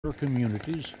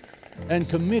communities and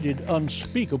committed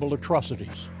unspeakable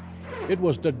atrocities. It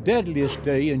was the deadliest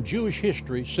day in Jewish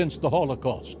history since the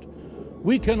Holocaust.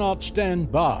 We cannot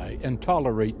stand by and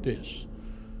tolerate this.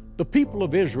 The people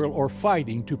of Israel are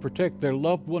fighting to protect their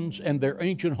loved ones and their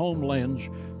ancient homelands.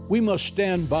 We must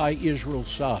stand by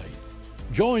Israel's side.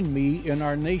 Join me in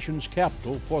our nation's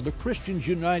capital for the Christians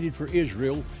United for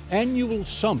Israel annual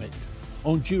summit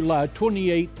on July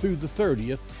 28th through the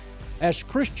 30th, as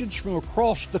Christians from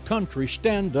across the country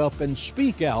stand up and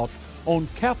speak out on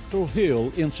Capitol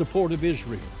Hill in support of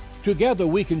Israel. Together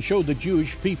we can show the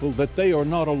Jewish people that they are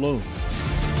not alone.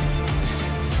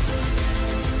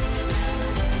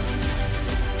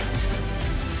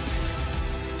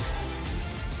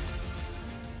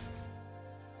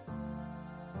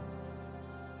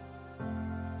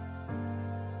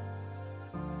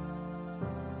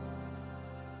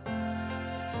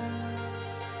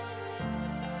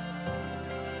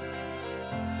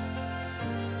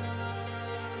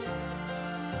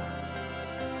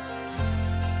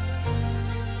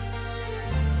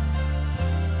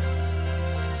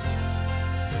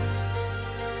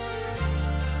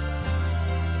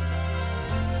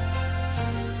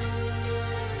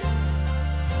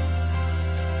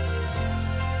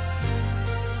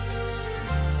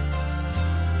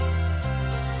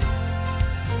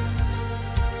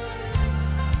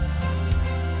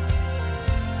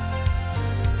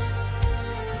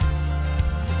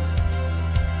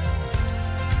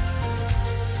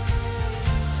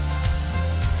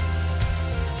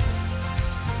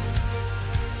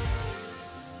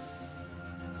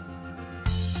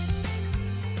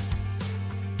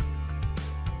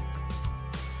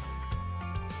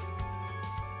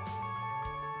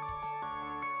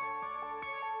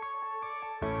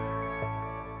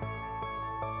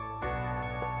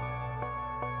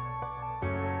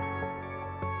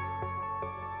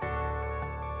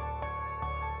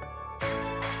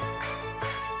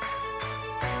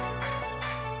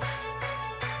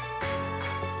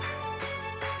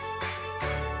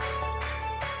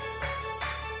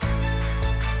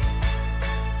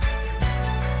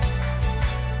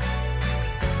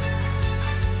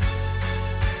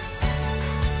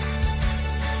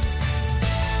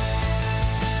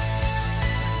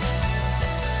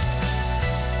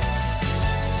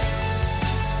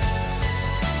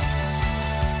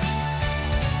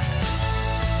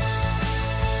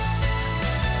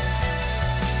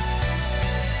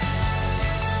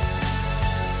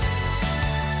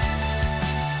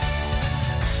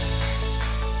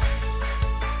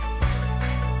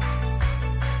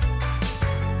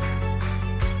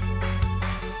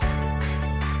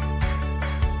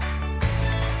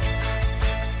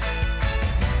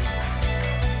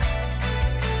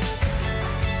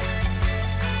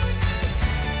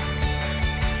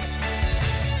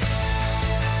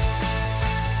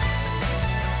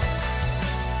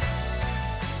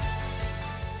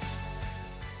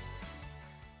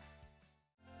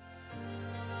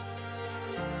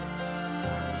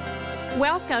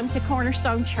 Welcome to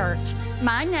Cornerstone Church.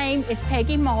 My name is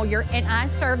Peggy Moyer, and I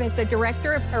serve as the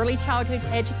Director of Early Childhood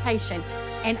Education.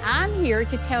 And I'm here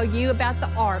to tell you about the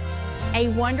Ark, a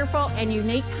wonderful and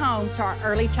unique home to our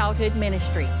early childhood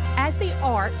ministry. At the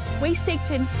Ark, we seek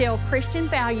to instill Christian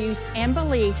values and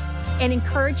beliefs and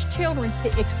encourage children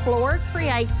to explore,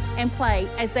 create, and play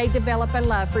as they develop a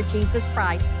love for Jesus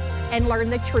Christ and learn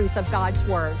the truth of God's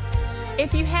Word.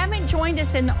 If you haven't joined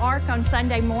us in the Ark on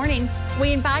Sunday morning,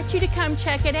 we invite you to come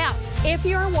check it out. If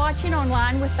you're watching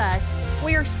online with us,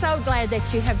 we are so glad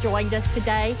that you have joined us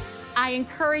today. I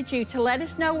encourage you to let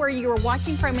us know where you are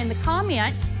watching from in the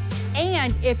comments.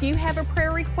 And if you have a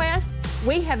prayer request,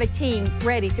 we have a team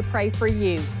ready to pray for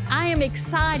you. I am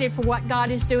excited for what God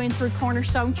is doing through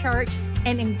Cornerstone Church,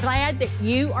 and am glad that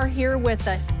you are here with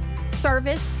us.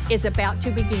 Service is about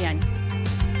to begin.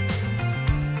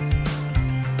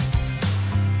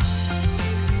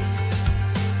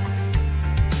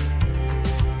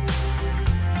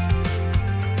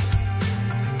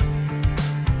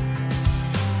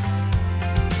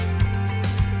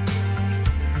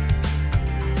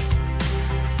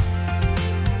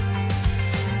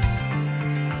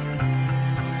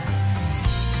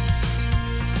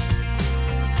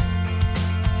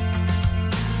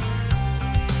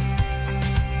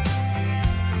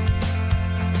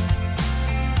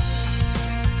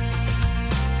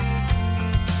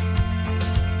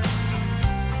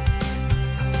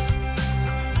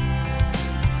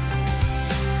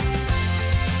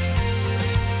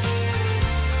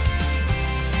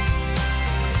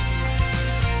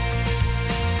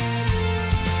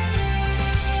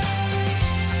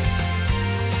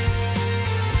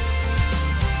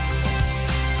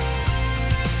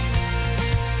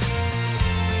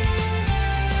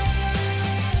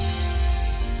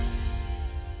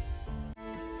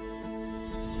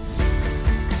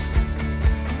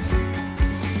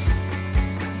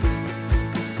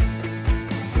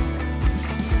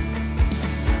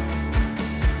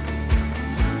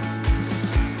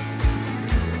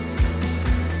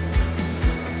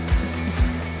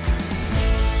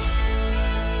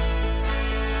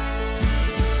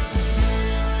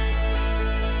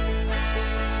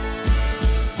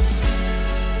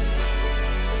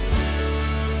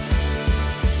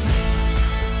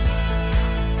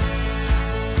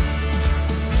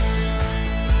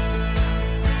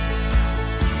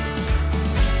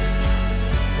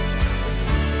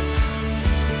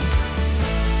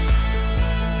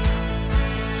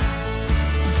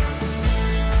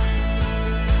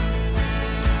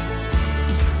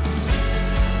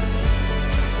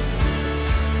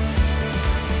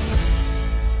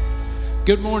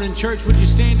 Good morning, church. Would you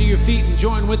stand to your feet and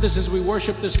join with us as we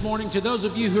worship this morning? To those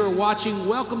of you who are watching,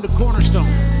 welcome to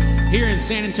Cornerstone here in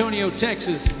San Antonio,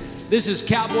 Texas. This is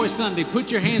Cowboy Sunday.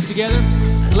 Put your hands together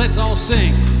and let's all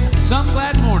sing. Some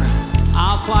glad morning,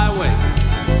 I'll fly away.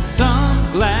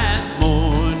 Some glad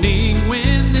morning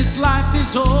when this life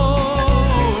is o'er,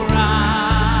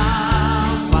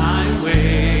 I'll fly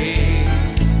away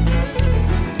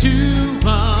to a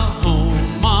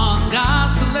home on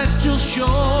God's celestial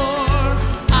shore.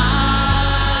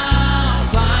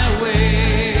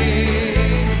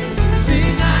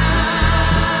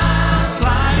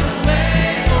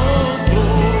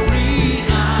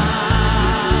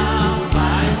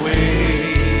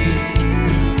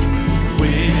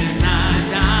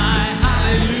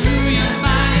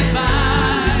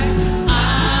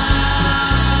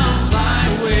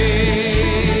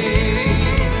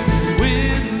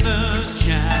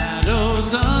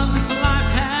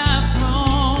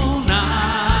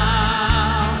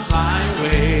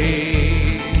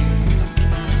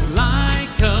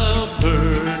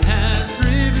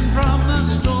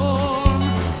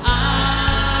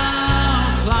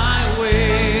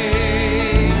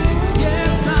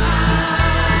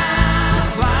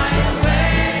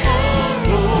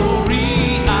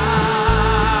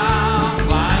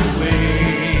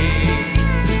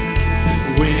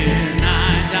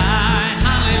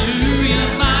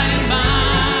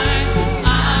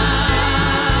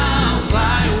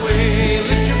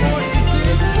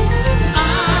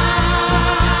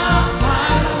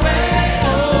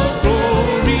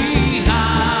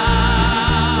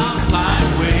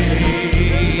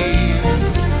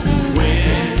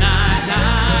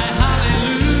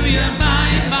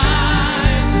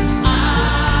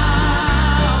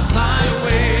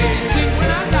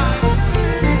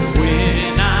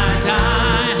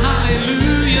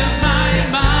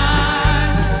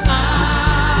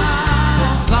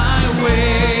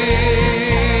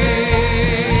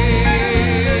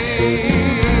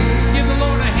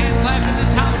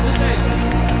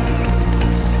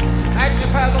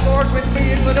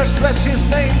 Let us bless his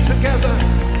name together.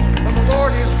 For the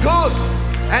Lord is good,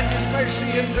 and his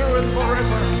mercy endureth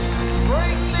forever.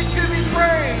 Greatly to be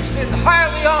praised and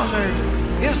highly honored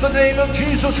is the name of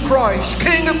Jesus Christ,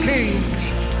 King of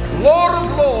kings, Lord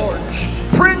of lords,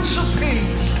 Prince of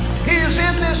peace. He is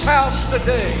in this house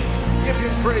today. Give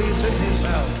him praise in his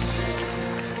house.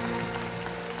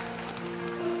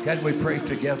 Can we pray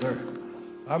together?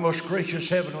 Our most gracious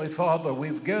Heavenly Father,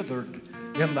 we've gathered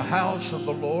in the house of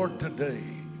the Lord today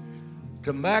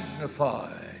to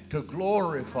magnify, to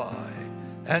glorify,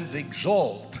 and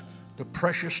exalt the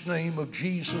precious name of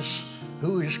Jesus,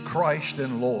 who is Christ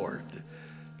and Lord.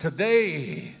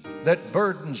 Today, let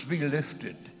burdens be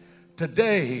lifted.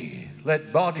 Today,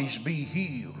 let bodies be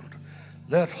healed.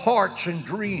 Let hearts and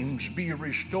dreams be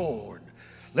restored.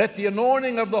 Let the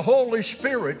anointing of the Holy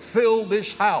Spirit fill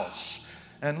this house,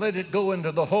 and let it go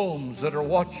into the homes that are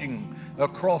watching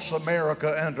across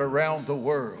America and around the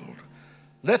world.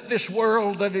 Let this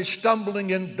world that is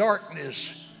stumbling in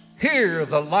darkness hear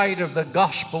the light of the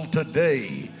gospel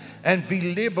today and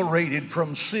be liberated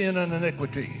from sin and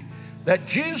iniquity, that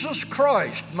Jesus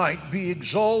Christ might be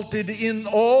exalted in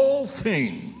all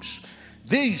things.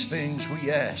 These things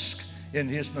we ask in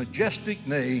his majestic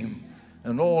name,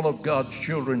 and all of God's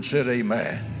children said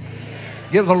amen.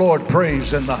 Give the Lord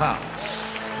praise in the house.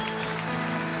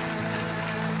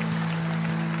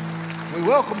 We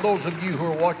welcome those of you who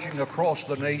are watching across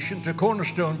the nation to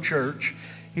Cornerstone Church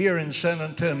here in San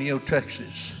Antonio,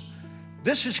 Texas.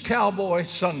 This is Cowboy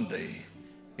Sunday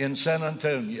in San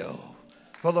Antonio.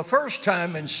 For the first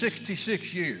time in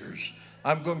 66 years,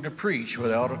 I'm going to preach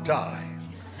without a tie.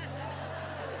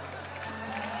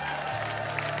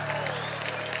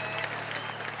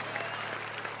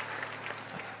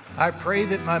 I pray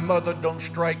that my mother don't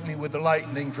strike me with the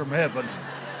lightning from heaven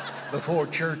before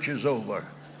church is over.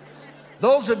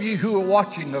 Those of you who are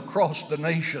watching across the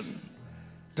nation,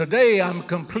 today I'm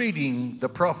completing the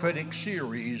prophetic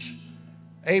series,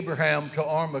 Abraham to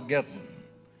Armageddon.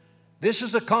 This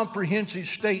is a comprehensive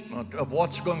statement of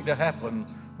what's going to happen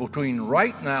between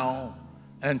right now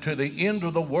and to the end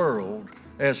of the world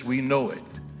as we know it.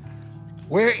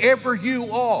 Wherever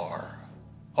you are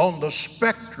on the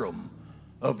spectrum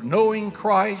of knowing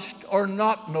Christ or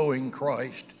not knowing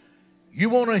Christ,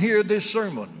 you want to hear this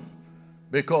sermon,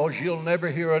 because you'll never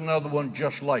hear another one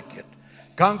just like it.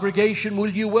 Congregation, will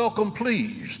you welcome,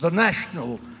 please, the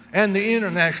national and the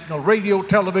international radio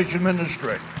television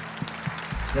ministry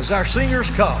as our singers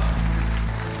come.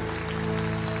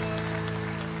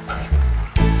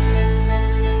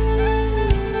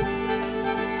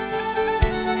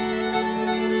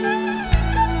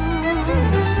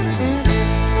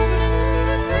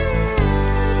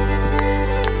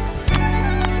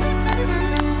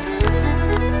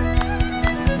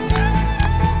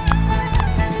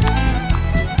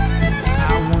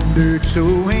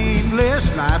 so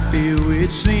aimless, life filled with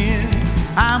sin,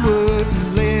 I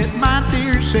wouldn't let my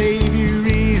dear Savior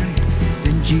in.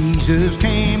 Then Jesus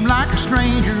came like a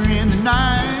stranger in the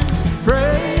night.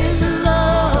 Praise the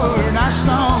Lord, I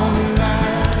saw the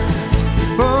light.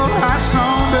 Oh, I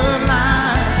saw the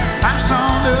light, I saw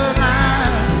the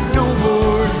light. No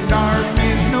more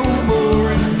darkness, no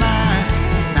more in the night.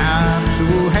 Now I'm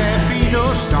so happy, no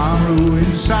sorrow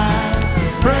inside.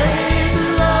 Praise the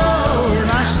Lord,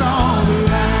 I saw the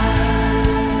light.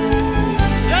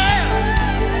 Yeah!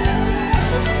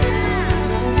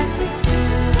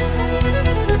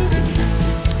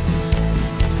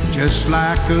 Just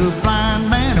like a blind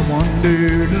man, I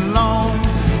wandered alone.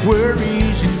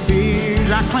 Worries and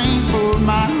fears I claimed for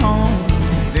my home.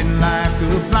 Then like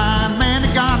a blind man,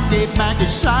 God gave back his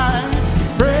sight.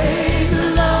 Praise the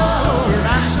Lord,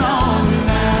 I saw the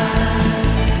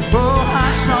light. Oh,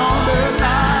 I saw the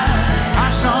light, I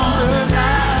saw the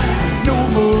light. No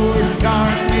more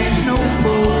darkness, no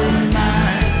more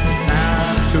night. Now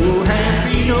I'm so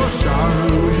happy, no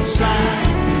sorrow inside.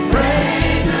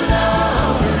 Praise the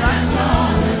Lord, I saw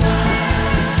the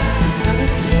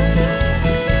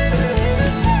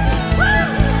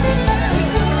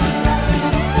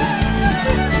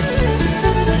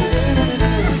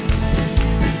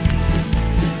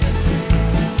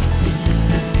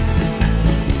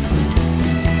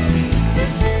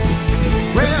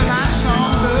Well, I saw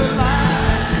the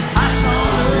light, I saw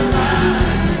the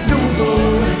light. No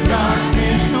more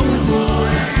darkness, no more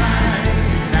night.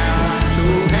 Now I'm so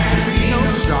happy, no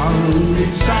sorrow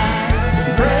inside.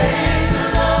 Praise the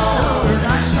Lord,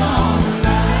 I saw the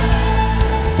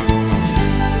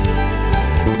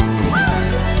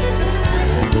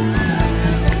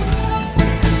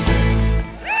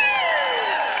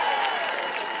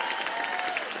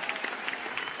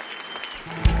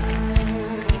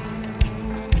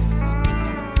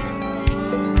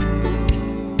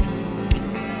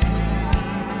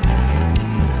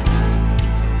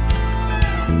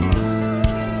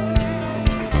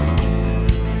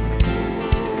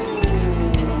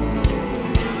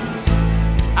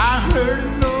I heard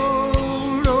an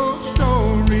old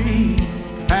story,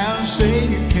 how the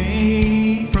Savior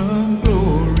came from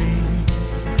glory.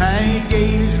 How he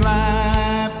gave his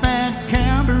life at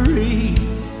Calvary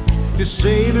to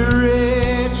save a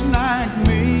wretch like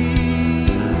me.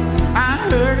 I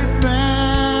heard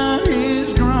about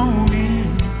his groaning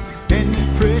and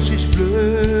his precious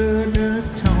blood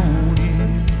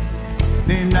atoning.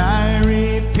 Then I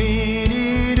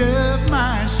repented of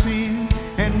my sin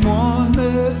and won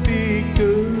the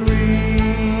victory.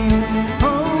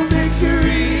 Oh,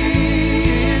 victory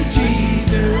in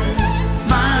Jesus,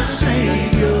 my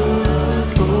Savior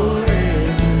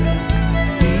forever.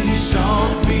 He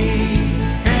sought me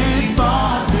and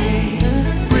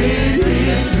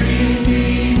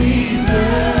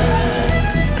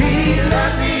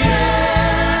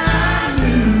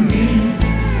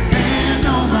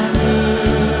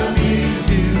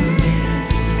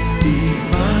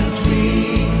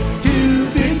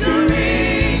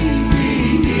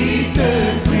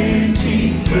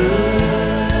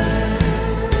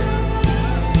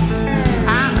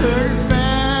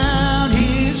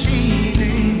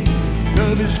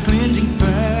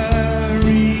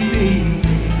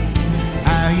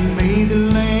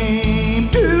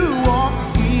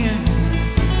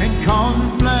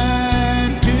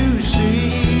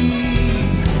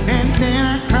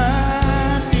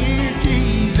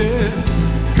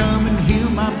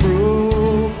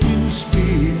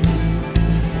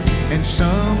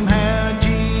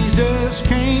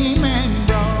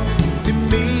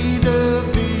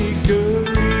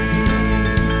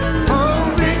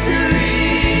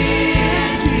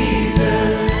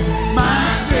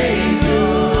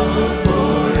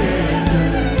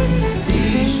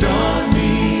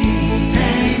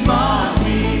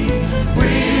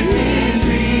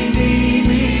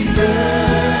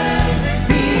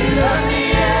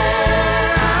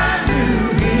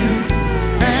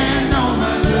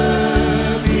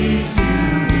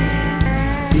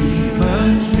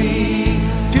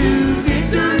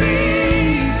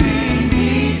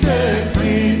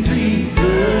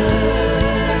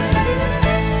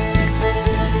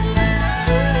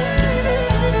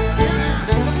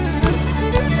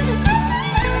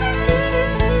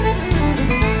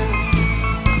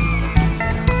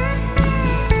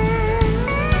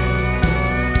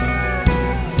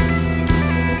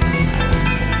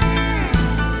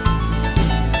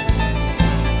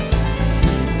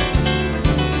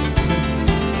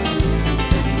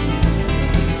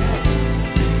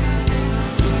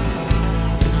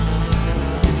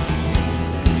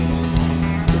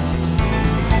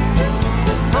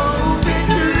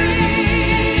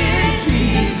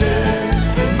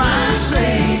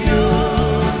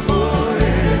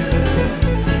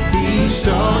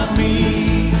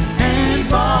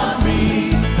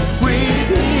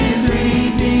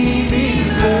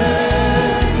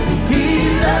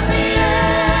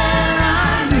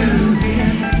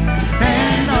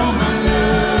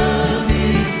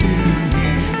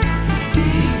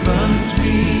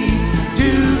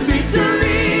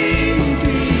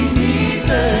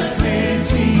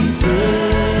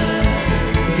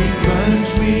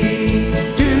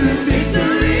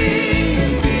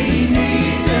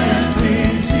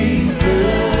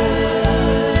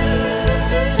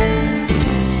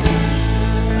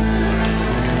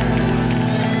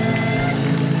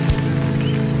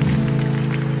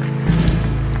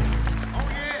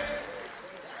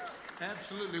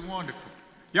Absolutely wonderful.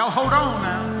 Y'all hold on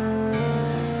now.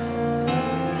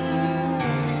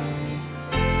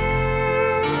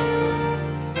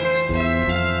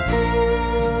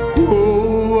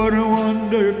 Oh, what a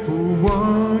wonderful,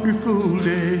 wonderful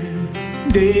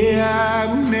day I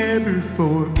will never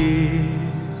forget.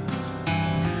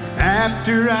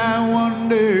 After I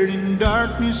wandered in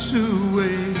darkness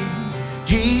away,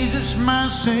 Jesus, my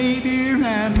Savior,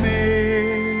 I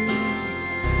met.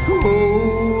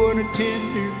 Oh, what a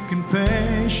tender,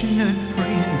 compassionate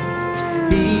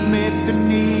friend. He met the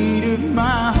need of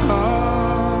my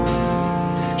heart.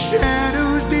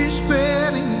 Shadows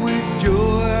dispelling with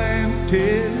joy I'm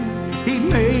telling, He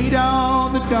made all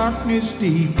the darkness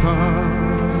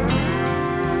depart.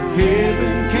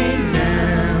 Heaven came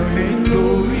down and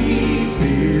glory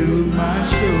filled my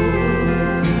soul.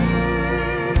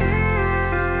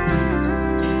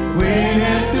 When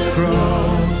at the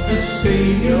cross the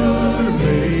Savior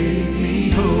made me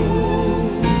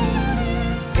whole.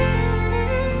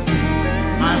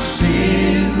 My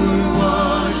sins were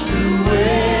washed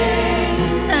away,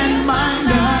 and my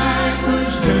night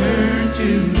was turned to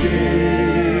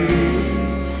day.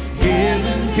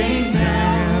 Heaven came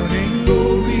down and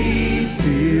glory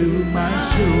filled my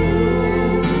soul.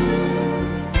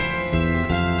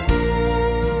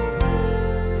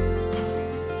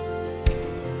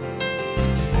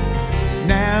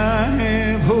 Now I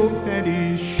have hope that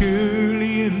is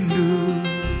surely endured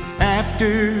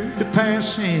after the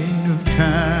passing of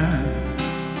time.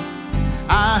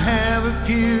 I have a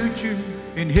future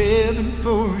in heaven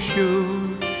for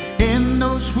sure, in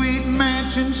those sweet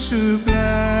mansions sublime.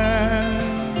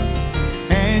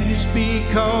 And it's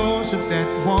because of that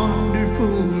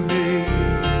wonderful day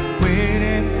when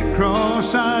at the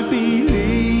cross I believe.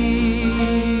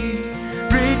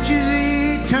 Riches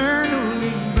eternal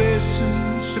in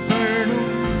blessings supernal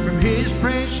from His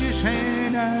precious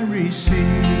hand I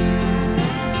receive.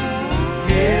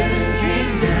 Heaven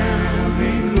came down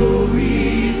and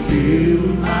glory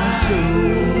filled my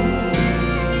soul.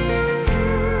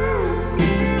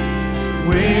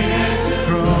 When at the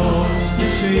cross the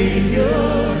Savior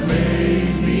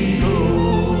made me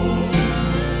whole.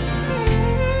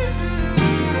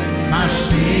 My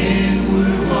sins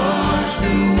were washed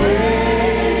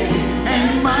away,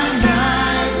 and my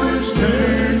night was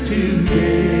turned to day.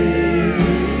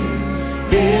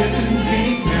 Heaven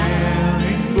came down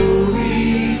and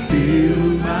glory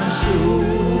filled my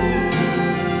soul.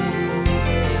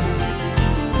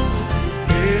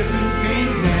 Heaven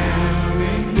came down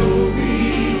and glory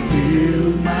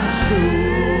filled my soul.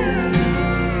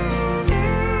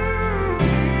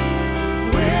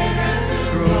 When at the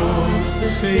cross the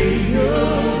Savior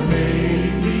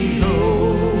made me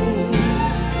whole.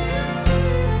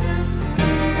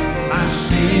 My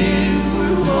sins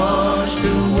were washed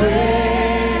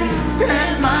away,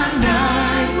 and my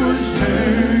night was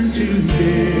turned to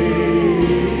day.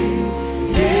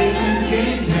 Heaven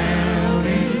came down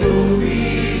and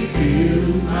glory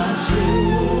filled my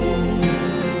soul.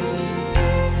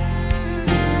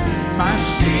 My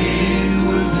sins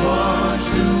were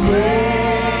washed away,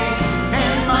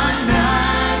 and my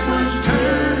night was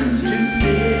turned to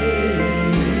day.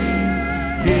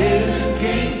 Heaven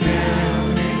came down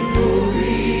and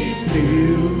glory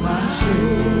filled my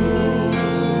soul.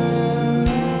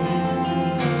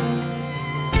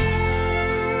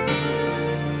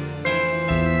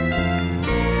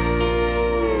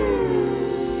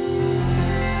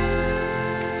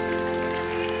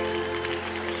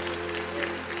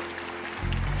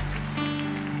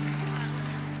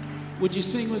 Would you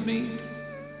sing with me?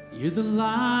 You're the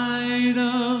light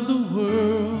of the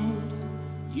world.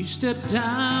 You step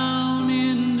down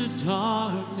into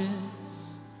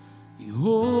darkness. You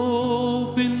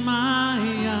open my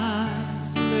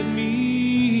eyes, let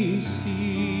me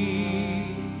see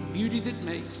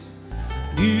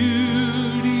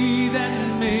beauty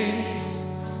that makes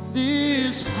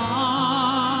this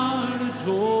heart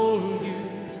adore you.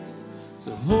 It's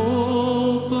a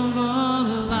hope of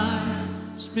a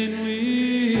life spent with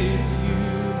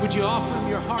you. Would you offer Him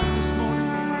your heart this morning?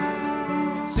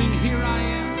 Sing, here I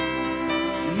am.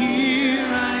 Here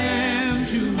I am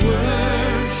to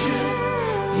worship.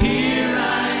 Here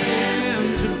I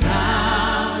am to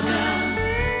bow down.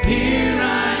 Here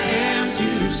I am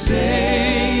to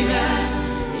say that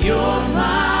you're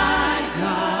my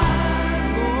God.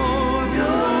 Lord,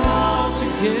 you're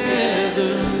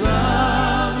altogether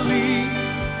lovely,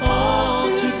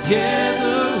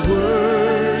 altogether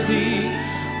worthy,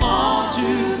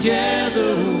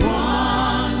 altogether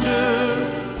wonderful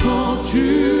to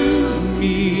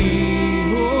me.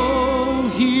 Oh,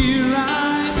 here I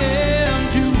am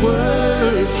to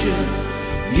worship.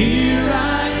 Here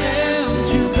I am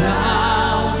to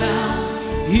bow down.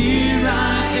 Here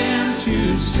I am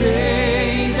to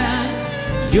say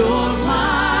that you're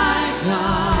my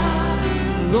God.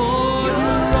 Lord,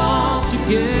 you're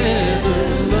altogether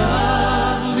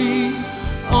lovely,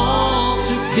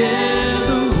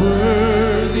 altogether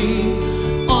worthy,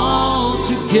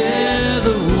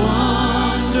 altogether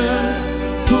wonderful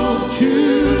to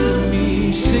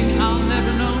me. Sing, I'll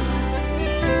never know,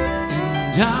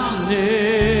 and I'll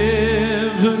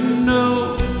never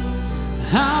know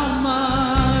how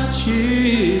much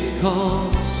it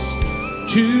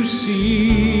costs to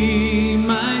see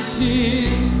my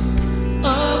sin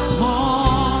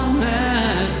upon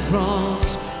that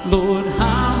cross. Lord,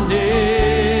 I'll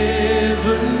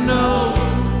never know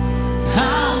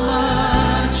how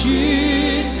much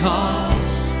it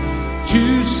costs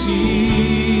to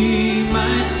see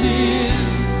my sin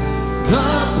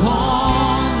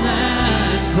upon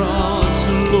that cross.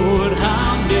 Lord,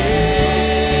 I'll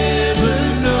never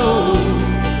know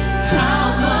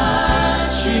how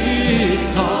much it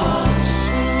costs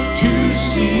to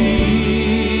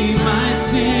see my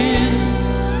sin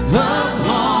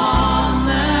upon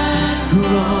that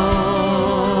cross.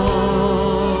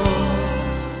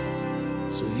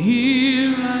 So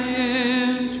here I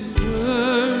am to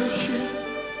worship,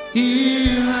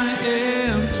 here I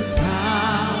am to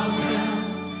bow down,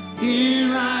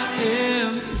 here I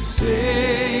am to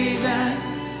say that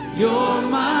you're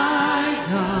my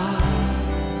God.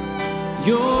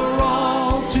 You're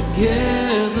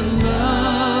altogether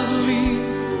lovely,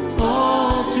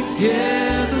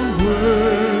 altogether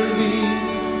worthy,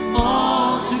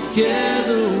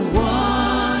 altogether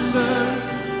wonderful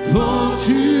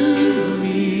to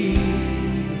me.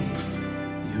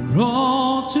 You're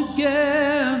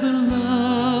altogether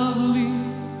lovely,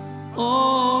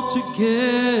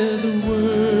 altogether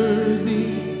worthy,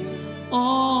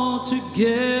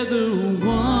 altogether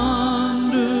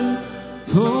wonderful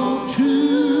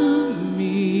to me.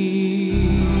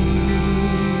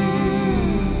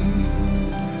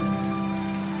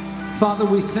 Father,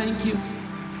 we thank you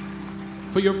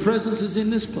for your presence is in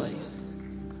this place.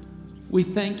 We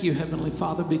thank you, Heavenly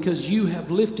Father, because you have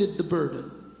lifted the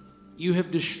burden. You have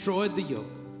destroyed the yoke.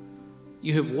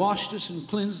 You have washed us and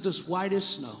cleansed us white as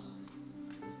snow.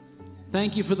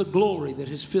 Thank you for the glory that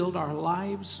has filled our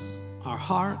lives, our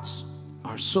hearts,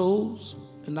 our souls,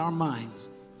 and our minds.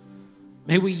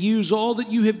 May we use all that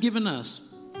you have given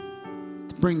us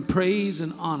to bring praise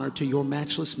and honor to your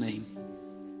matchless name.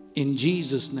 In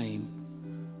Jesus' name,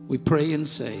 we pray and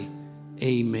say,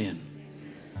 amen.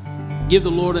 Give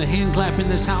the Lord a hand clap in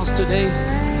this house today.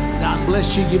 God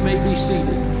bless you. You may be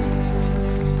seated.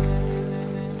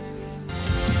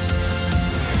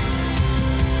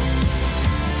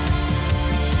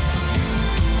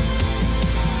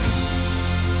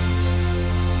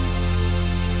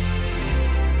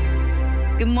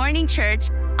 Good morning, church.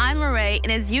 I'm Marae,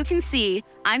 and as you can see,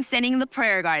 I'm standing in the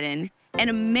prayer garden, an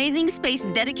amazing space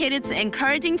dedicated to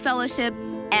encouraging fellowship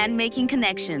and making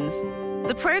connections.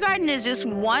 The prayer garden is just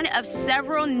one of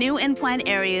several new and planned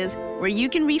areas where you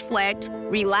can reflect,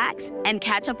 relax, and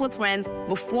catch up with friends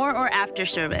before or after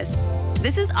service.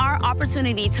 This is our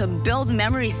opportunity to build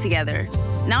memories together.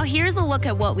 Now here's a look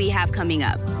at what we have coming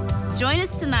up. Join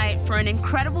us tonight for an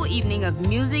incredible evening of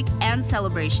music and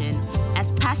celebration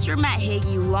as Pastor Matt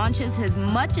Hagee launches his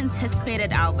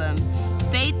much-anticipated album,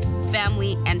 Faith,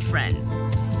 Family, and Friends.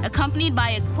 Accompanied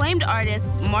by acclaimed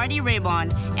artists Marty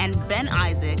Raybon and Ben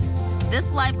Isaacs,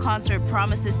 this live concert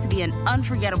promises to be an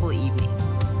unforgettable evening.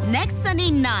 Next Sunday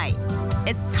night,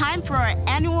 it's time for our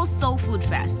annual Soul Food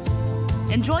Fest.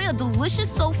 Enjoy a delicious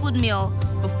soul food meal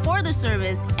before the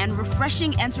service and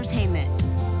refreshing entertainment.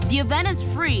 The event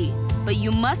is free, but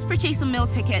you must purchase a meal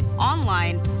ticket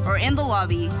online or in the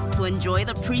lobby to enjoy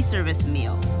the pre-service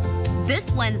meal.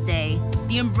 This Wednesday,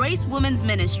 the Embrace Women's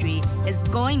Ministry is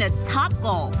going to Top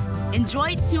Golf.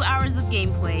 Enjoy 2 hours of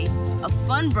gameplay, a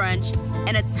fun brunch,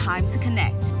 and a time to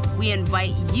connect. We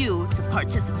invite you to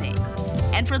participate.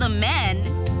 And for the men,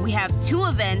 we have 2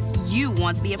 events you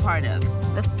want to be a part of.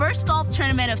 The first golf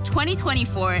tournament of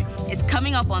 2024 is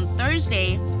coming up on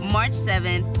Thursday, March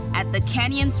 7th at the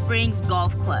Canyon Springs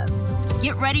Golf Club.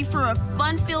 Get ready for a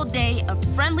fun-filled day of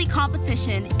friendly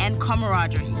competition and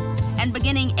camaraderie. And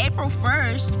beginning April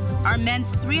 1st, our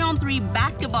men's 3-on-3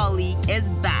 basketball league is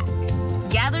back.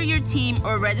 Gather your team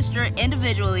or register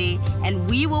individually, and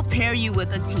we will pair you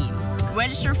with a team.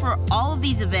 Register for all of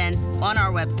these events on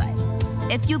our website.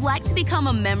 If you'd like to become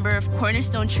a member of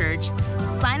Cornerstone Church,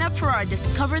 sign up for our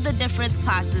Discover the Difference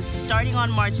classes starting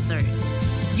on March 3rd.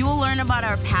 You will learn about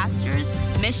our pastors,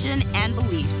 mission, and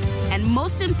beliefs, and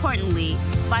most importantly,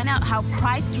 find out how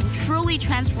Christ can truly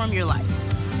transform your life.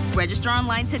 Register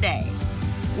online today.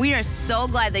 We are so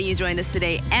glad that you joined us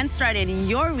today and started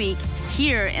your week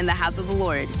here in the house of the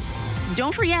Lord.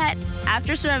 Don't forget,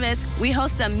 after service, we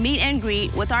host a meet and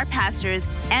greet with our pastors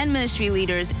and ministry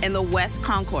leaders in the West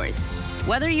Concourse.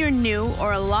 Whether you're new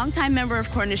or a longtime member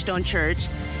of Cornerstone Church,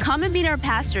 come and meet our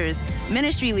pastors,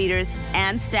 ministry leaders,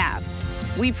 and staff.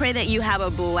 We pray that you have a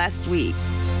blessed week.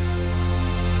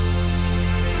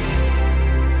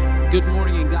 Good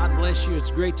morning and God bless you.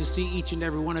 It's great to see each and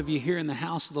every one of you here in the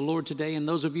house of the Lord today. And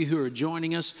those of you who are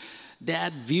joining us,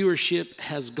 Dad, viewership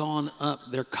has gone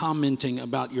up. They're commenting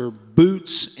about your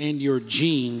boots and your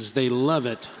jeans. They love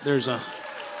it. There's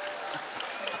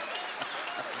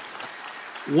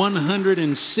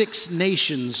 106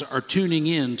 nations are tuning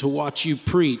in to watch you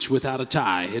preach without a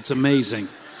tie. It's amazing.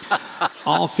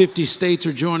 All 50 states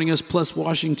are joining us, plus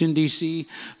Washington, D.C.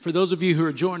 For those of you who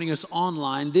are joining us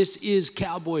online, this is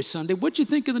Cowboy Sunday. What'd you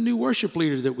think of the new worship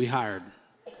leader that we hired?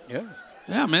 Yeah.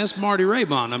 Yeah, man, that's Marty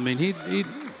Raybon. I mean,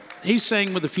 he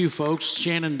sang with a few folks,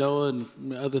 Shenandoah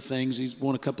and other things. He's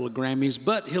won a couple of Grammys.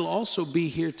 But he'll also be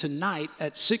here tonight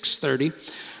at 6:30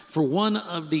 for one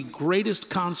of the greatest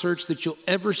concerts that you'll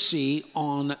ever see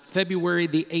on February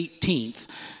the 18th.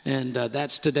 And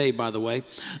that's today, by the way.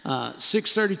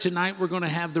 6:30 tonight, we're going to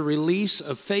have the release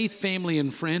of Faith, Family,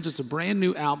 and Friends. It's a brand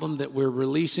new album that we're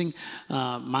releasing.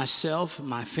 Myself,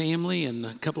 my family, and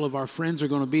a couple of our friends are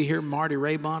going to be here, Marty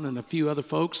Raybon and a few other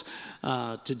folks,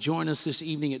 to join us this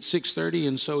evening at 6:30.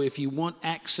 And so if you want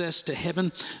access to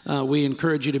heaven, we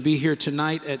encourage you to be here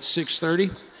tonight at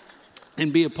 6:30.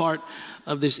 And be a part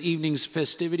of this evening's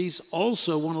festivities.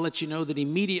 Also want to let you know that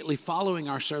immediately following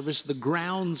our service, the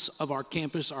grounds of our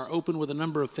campus are open with a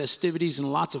number of festivities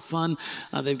and lots of fun.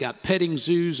 They've got petting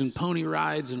zoos and pony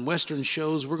rides and Western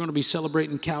shows. We're going to be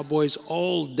celebrating cowboys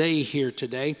all day here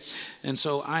today. And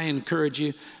so I encourage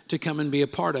you to come and be a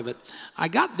part of it. I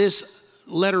got this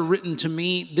letter written to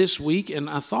me this week, and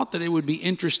I thought that it would be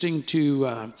interesting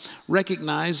to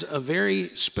recognize a very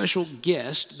special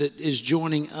guest that is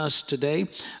joining us today.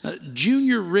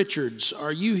 Junior Richards,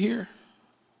 are you here?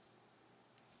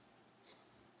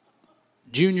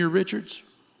 Junior Richards?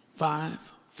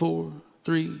 5, 4,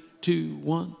 3, 2,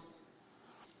 1.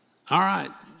 All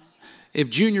right. If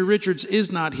Junior Richards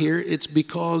is not here, it's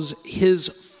because his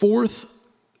 4th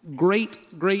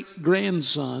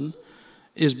great-great-grandson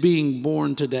is being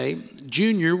born today.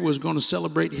 Junior was going to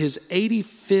celebrate his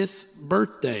 85th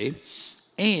birthday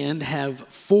and have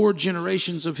 4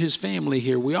 generations of his family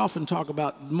here. We often talk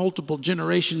about multiple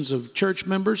generations of church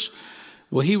members.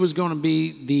 Well, he was going to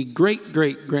be the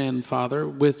great-great-grandfather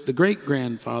with the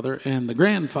great-grandfather and the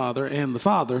grandfather and the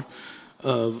father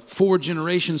of 4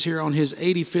 generations here on his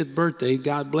 85th birthday.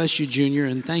 God bless you, Junior,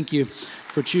 and thank you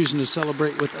for choosing to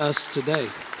celebrate with us today.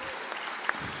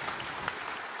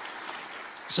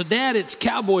 So, Dad, it's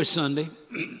Cowboy Sunday,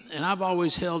 and I've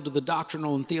always held to the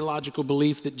doctrinal and theological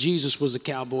belief that Jesus was a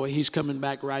cowboy. He's coming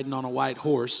back riding on a white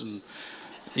horse, and,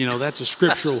 you know, that's a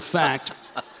scriptural fact.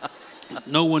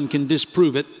 No one can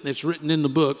disprove it. It's written in the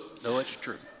book. No, it's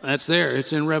true. That's there.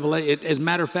 It's in Revelation. As a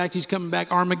matter of fact, he's coming back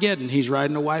Armageddon. He's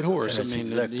riding a white horse. That's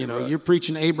exactly you know, right. You're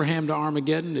preaching Abraham to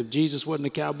Armageddon. If Jesus wasn't a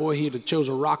cowboy, he'd have chose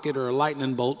a rocket or a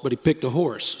lightning bolt, but he picked a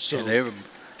horse. So,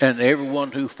 and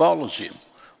everyone who follows him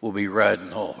will be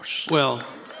riding a horse. Well,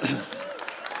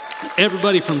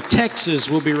 everybody from Texas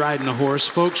will be riding a horse.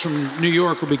 Folks from New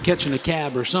York will be catching a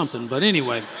cab or something. But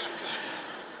anyway,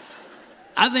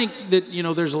 I think that, you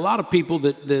know, there's a lot of people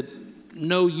that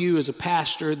know you as a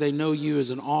pastor. They know you as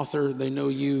an author. They know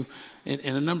you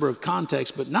in a number of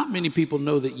contexts. But not many people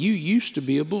know that you used to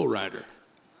be a bull rider.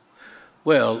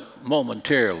 Well,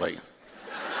 momentarily.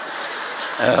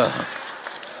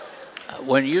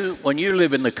 When you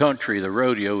live in the country, the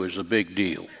rodeo is a big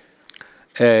deal,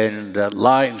 and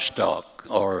livestock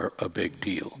are a big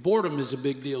deal. Boredom is a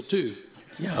big deal too.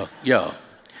 Yeah.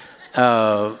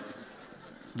 The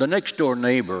next door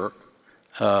neighbor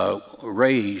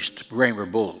raised Raymer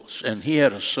bulls, and he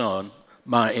had a son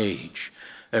my age,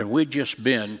 and we'd just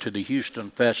been to the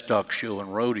Houston Fat Stock Show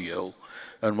and Rodeo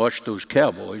and watched those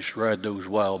cowboys ride those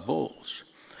wild bulls.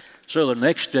 So the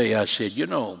next day I said, you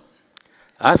know,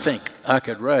 I think I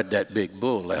could ride that big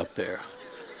bull out there.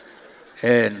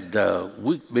 And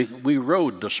we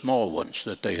rode the small ones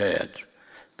that they had,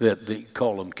 that they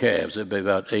call them calves. They'd be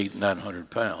about 800, 900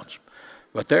 pounds.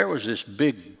 But there was this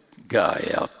big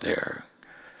guy out there.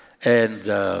 And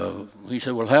he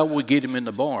said, well, how will we get him in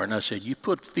the barn? I said, you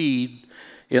put feed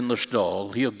in the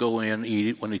stall. He'll go in, eat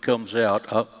it. When he comes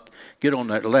out, I'll get on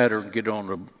that ladder and get on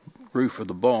the roof of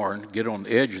the barn, get on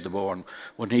the edge of the barn.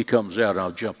 When he comes out,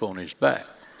 I'll jump on his back.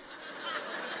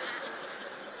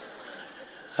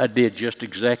 I did just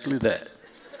exactly that.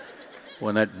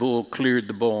 When that bull cleared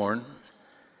the barn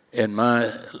and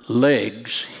my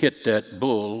legs hit that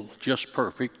bull just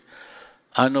perfect,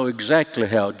 I know exactly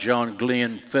how John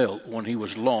Glenn felt when he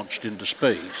was launched into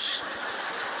space.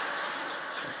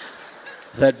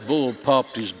 That bull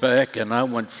popped his back and I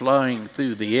went flying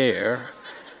through the air,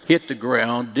 hit the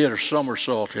ground, did a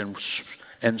somersault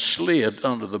and slid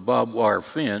under the barbed wire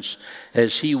fence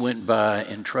as he went by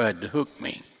and tried to hook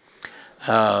me.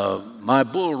 My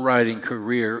bull riding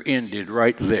career ended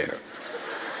right there.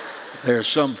 There are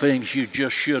some things you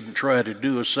just shouldn't try to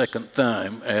do a second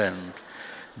time, and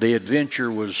the adventure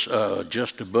was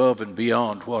just above and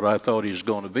beyond what I thought it was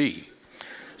going to be.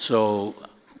 So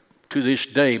to this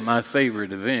day, my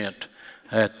favorite event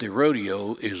at the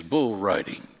rodeo is bull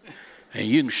riding. And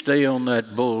you can stay on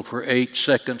that bull for 8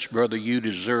 seconds, brother. You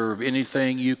deserve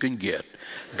anything you can get.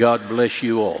 God bless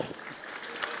you all.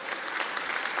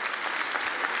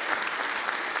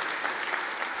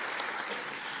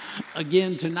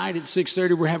 Again, tonight at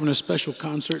 6:30, we're having a special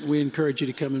concert. We encourage you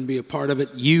to come and be a part of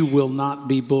it. You will not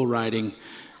be bull riding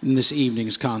in this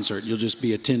evening's concert. You'll just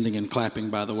be attending and clapping,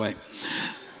 by the way.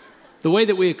 The way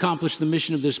that we accomplish the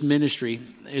mission of this ministry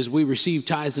is we receive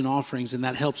tithes and offerings, and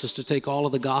that helps us to take all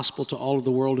of the gospel to all of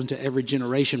the world and to every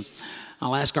generation.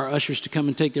 I'll ask our ushers to come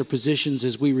and take their positions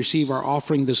as we receive our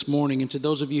offering this morning. And to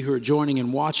those of you who are joining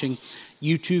and watching,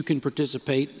 you too can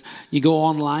participate. You go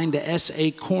online to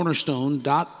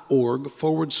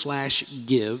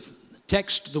sacornerstone.org/give.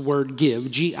 Text the word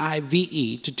give,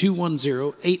 G-I-V-E, to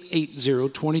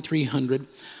 210-880-2300.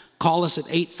 Call us at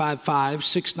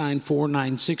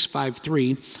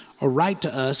 855-694-9653, or write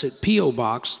to us at P.O.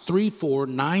 Box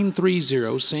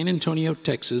 34930, San Antonio,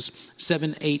 Texas,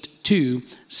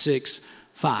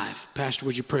 78265. Pastor,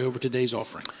 would you pray over today's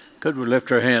offering? Could we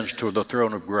lift our hands toward the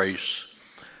throne of grace?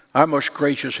 Our most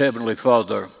gracious Heavenly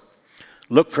Father,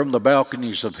 look from the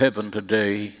balconies of heaven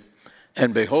today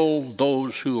and behold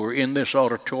those who are in this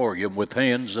auditorium with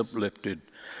hands uplifted,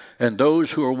 and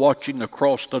those who are watching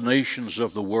across the nations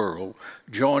of the world,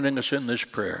 joining us in this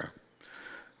prayer.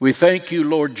 We thank you,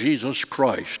 Lord Jesus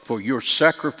Christ, for your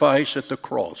sacrifice at the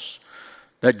cross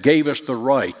that gave us the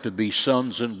right to be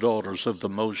sons and daughters of the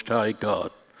Most High God.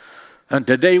 And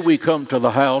today we come to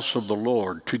the house of the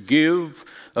Lord to give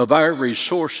of our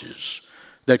resources,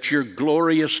 that your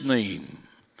glorious name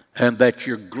and that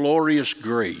your glorious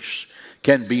grace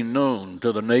can be known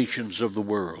to the nations of the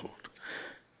world.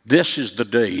 This is the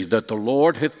day that the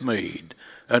Lord hath made,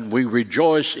 and we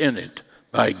rejoice in it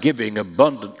by giving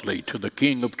abundantly to the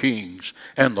King of Kings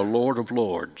and the Lord of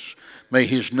Lords. May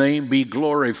his name be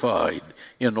glorified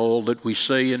in all that we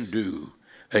say and do.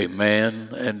 Amen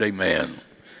and amen.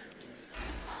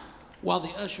 While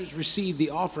the ushers receive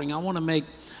the offering, I want to make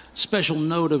special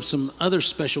note of some other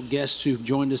special guests who've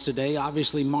joined us today.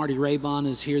 Obviously, Marty Raybon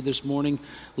is here this morning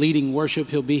leading worship.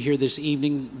 He'll be here this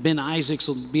evening. Ben Isaacs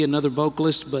will be another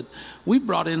vocalist, but we've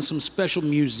brought in some special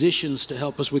musicians to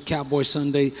help us with Cowboy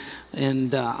Sunday,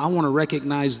 and I want to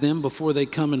recognize them before they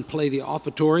come and play the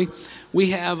offertory.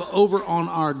 We have over on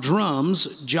our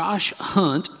drums, Josh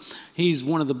Hunt. He's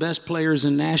one of the best players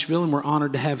in Nashville, and we're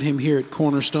honored to have him here at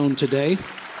Cornerstone today.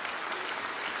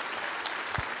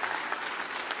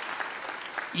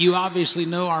 You obviously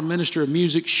know our minister of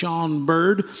music, Sean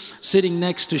Bird. Sitting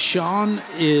next to Sean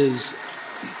is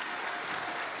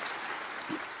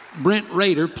Brent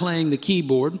Rader playing the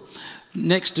keyboard.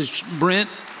 Next to Brent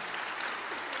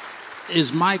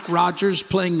is Mike Rogers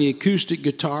playing the acoustic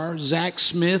guitar, Zach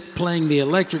Smith playing the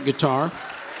electric guitar.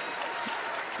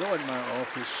 Go in my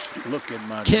office, look in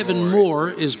my Kevin Moore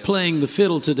is playing the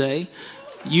fiddle today.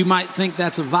 You might think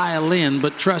that's a violin,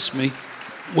 but trust me,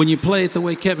 when you play it the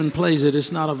way Kevin plays it,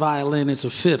 it's not a violin, it's a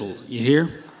fiddle. You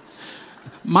hear?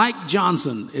 Mike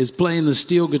Johnson is playing the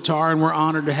steel guitar, and we're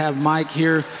honored to have Mike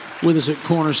here with us at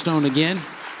Cornerstone again.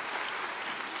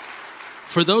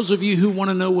 For those of you who want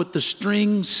to know what the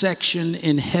string section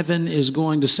in heaven is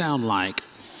going to sound like,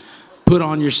 put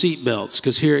on your seatbelts,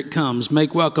 because here it comes.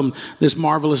 Make welcome this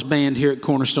marvelous band here at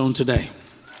Cornerstone today.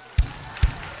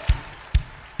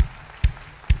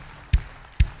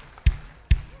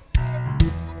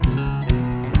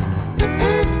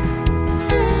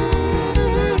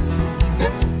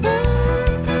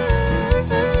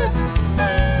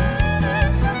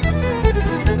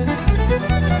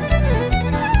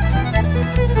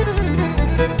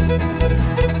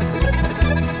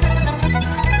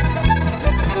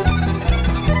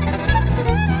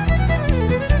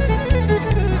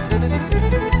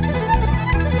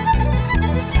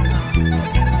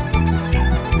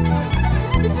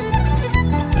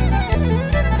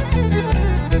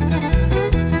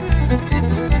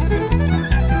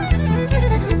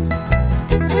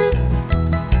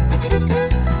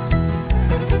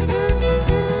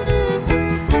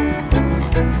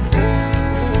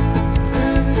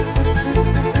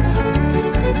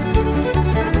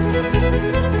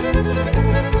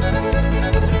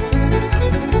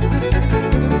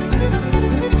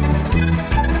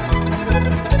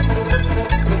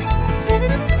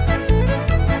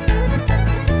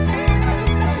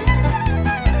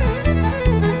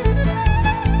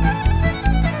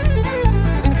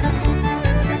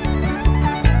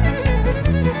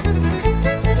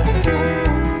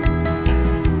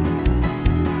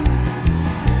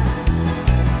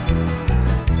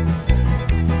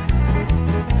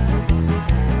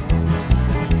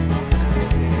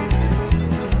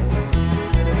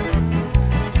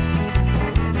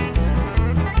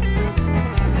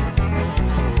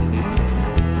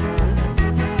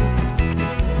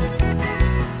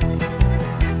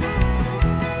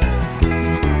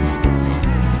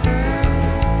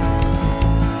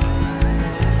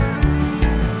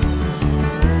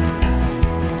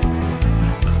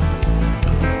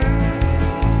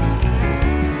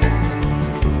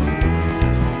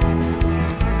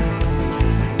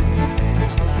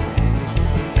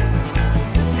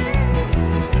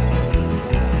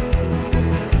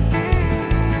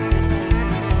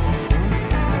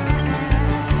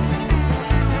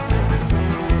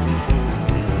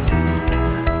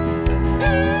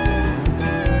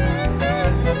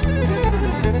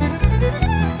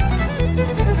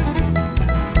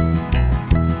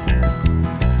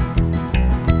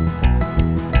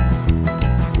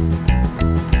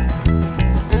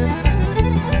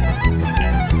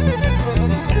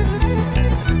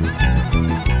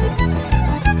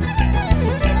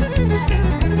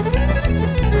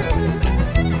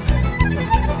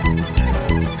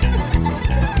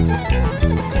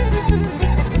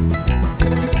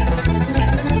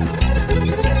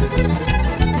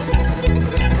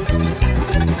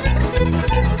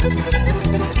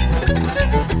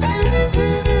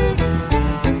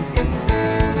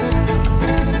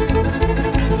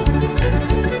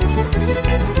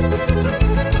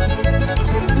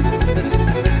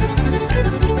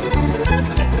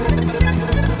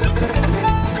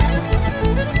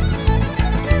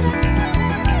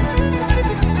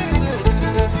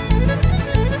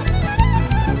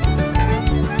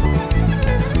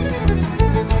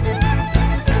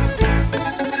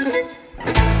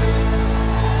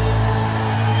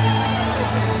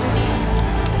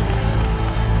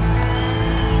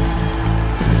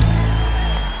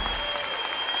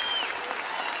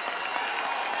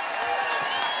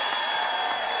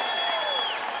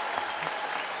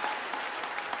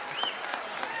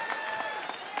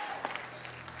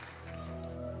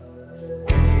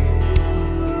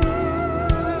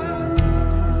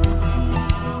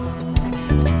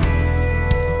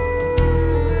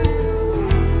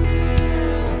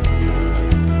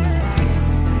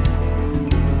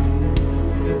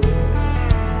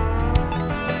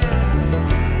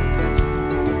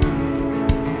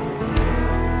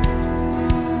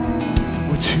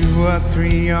 but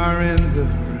three are in the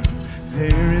room,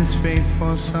 there is faith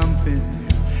for something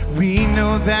new. We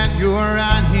know that you're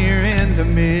right here in the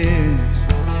midst.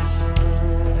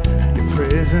 Your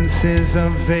presence is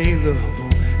available,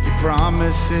 your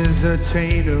promise is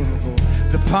attainable.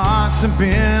 The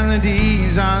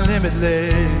possibilities are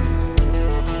limitless.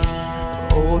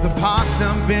 Oh, the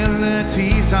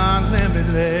possibilities are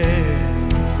limitless.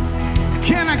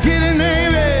 Can I get an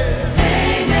amen?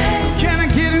 Amen. Can I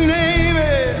get an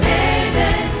amen?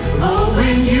 Amen. Oh,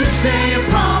 when you say a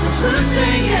promise, we'll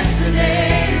say yes and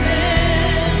amen.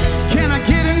 Can I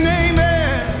get an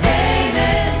amen?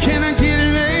 Amen. Can I get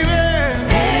an amen?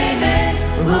 Amen.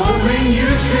 Oh, when you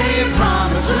say a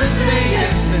promise, we'll say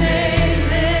yes and amen.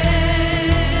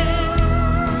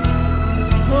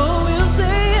 Oh, we'll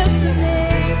say yes and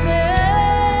amen.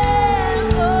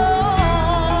 Oh,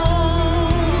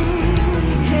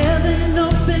 heaven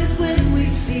opens when we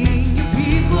see your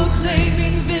people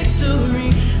claiming victory.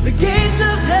 The gates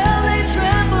of hell, they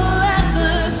tremble at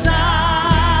the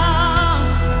sound.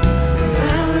 The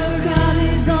power of God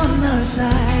is on our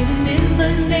side, and in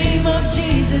the name of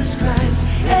Jesus Christ,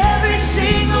 every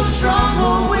single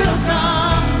stronghold will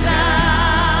come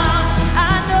down.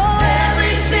 I know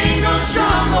every single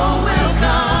stronghold will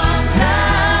come down.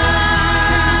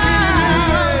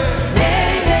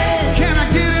 Amen. Can I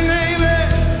get an amen?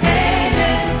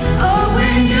 Amen. Oh,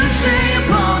 when you say a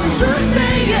promise, we'll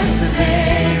say yes and amen.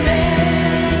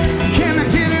 Can I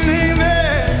get an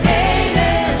amen?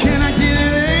 Amen. Can I get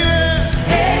an amen?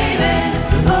 Amen.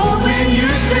 Oh, when you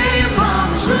say a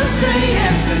promise, we'll say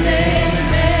yes and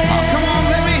amen. Oh, come on,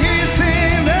 let me hear you say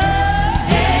amen.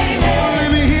 Amen. Oh, let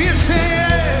me hear you say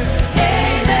it.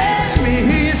 Amen. Let me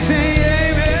hear you say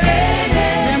amen.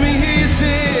 Amen. Let me hear you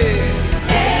say it.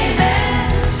 Amen.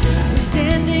 We're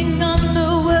standing on the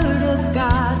word of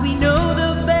God. We know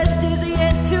the best is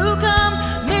yet to come.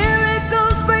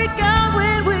 Miracles break out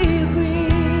when we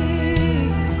agree.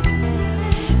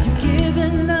 You've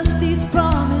given us these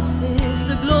promises,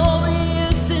 a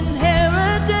glorious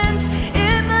inheritance.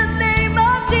 In the name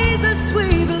of Jesus,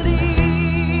 we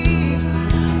believe.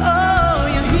 Oh,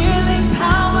 your healing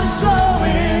power's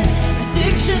flowing,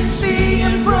 addictions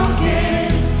being broken,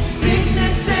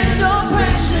 sickness and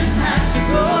oppression have to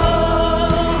go.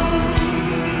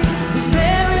 This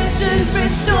marriage is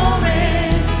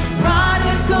restoring,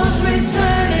 prodigals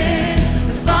returning,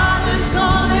 the Father's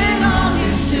calling all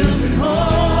His children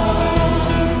home.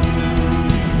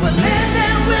 Well, lend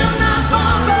and will not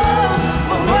borrow,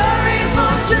 or worry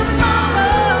for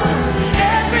tomorrow.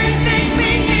 Everything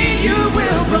we need, you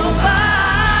will provide.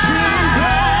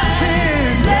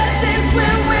 Blessings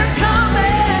when we're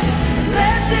coming,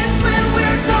 blessings when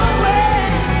we're going.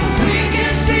 We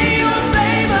can see your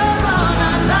favor on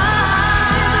our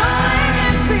lives.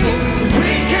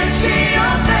 We can see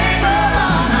your favor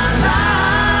on our lives.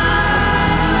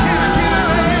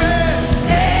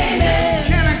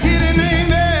 Can I get an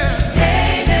amen?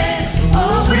 Amen.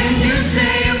 Oh, when you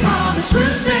say a promise,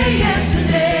 we'll say yes and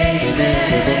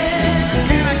amen.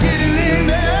 Can I get an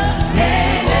amen?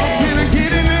 Amen. Can I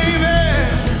get an amen?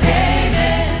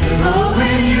 Amen. Oh,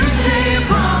 when you say a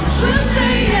promise, we'll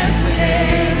say yes and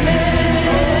amen.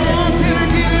 Oh, can I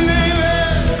get an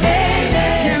amen?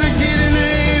 Amen. Can I get an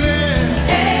amen?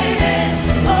 Amen.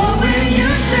 Oh, when you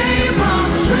say a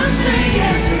promise, we'll say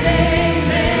yes and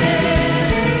amen.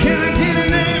 Can I get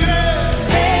an amen?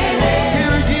 Amen.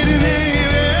 Can I get an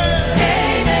amen?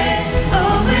 Amen.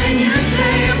 Oh, when you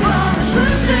say a promise,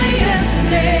 we'll say yes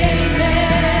and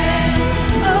amen.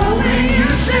 Oh, when you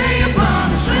say a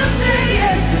promise, we'll say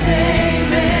yes and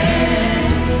amen.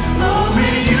 Oh,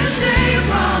 when you say a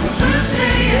promise, we'll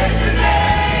say yes and amen.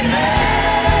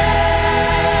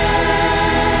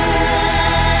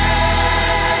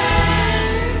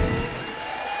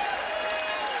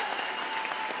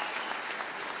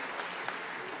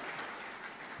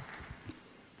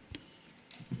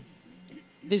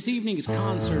 This evening's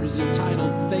concert is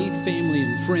entitled Faith, Family,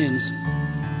 and Friends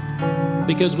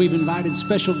because we've invited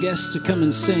special guests to come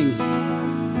and sing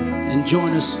and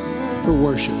join us for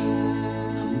worship.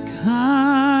 I'm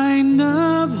kind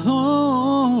of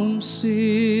homesick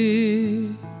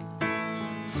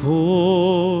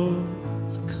for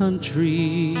a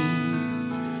country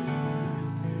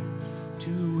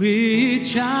to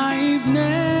which I've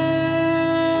never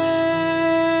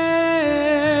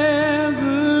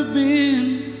been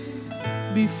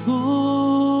before.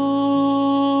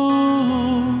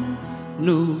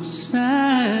 No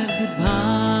sad goodbyes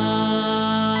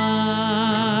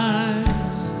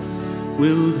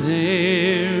will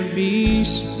there be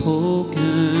spoken,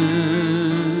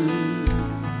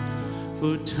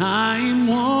 for time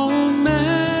won't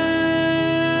mend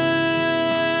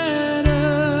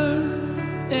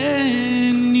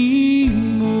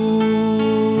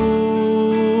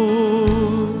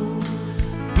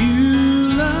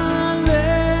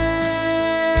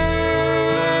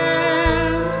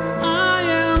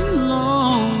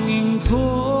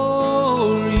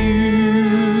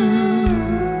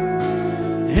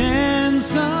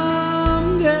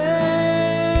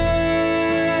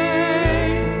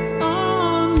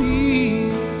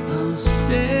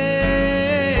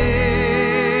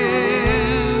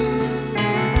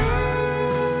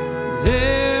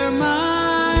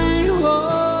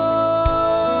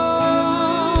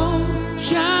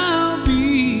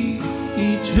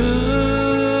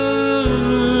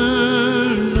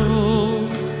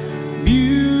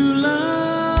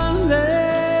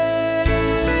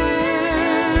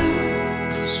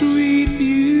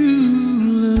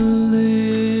Beulah land.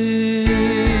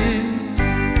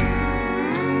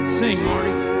 Sing,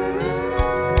 Marty.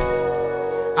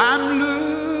 I'm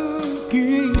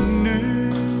looking now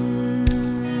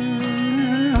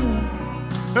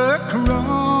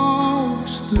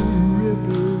across the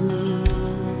river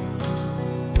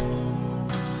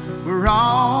where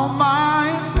all my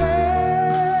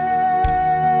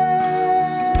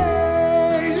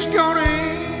days gone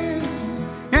in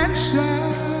and sigh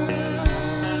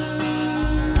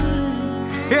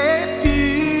a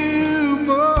few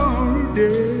more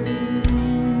days.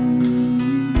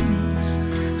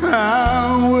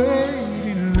 I'll wait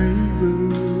in labor,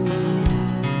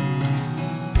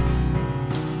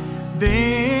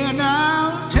 then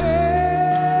I'll take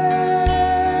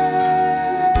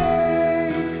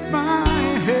my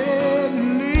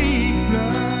heavenly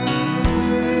flight.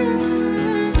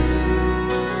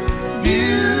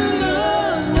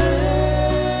 Beulah land,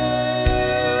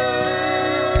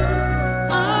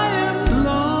 I am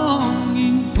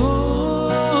longing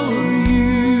for you.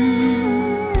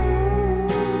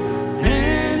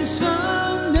 And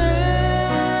someday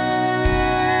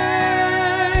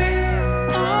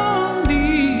on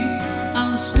thee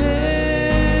I'll stand.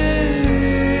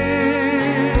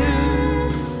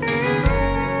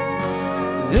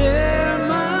 There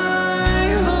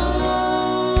my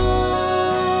home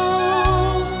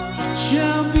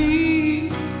shall be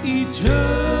eternal.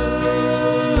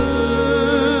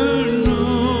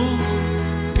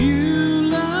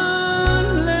 Beulah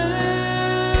land,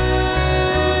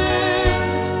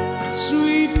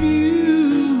 sweet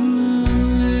Beulah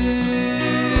land.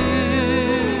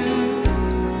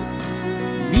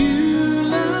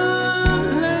 Beulah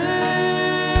land,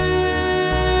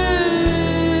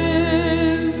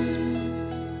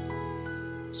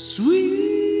 sweet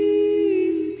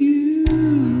Beulah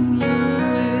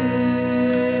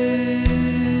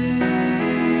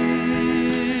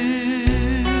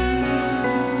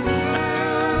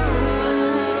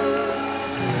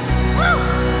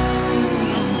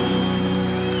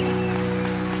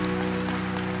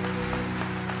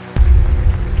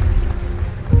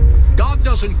God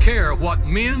doesn't care what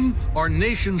men or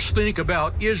nations think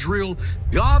about Israel.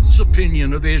 God's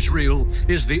opinion of Israel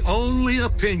is the only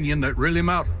opinion that really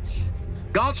matters.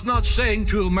 God's not saying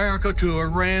to America, to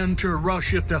Iran, to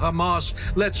Russia, to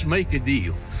Hamas, let's make a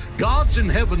deal. God's in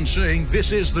heaven saying,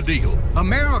 this is the deal.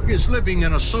 America is living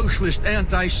in a socialist,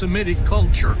 anti-Semitic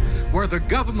culture where the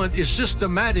government is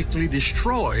systematically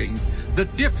destroying the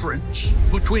difference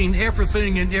between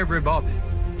everything and everybody.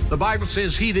 The Bible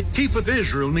says, he that keepeth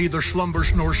Israel neither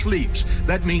slumbers nor sleeps.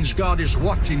 That means God is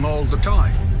watching all the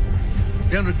time.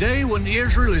 In a day when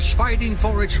Israel is fighting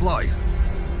for its life,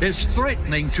 is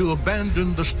threatening to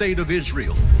abandon the state of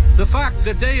Israel. The fact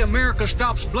the day America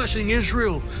stops blessing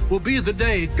Israel will be the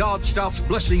day God stops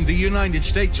blessing the United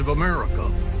States of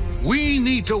America. We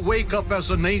need to wake up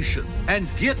as a nation and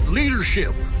get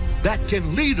leadership that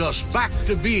can lead us back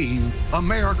to being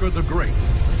America the Great.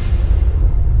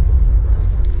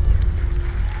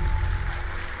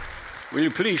 Will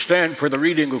you please stand for the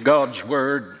reading of God's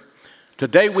Word?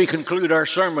 Today we conclude our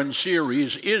sermon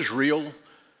series, Israel,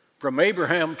 from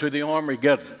Abraham to the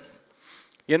Armageddon.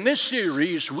 In this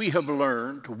series we have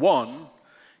learned, 1,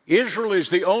 Israel is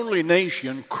the only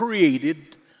nation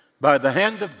created by the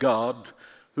hand of God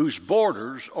whose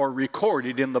borders are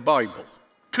recorded in the Bible.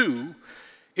 2,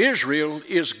 Israel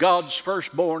is God's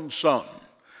firstborn son.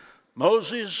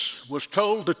 Moses was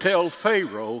told to tell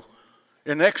Pharaoh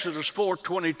in Exodus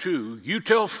 4:22, you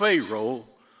tell Pharaoh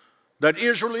that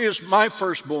Israel is my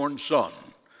firstborn son,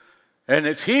 and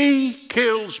if he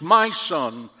kills my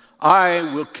son, I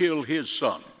will kill his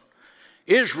son.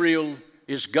 Israel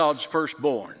is God's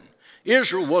firstborn.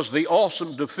 Israel has an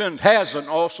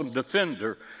awesome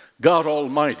defender, God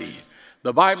Almighty.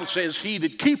 The Bible says, he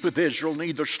that keepeth Israel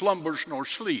neither slumbers nor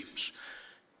sleeps.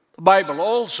 The Bible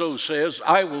also says,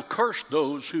 I will curse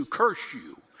those who curse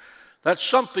you. That's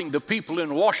something the people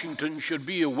in Washington should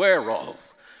be aware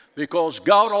of, because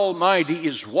God Almighty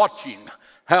is watching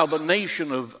how the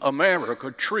nation of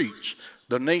America treats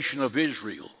the nation of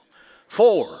Israel.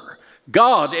 4,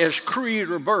 God, as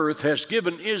creator of earth, has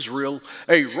given Israel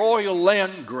a royal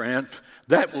land grant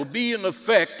that will be in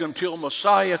effect until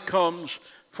Messiah comes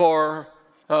to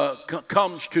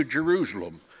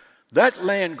Jerusalem. That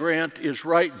land grant is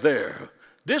right there.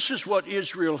 This is what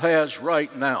Israel has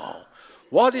right now.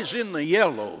 What is in the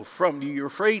yellow from the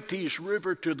Euphrates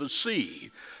River to the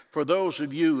sea, for those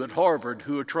of you at Harvard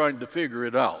who are trying to figure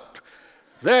it out,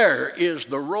 there is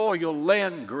the royal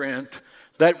land grant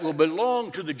that will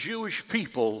belong to the Jewish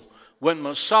people when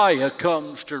Messiah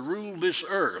comes to rule this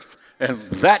earth and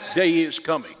that day is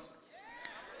coming.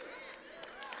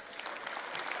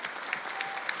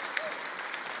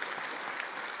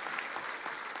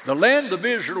 The land of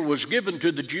Israel was given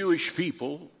to the Jewish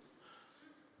people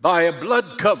by a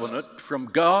blood covenant from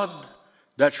God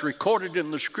that's recorded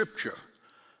in the Scripture,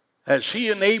 as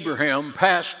he and Abraham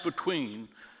passed between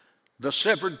the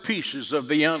severed pieces of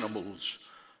the animals.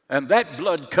 And that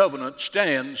blood covenant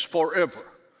stands forever.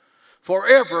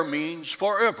 Forever means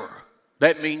forever.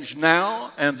 That means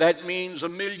now, and that means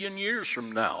 1,000,000 years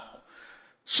from now.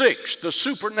 6, the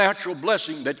supernatural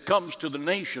blessing that comes to the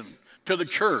nation, to the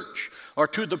church, or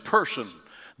to the person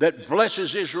that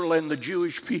blesses Israel and the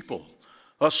Jewish people.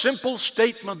 A simple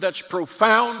statement that's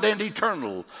profound and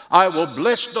eternal. I will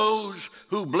bless those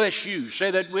who bless you.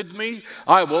 Say that with me.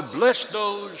 I will bless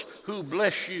those who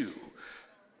bless you.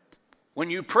 When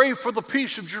you pray for the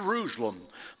peace of Jerusalem,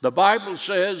 the Bible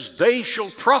says, they shall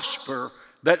prosper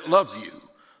that love you.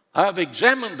 I've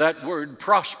examined that word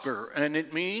prosper, and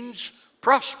it means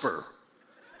prosper.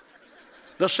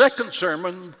 The second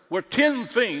sermon were 10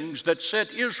 things that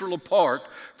set Israel apart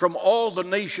from all the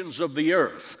nations of the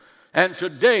earth. And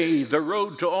today, the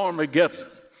road to Armageddon.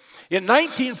 In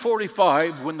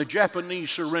 1945, when the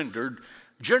Japanese surrendered,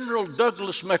 General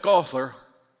Douglas MacArthur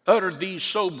uttered these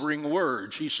sobering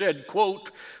words. He said,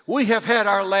 quote, "We have had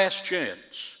our last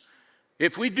chance.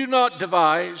 If we do not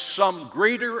devise some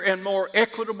greater and more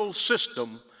equitable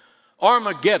system,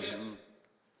 Armageddon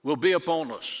will be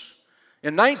upon us."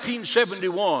 In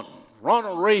 1971,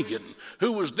 Ronald Reagan,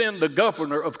 who was then the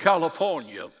governor of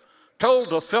California,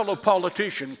 told a fellow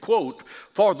politician, quote,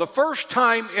 "For the first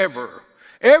time ever,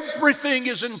 everything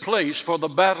is in place for the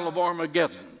battle of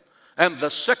Armageddon and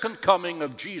the second coming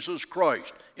of Jesus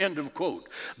Christ," end of quote.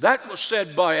 That was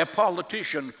said by a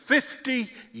politician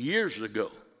 50 years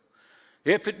ago.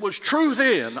 If it was true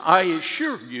then, I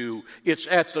assure you it's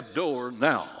at the door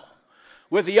now.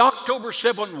 With the October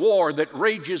 7 war that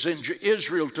rages in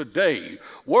Israel today,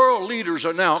 world leaders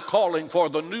are now calling for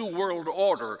the new world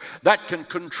order that can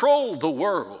control the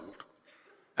world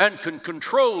and can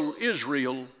control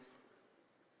Israel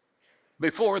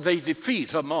before they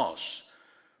defeat Hamas.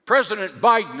 President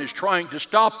Biden is trying to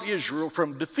stop Israel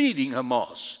from defeating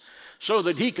Hamas so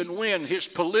that he can win his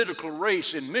political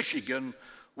race in Michigan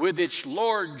with its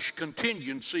large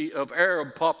contingency of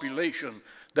Arab population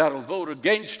that'll vote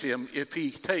against him if he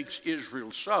takes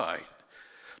Israel's side.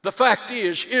 The fact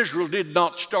is, Israel did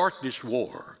not start this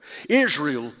war.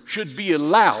 Israel should be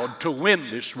allowed to win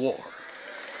this war.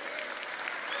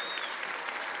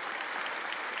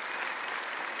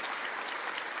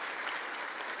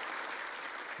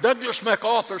 Douglas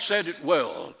MacArthur said it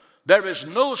well. There is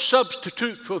no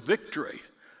substitute for victory.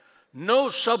 No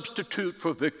substitute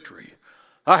for victory.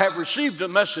 I have received a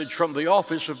message from the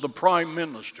office of the Prime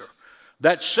Minister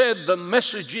that said the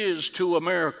message is to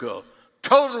America,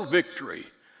 total victory,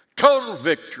 total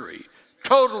victory,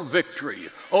 total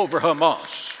victory over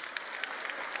Hamas.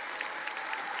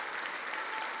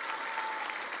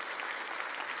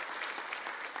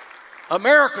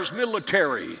 America's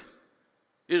military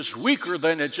is weaker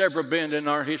than it's ever been in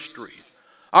our history.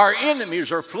 Our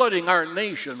enemies are flooding our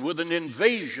nation with an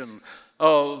invasion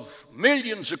of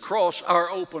millions across our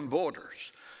open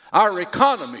borders. Our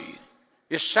economy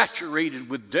is saturated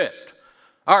with debt.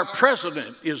 Our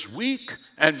president is weak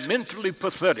and mentally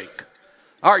pathetic.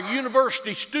 Our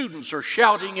university students are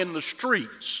shouting in the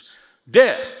streets,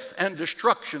 death and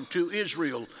destruction to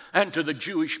Israel and to the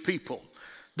Jewish people.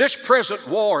 This present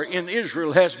war in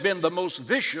Israel has been the most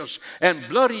vicious and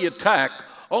bloody attack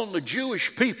on the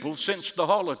Jewish people since the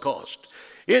Holocaust.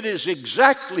 It is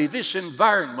exactly this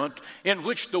environment in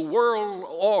which the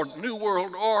New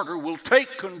World Order will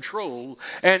take control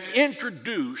and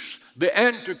introduce the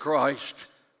Antichrist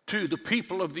to the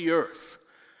people of the earth.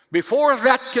 Before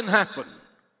that can happen,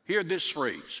 hear this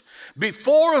phrase,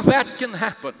 before that can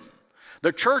happen,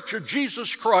 the Church of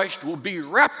Jesus Christ will be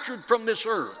raptured from this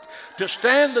earth to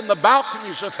stand in the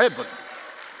balconies of heaven.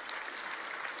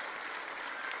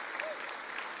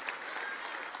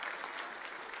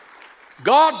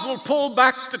 God will pull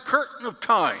back the curtain of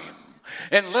time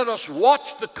and let us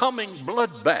watch the coming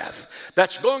bloodbath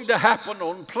that's going to happen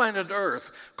on planet Earth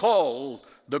called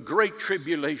the Great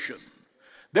Tribulation.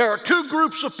 There are two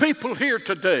groups of people here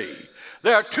today.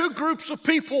 There are two groups of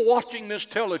people watching this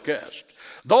telecast.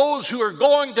 Those who are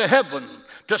going to heaven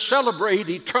to celebrate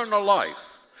eternal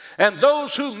life, and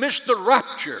those who missed the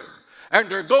rapture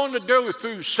and are going to go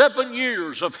through 7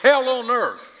 years of hell on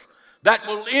earth that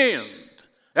will end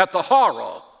at the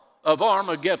horror of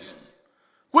Armageddon.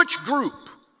 Which group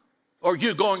are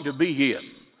you going to be in?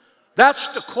 That's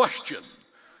the question.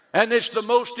 And it's the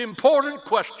most important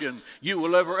question you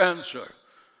will ever answer.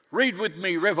 Read with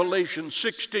me Revelation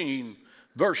 16,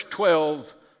 verse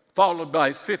 12, followed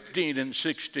by 15 and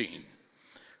 16.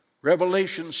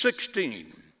 Revelation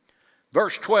 16,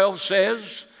 verse 12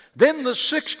 says, "Then the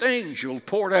sixth angel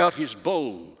poured out his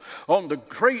bowl on the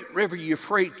great river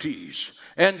Euphrates,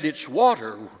 and its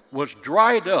water was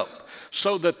dried up,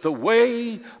 so that the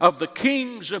way of the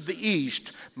kings of the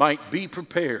east might be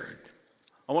prepared."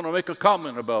 I want to make a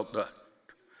comment about that.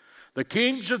 The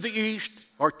kings of the east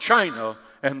are China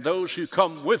and those who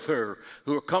come with her,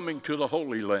 who are coming to the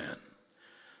Holy Land.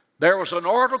 There was an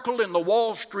article in the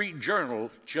Wall Street Journal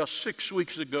just 6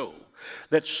 weeks ago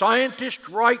that scientists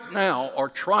right now are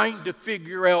trying to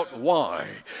figure out why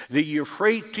the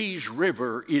Euphrates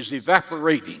River is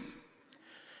evaporating.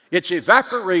 It's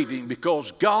evaporating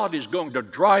because God is going to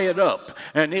dry it up,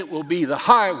 and it will be the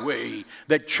highway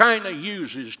that China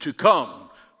uses to come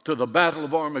to the Battle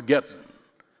of Armageddon.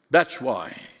 That's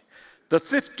why. The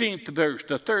 15th verse,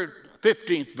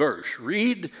 15th verse,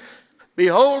 read,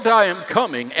 "Behold, I am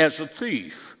coming as a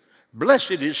thief.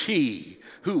 Blessed is he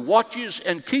who watches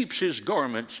and keeps his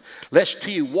garments, lest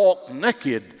he walk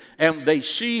naked and they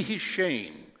see his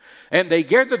shame. And they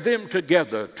gather them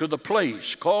together to the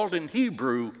place called in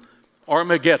Hebrew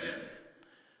Armageddon."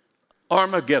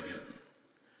 Armageddon.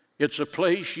 It's a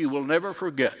place you will never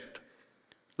forget.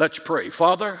 Let's pray.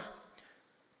 Father,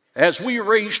 as we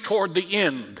race toward the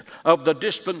end of the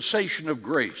dispensation of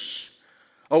grace,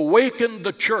 awaken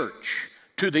the church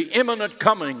to the imminent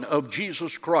coming of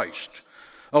Jesus Christ.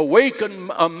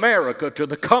 Awaken America to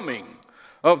the coming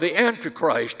of the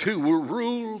Antichrist who will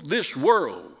rule this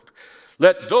world.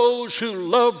 Let those who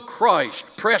love Christ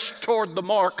press toward the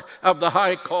mark of the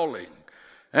high calling,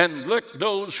 and let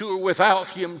those who are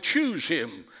without him choose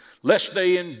him, lest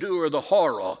they endure the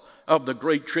horror of the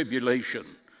great tribulation.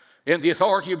 In the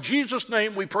authority of Jesus'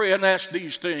 name we pray and ask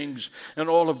these things, and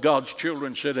all of God's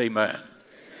children said amen. Amen.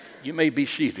 You may be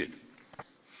seated.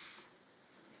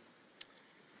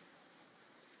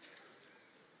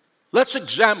 Let's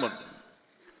examine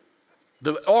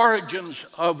the origins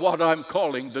of what I'm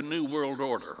calling the New World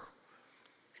Order.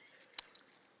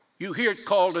 You hear it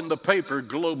called in the paper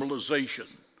globalization.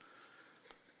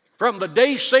 From the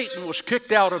day Satan was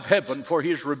kicked out of heaven for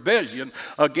his rebellion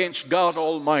against God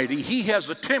Almighty, he has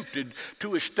attempted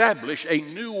to establish a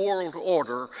new world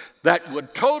order that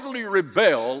would totally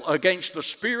rebel against the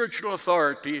spiritual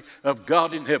authority of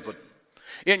God in heaven.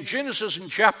 In Genesis in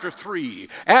chapter 3,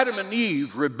 Adam and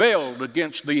Eve rebelled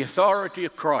against the authority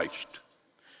of Christ.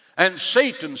 And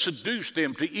Satan seduced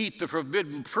them to eat the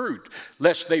forbidden fruit,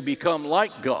 lest they become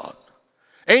like God.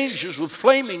 Angels with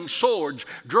flaming swords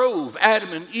drove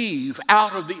Adam and Eve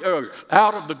out of the earth,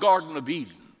 out of the Garden of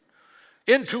Eden,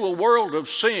 into a world of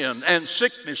sin and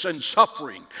sickness and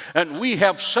suffering. And we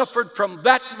have suffered from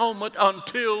that moment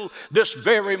until this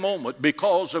very moment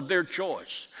because of their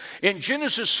choice. In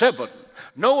Genesis 7,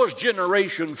 Noah's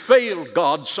generation failed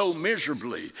God so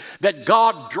miserably that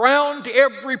God drowned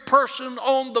every person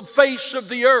on the face of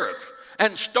the earth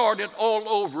and started all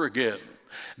over again.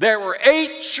 There were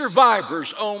 8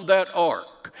 survivors on that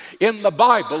ark. In the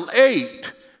Bible,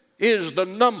 8 is the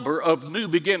number of new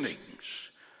beginnings.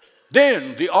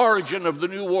 Then the origin of the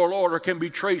New World Order can be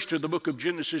traced to the book of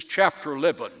Genesis chapter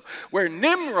 11, where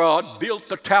Nimrod built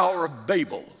the Tower of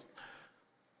Babel.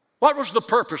 What was the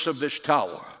purpose of this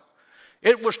tower?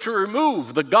 It was to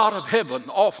remove the God of heaven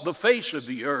off the face of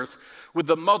the earth with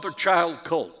the mother-child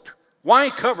cult. Why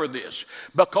cover this?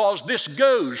 Because this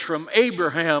goes from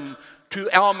Abraham to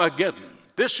Armageddon.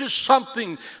 This is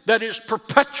something that is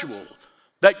perpetual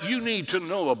that you need to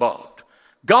know about.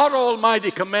 God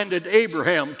Almighty commanded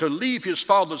Abraham to leave his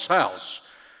father's house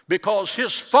because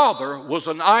his father was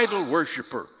an idol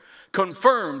worshiper,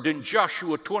 confirmed in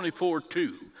Joshua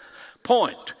 24:2.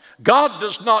 Point: God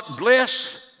does not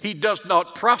bless, he does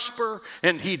not prosper,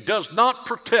 and he does not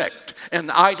protect an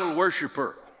idol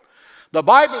worshiper. The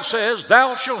Bible says,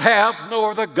 "Thou shalt have no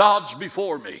other gods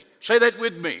before me." Say that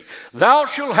with me. Thou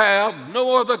shalt have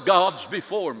no other gods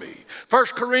before me.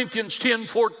 1 Corinthians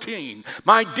 10:14.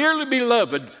 My dearly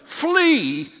beloved,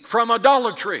 flee from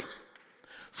idolatry.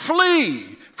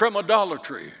 Flee from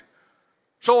idolatry.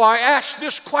 So I ask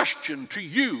this question to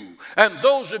you and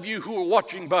those of you who are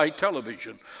watching by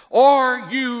television.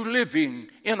 Are you living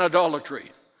in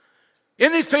idolatry?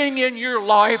 Anything in your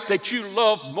life that you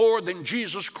love more than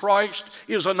Jesus Christ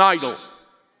is an idol.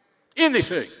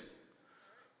 Anything.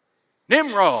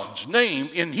 Nimrod's name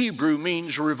in Hebrew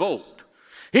means revolt.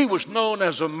 He was known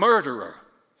as a murderer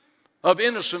of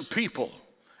innocent people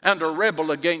and a rebel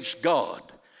against God.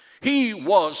 He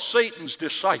was Satan's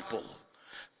disciple.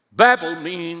 Babel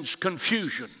means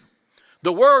confusion.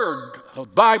 The word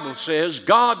of Bible says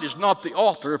God is not the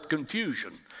author of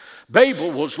confusion.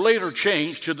 Babel was later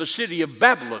changed to the city of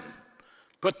Babylon.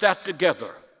 Put that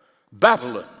together.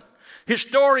 Babylon.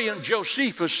 Historian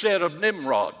Josephus said of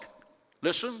Nimrod,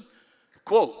 listen,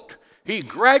 quote, he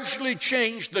gradually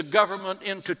changed the government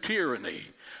into tyranny,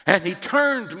 and he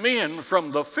turned men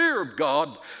from the fear of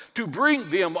God to bring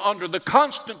them under the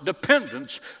constant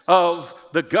dependence of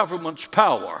the government's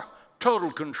power,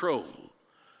 total control.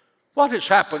 What has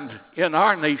happened in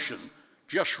our nation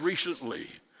just recently?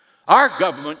 Our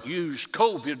government used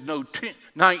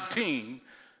COVID-19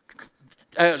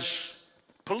 as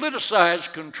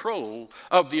politicized control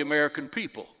of the American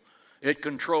people. It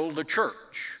controlled the church.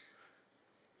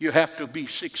 You have to be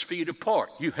 6 feet apart.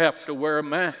 You have to wear a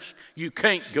mask. You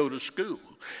can't go to school.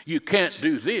 You can't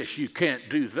do this. You can't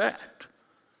do that.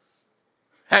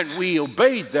 And we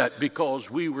obeyed that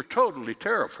because we were totally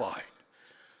terrified.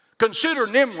 Consider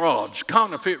Nimrod's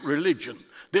counterfeit religion.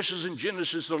 This is in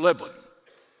Genesis 11.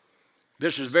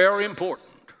 This is very important.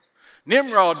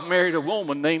 Nimrod married a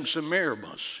woman named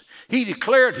Semiramis. He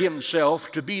declared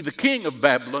himself to be the king of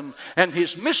Babylon and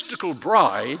his mystical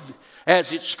bride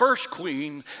as its first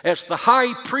queen, as the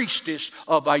high priestess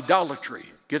of idolatry.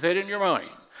 Get that in your mind.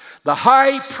 The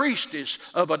high priestess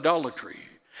of idolatry.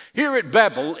 Here at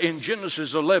Babel in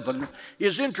Genesis 11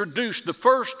 is introduced the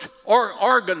first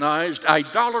organized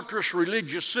idolatrous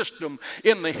religious system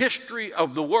in the history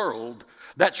of the world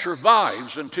that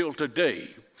survives until today.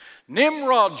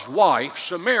 Nimrod's wife,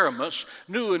 Semiramis,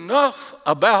 knew enough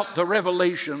about the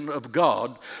revelation of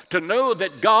God to know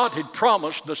that God had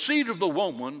promised the seed of the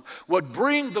woman would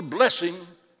bring the blessing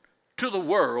to the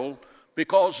world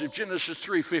because of Genesis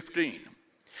 3:15.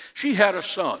 She had a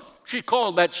son. She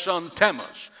called that son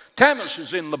Tammuz. Tammuz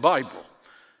is in the Bible.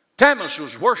 Tammuz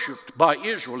was worshipped by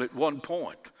Israel at one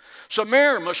point.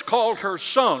 Semiramis called her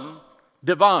son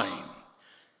divine.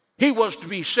 He was to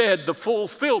be said the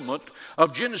fulfillment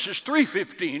of Genesis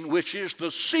 3:15, which is the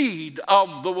seed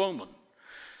of the woman.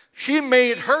 She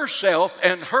made herself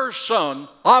and her son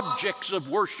objects of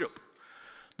worship.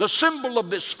 The symbol of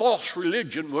this false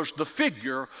religion was the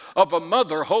figure of a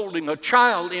mother holding a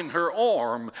child in her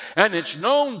arm, and it's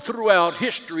known throughout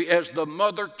history as the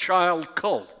mother-child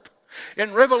cult.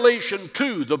 In Revelation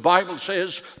 2, the Bible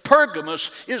says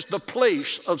Pergamos is the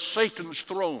place of Satan's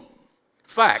throne.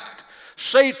 Fact.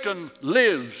 Satan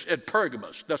lives at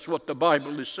Pergamos. That's what the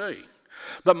Bible is saying.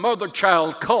 The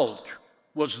mother-child cult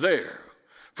was there.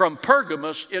 From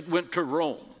Pergamos, it went to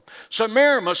Rome.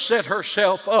 Semiramis set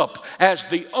herself up as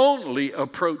the only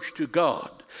approach to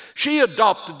God. She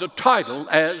adopted the title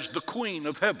as the Queen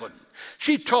of Heaven.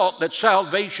 She taught that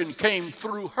salvation came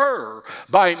through her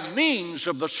by means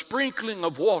of the sprinkling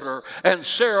of water and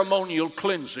ceremonial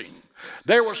cleansing.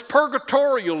 There was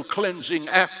purgatorial cleansing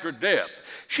after death.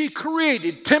 She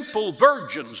created temple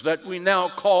virgins that we now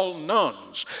call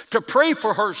nuns to pray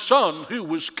for her son who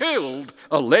was killed,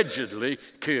 allegedly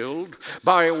killed,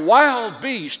 by a wild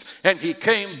beast, and he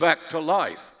came back to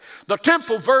life. The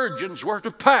temple virgins were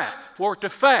to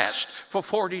fast for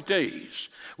 40 days.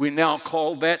 We now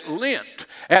call that Lent.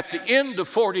 At the end of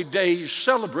 40 days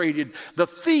celebrated the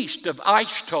feast of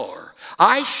Ishtar.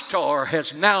 Ishtar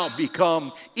has now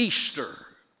become Easter.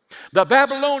 The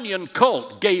Babylonian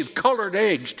cult gave colored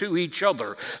eggs to each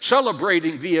other,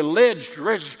 celebrating the alleged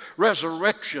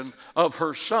resurrection of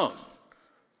her son.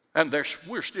 And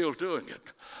we're still doing it.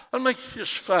 I'll make this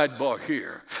sidebar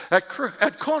here. At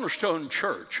Cornerstone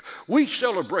Church, we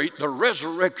celebrate the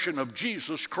resurrection of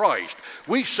Jesus Christ.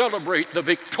 We celebrate the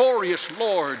victorious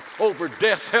Lord over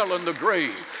death, hell, and the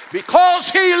grave. Because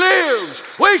he lives,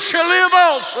 we shall live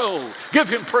also. Give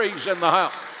him praise in the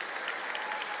house.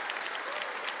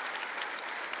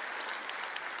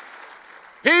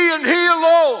 He and he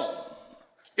alone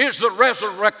is the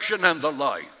resurrection and the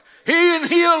life. He and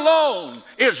he alone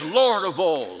is Lord of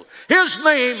all. His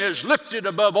name is lifted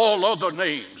above all other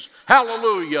names.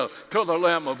 Hallelujah to the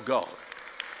Lamb of God.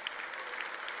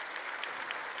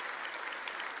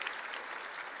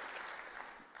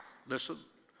 Listen,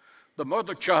 the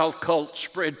mother-child cult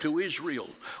spread to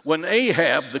Israel. When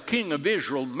Ahab, the king of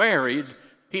Israel,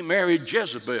 he married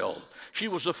Jezebel. She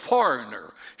was a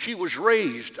foreigner. She was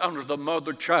raised under the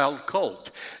mother-child cult.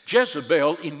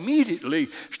 Jezebel immediately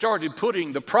started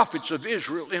putting the prophets of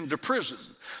Israel into prison.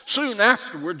 Soon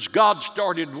afterwards,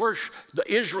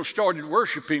 Israel started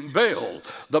worshiping Baal,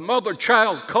 the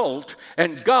mother-child cult,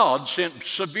 and God sent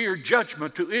severe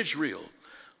judgment to Israel.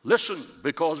 Listen,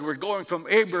 because we're going from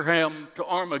Abraham to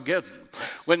Armageddon.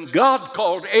 When God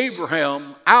called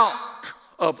Abraham out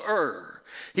of Ur,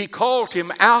 he called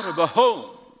him out of a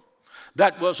home,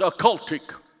 that was occultic.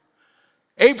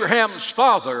 Abraham's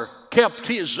father kept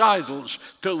his idols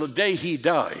till the day he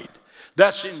died.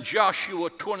 That's in Joshua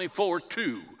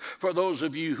 24:2, for those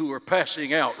of you who are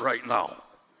passing out right now.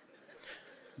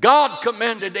 God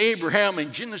commanded Abraham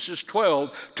in Genesis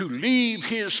 12 to leave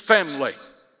his family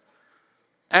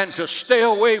and to stay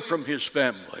away from his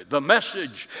family. The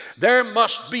message, there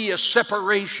must be a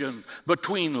separation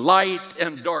between light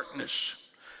and darkness.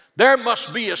 There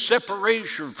must be a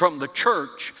separation from the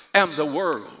church and the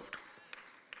world.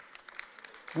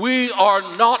 We are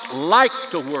not like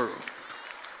the world.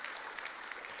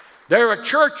 There are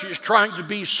churches trying to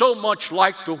be so much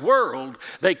like the world,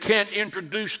 they can't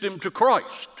introduce them to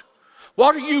Christ.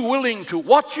 What you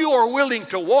are willing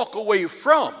to walk away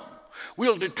from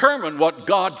will determine what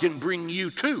God can bring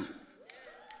you to.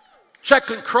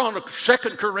 2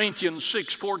 Corinthians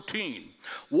 6:14.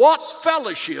 What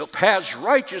fellowship has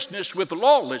righteousness with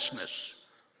lawlessness?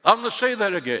 I'm going to say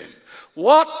that again.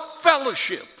 What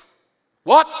fellowship,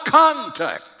 what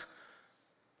contact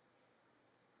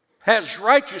has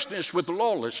righteousness with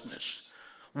lawlessness?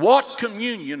 What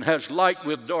communion has light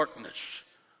with darkness?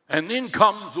 And then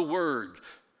comes the word,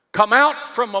 come out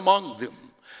from among them,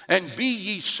 and be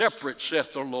ye separate,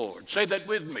 saith the Lord. Say that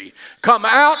with me. Come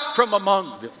out from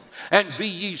among them, and be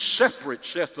ye separate,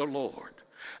 saith the Lord.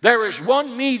 There is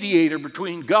one mediator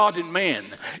between God and man.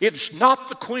 It's not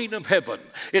the Queen of Heaven.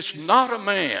 It's not a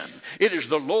man. It is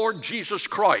the Lord Jesus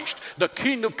Christ, the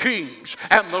King of Kings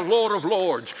and the Lord of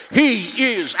Lords.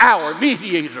 He is our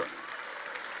mediator.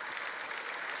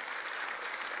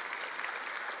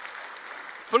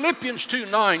 Philippians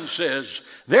 2:9 says,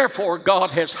 therefore God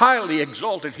has highly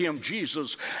exalted him,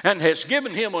 Jesus, and has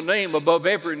given him a name above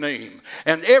every name,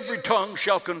 and every tongue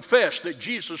shall confess that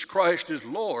Jesus Christ is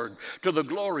Lord, to the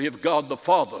glory of God the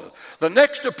Father. The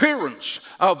next appearance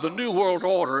of the New World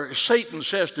Order, Satan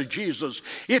says to Jesus,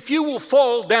 if you will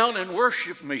fall down and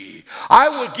worship me, I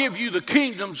will give you the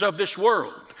kingdoms of this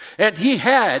world. And he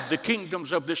had the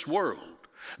kingdoms of this world.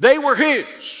 They were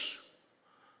his.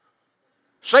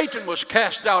 Satan was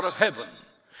cast out of heaven.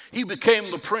 He became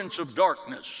the prince of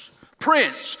darkness.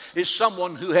 Prince is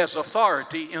someone who has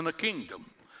authority in a kingdom.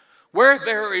 Where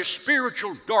there is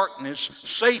spiritual darkness,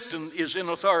 Satan is in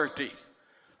authority.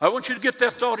 I want you to get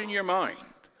that thought in your mind.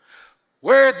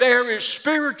 Where there is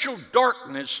spiritual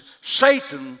darkness,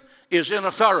 Satan is in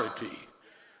authority.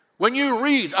 When you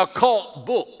read occult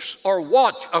books or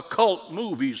watch occult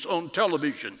movies on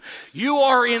television, you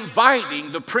are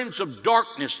inviting the prince of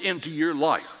darkness into your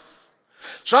life.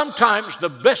 Sometimes the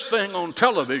best thing on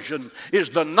television is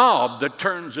the knob that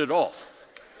turns it off.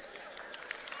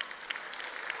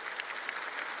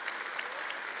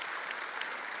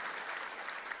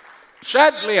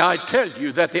 Sadly, I tell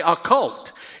you that the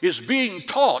occult is being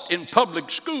taught in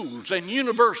public schools and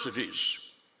universities.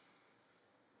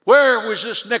 Where was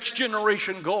this next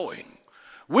generation going?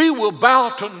 We will bow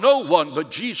to no one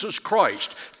but Jesus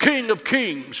Christ, King of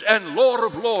Kings and Lord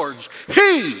of Lords.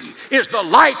 He is the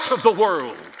light of the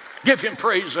world. Give him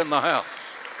praise in the house.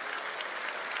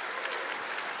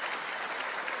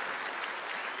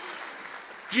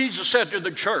 Jesus said to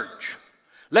the church,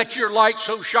 let your light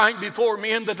so shine before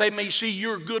men that they may see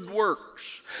your good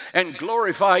works and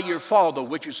glorify your Father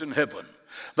which is in heaven.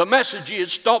 The message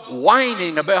is stop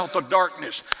whining about the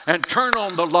darkness and turn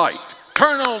on the light.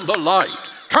 Turn on the light.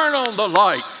 Turn on the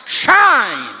light.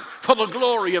 Shine for the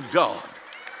glory of God.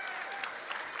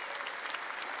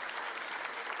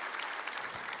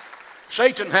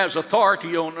 Satan has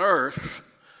authority on earth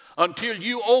until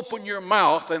you open your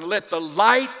mouth and let the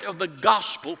light of the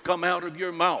gospel come out of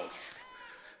your mouth.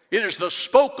 It is the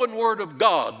spoken word of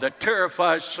God that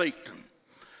terrifies Satan.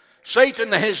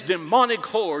 Satan and his demonic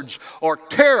hordes are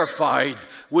terrified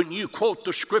when you quote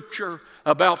the scripture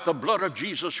about the blood of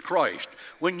Jesus Christ.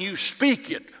 When you speak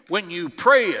it, when you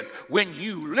pray it, when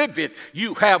you live it,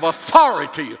 you have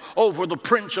authority over the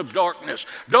prince of darkness.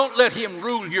 Don't let him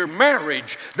rule your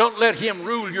marriage. Don't let him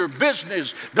rule your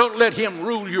business. Don't let him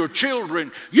rule your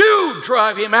children. You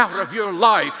drive him out of your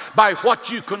life by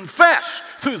what you confess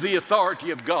through the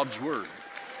authority of God's word.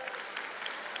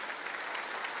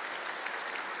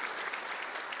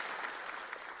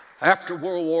 After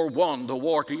World War I, the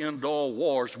war to end all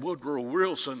wars, Woodrow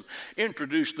Wilson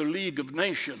introduced the League of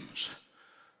Nations.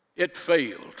 It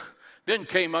failed. Then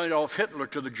came Adolf Hitler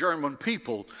to the German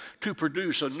people to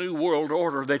produce a new world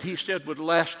order that he said would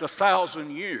last 1,000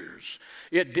 years.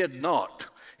 It did not.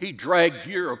 He dragged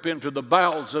Europe into the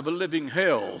bowels of a living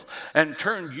hell and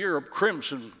turned Europe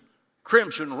crimson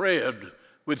red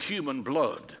with human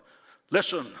blood.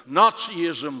 Listen,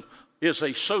 Nazism is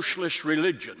a socialist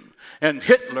religion, and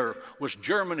Hitler was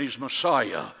Germany's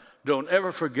Messiah. Don't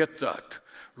ever forget that.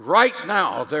 Right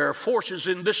now, there are forces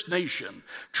in this nation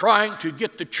trying to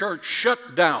get the church shut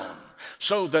down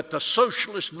so that the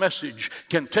socialist message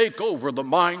can take over the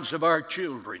minds of our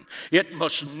children. It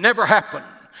must never happen.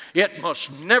 It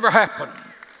must never happen.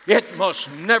 It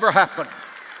must never happen.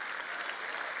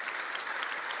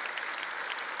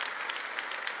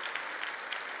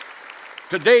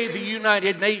 Today, the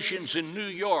United Nations in New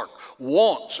York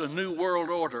wants a new world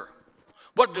order.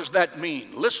 What does that mean?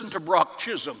 Listen to Brock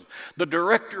Chisholm, the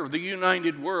director of the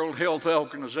United World Health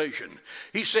Organization.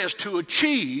 He says, to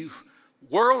achieve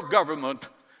world government,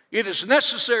 it is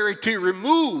necessary to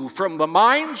remove from the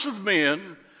minds of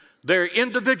men their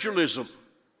individualism.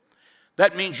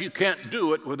 That means you can't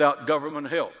do it without government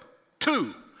help.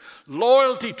 2,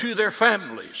 loyalty to their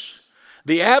families.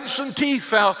 The absentee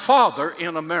father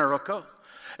in America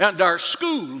and our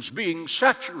schools being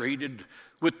saturated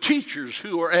with teachers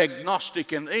who are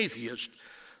agnostic and atheist,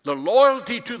 the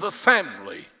loyalty to the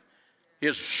family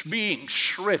is being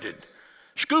shredded.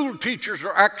 School teachers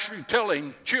are actually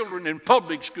telling children in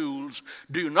public schools,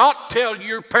 do not tell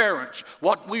your parents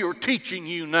what we are teaching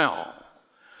you now.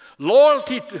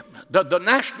 Loyalty to the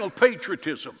national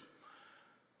patriotism.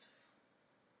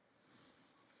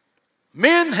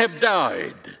 Men have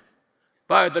died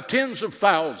by the tens of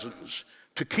thousands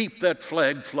to keep that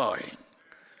flag flying.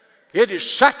 It is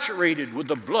saturated with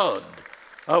the blood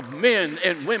of men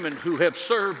and women who have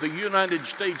served the United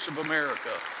States of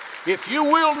America. If you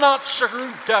will not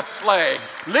salute that flag,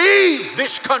 leave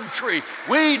this country.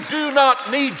 We do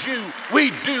not need you.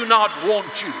 We do not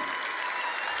want you.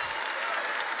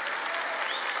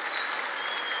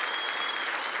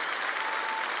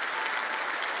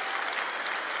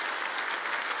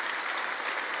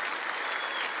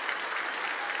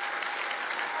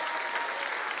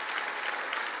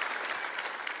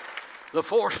 The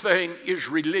fourth thing is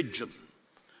religion,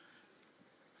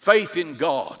 faith in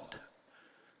God.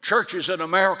 Churches in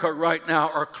America right now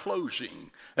are closing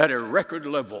at a record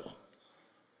level.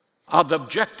 The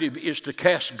objective is to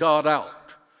cast God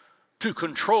out, to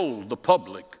control the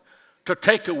public, to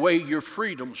take away your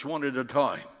freedoms one at a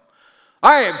time.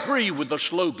 I agree with the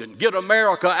slogan, get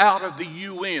America out of the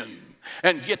UN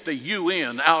and get the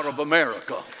UN out of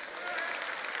America.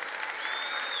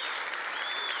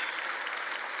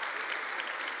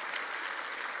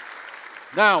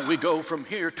 Now we go from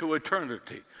here to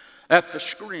eternity. At the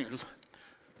screen,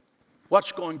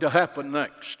 what's going to happen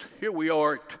next? Here we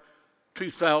are at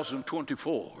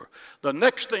 2024. The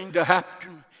next thing to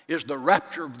happen is the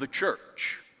rapture of the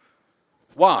church.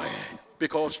 Why?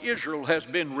 Because Israel has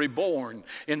been reborn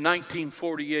in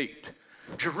 1948.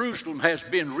 Jerusalem has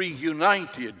been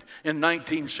reunited in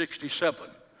 1967.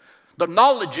 The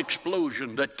knowledge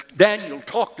explosion that Daniel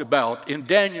talked about in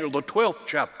Daniel, the 12th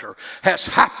chapter, has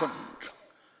happened.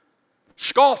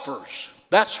 Scoffers,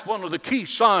 that's one of the key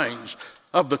signs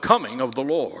of the coming of the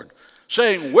Lord.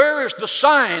 Saying, where is the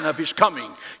sign of his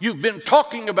coming? You've been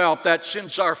talking about that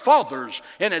since our fathers,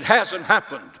 and it hasn't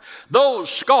happened. Those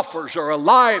scoffers are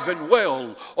alive and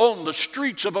well on the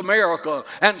streets of America,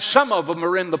 and some of them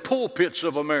are in the pulpits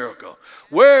of America.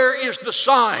 Where is the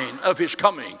sign of his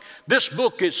coming? This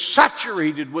book is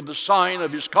saturated with the sign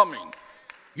of his coming.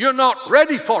 You're not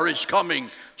ready for his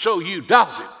coming, so you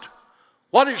doubt it.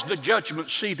 What is the judgment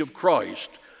seat of Christ?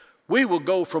 We will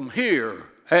go from here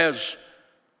as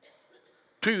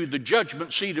to the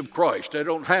judgment seat of Christ. I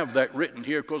don't have that written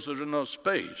here because there's enough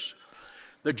space.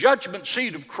 The judgment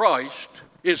seat of Christ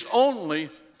is only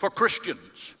for Christians.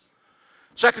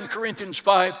 2 Corinthians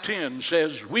 5:10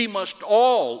 says, we must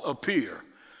all appear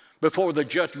before the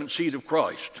judgment seat of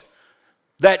Christ,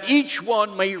 that each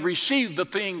one may receive the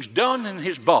things done in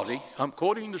his body, I'm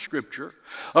quoting the scripture,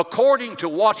 according to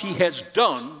what he has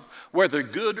done, whether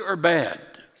good or bad.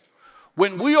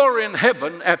 When we are in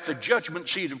heaven at the judgment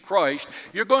seat of Christ,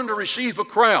 you're going to receive a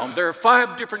crown. There are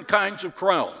 5 different kinds of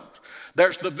crowns.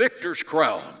 There's the victor's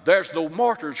crown. There's the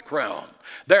martyr's crown.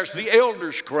 There's the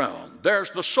elder's crown. There's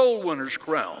the soul winner's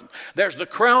crown. There's the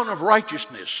crown of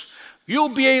righteousness. You'll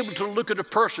be able to look at a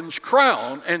person's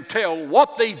crown and tell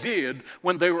what they did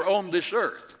when they were on this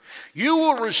earth. You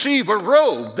will receive a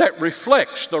robe that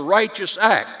reflects the righteous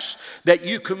acts that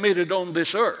you committed on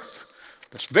this earth.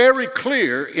 That's very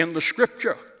clear in the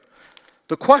scripture.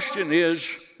 The question is,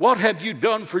 what have you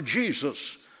done for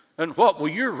Jesus, and what will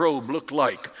your robe look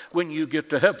like when you get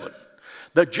to heaven?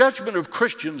 The judgment of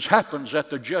Christians happens at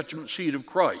the judgment seat of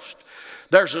Christ.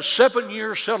 There's a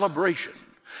 7-year celebration.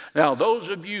 Now, those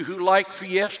of you who like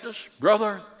fiestas,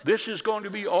 brother, this is going to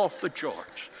be off the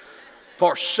charts.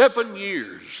 For 7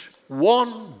 years,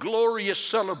 one glorious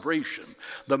celebration,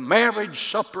 the marriage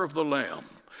supper of the Lamb.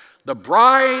 The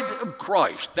bride of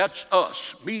Christ, that's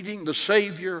us, meeting the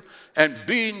Savior and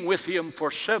being with him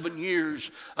for 7 years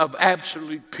of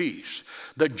absolute peace.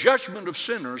 The judgment of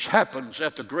sinners happens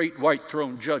at the great white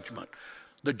throne judgment.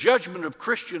 The judgment of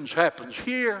Christians happens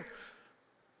here.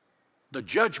 The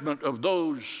judgment of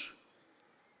those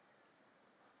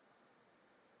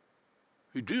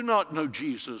who do not know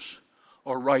Jesus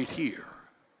are right here.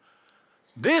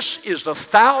 This is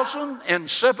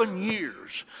 1,007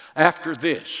 years after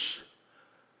this.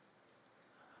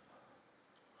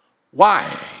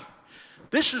 Why?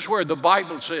 This is where the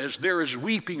Bible says there is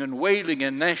weeping and wailing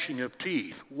and gnashing of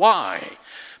teeth. Why?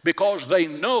 Because they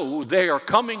know they are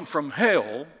coming from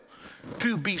hell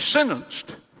to be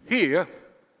sentenced here,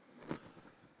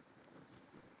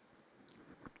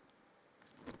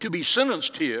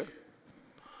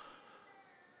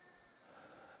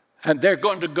 and they're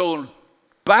going to go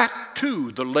back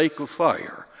to the lake of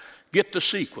fire. Get the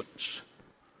sequence.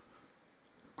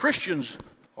 Christians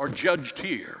are judged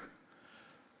here.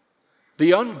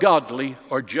 The ungodly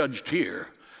are judged here.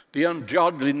 The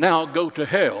ungodly now go to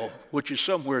hell, which is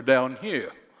somewhere down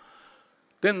here.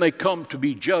 Then they come to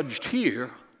be judged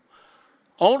here,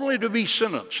 only to be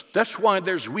sentenced. That's why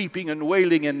there's weeping and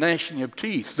wailing and gnashing of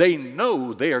teeth. They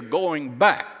know they are going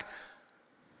back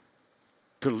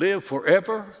to live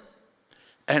forever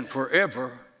and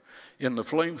forever in the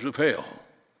flames of hell.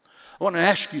 I want to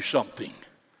ask you something.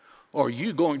 Are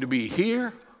you going to be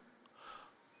here,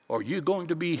 or are you going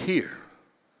to be here?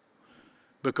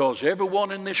 Because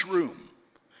everyone in this room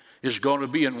is going to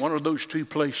be in one of those two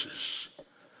places.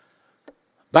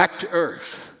 Back to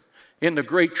earth. In the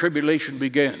great tribulation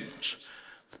begins.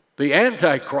 The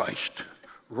Antichrist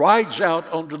rides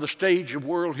out onto the stage of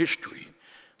world history.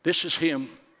 This is him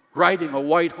riding a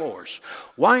white horse.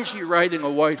 Why is he riding a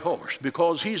white horse?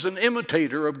 Because he's an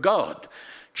imitator of God.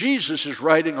 Jesus is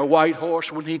riding a white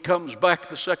horse when he comes back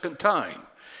the second time.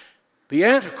 The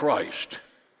Antichrist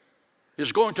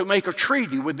is going to make a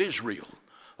treaty with Israel,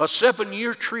 a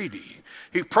 7-year treaty.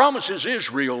 He promises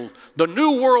Israel the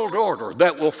new world order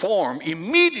that will form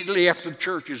immediately after the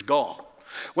church is gone.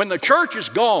 When the church is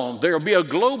gone, there will be a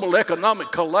global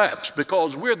economic collapse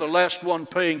because we're the last one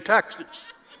paying taxes.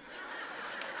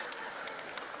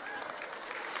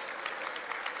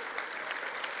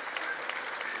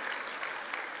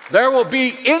 There will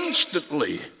be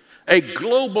instantly a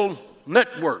global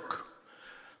network.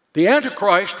 The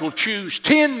Antichrist will choose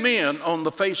 10 men on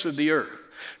the face of the earth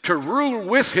to rule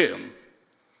with him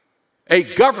a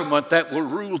government that will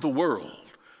rule the world.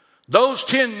 Those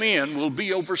 10 men will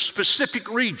be over specific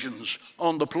regions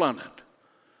on the planet.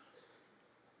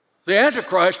 The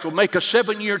Antichrist will make a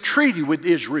 7-year treaty with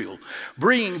Israel,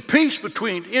 bringing peace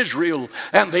between Israel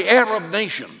and the Arab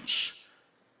nations.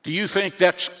 Do you think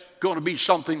that's going to be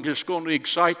something that's going to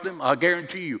excite them? I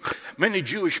guarantee you, many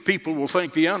Jewish people will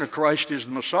think the Antichrist is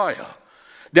the Messiah.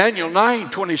 Daniel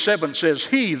 9:27 says,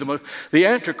 he, the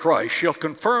Antichrist, shall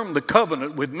confirm the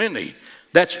covenant with many.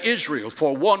 That's Israel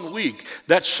for 1 week.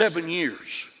 That's 7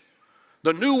 years.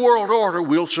 The New World Order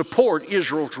will support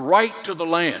Israel's right to the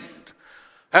land.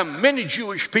 And many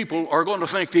Jewish people are going to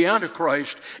think the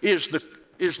Antichrist is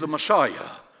the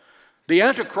Messiah. The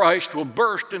Antichrist will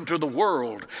burst into the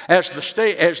world as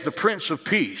the Prince of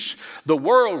Peace. The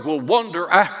world will wonder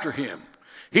after him.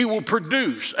 He will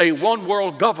produce a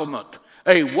one-world government,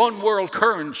 a one-world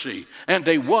currency, and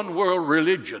a one-world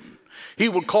religion. He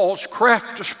will cause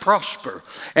craft to prosper,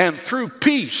 and through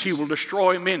peace he will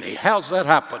destroy many. How's that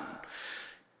happen?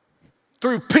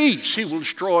 Through peace he will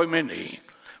destroy many,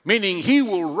 meaning he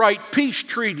will write peace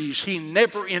treaties he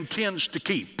never intends to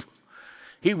keep.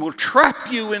 He will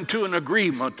trap you into an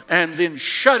agreement and then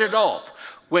shut it off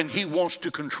when he wants to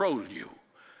control you.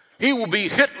 He will be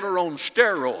Hitler on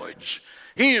steroids.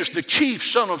 He is the chief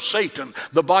son of Satan.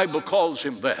 The Bible calls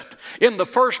him that. In the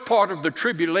first part of the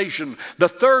tribulation, the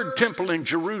third temple in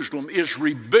Jerusalem is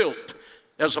rebuilt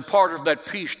as a part of that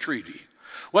peace treaty.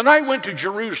 When I went to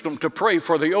Jerusalem to pray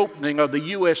for the opening of the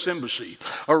U.S. Embassy,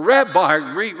 a rabbi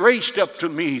raced up to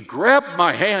me, grabbed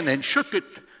my hand and shook it.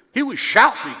 He was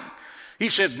shouting. He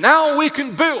said, now we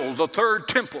can build the third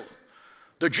temple.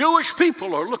 The Jewish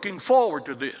people are looking forward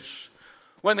to this.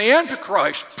 When the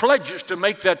Antichrist pledges to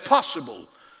make that possible,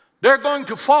 they're going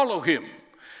to follow him.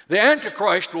 The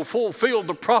Antichrist will fulfill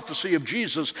the prophecy of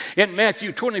Jesus in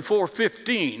Matthew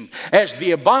 24:15 as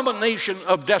the abomination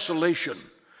of desolation.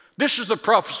 This is the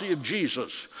prophecy of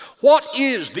Jesus. What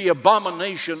is the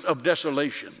abomination of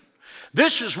desolation?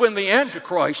 This is when the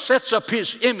Antichrist sets up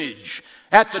his image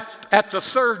at the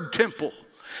third temple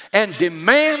and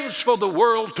demands for the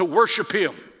world to worship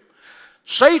him.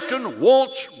 Satan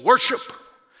wants worship.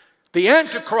 The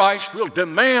Antichrist will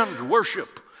demand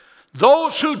worship.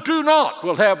 Those who do not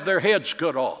will have their heads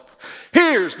cut off.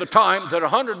 Here's the time that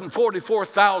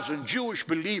 144,000 Jewish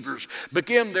believers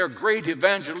begin their great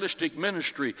evangelistic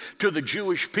ministry to the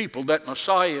Jewish people that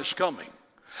Messiah is coming.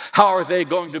 How are they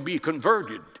going to be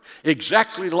converted?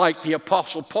 Exactly like the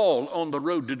Apostle Paul on the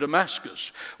road to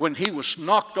Damascus, when he was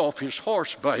knocked off his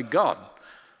horse by God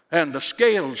and the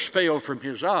scales fell from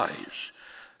his eyes.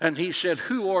 And he said,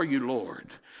 "Who are you,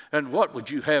 Lord? And what would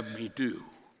you have me do?"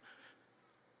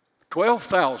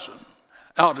 12,000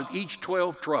 out of each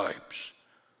 12 tribes,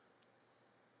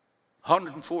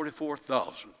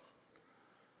 144,000,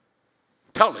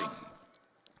 telling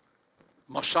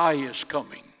Messiah is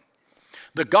coming.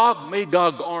 The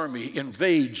Gog-Magog army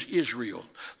invades Israel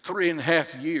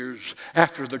 3.5 years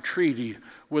after the treaty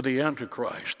with the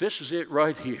Antichrist. This is it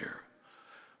right here.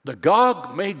 The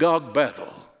Gog-Magog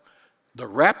battle. The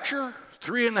rapture,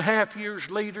 3.5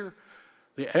 years later,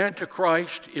 the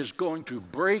Antichrist is going to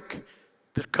break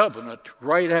the covenant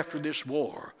right after this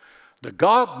war. The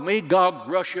Gog-Magog,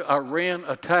 Russia, Iran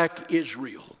attack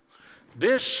Israel.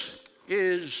 This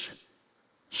is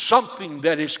something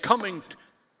that is coming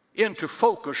into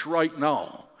focus right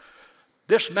now.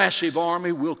 This massive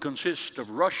army will consist of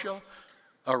Russia,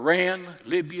 Iran,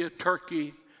 Libya,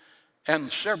 Turkey,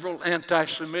 and several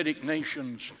anti-Semitic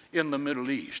nations in the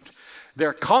Middle East.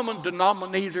 Their common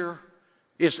denominator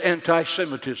is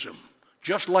anti-Semitism,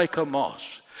 just like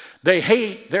Hamas.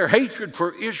 Their hatred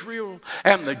for Israel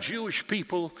and the Jewish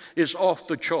people is off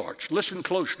the charts. Listen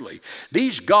closely.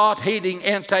 These God-hating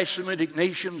anti-Semitic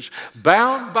nations,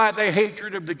 bound by the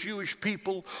hatred of the Jewish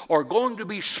people, are going to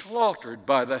be slaughtered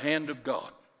by the hand of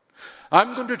God.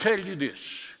 I'm going to tell you this.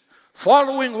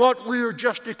 Following what we are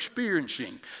just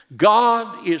experiencing,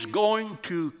 God is going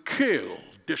to kill,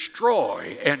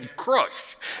 destroy, and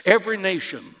crush every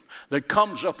nation that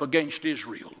comes up against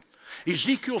Israel.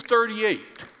 Ezekiel 38.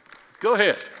 Go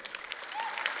ahead.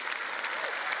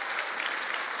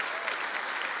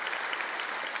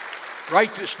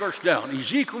 Write this verse down.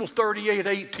 Ezekiel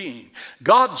 38:18.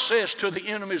 God says to the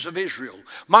enemies of Israel,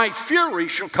 "My fury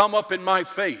shall come up in my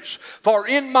face, for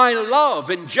in my love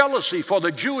and jealousy for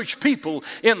the Jewish people,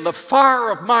 in the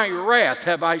fire of my wrath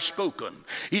have I spoken."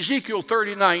 Ezekiel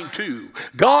 39:2.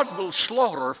 God will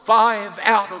slaughter 5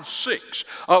 out of 6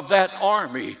 of that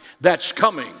army that's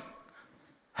coming.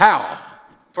 How?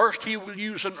 First, he will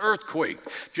use an earthquake,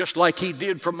 just like he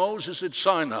did for Moses at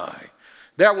Sinai.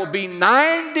 There will be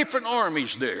 9 different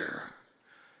armies there.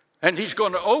 And he's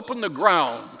going to open the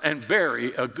ground and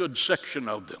bury a good section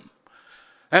of them.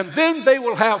 And then they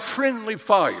will have friendly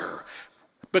fire.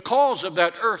 Because of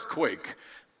that earthquake,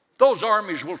 those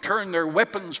armies will turn their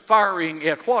weapons firing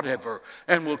at whatever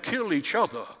and will kill each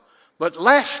other. But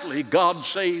lastly, God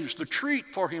saves the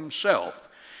treat for himself.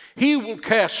 He will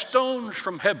cast stones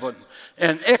from heaven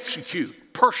and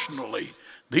execute personally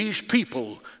these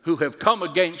people who have come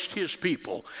against his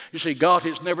people. You see, God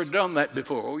has never done that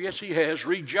before. Oh, yes, he has.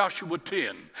 Read Joshua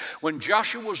 10. When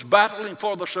Joshua was battling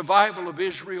for the survival of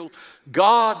Israel,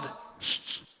 God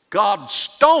stoned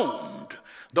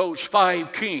those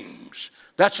 5 kings.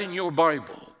 That's in your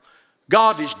Bible.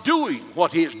 God is doing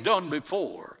what he has done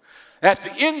before. At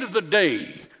the end of the day,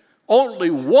 only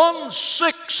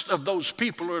 1/6 of those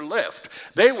people are left.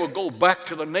 They will go back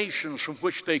to the nations from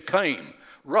which they came,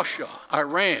 Russia,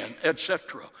 Iran,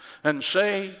 etc., and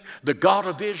say, the God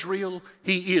of Israel,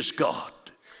 he is God.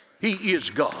 He is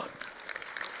God.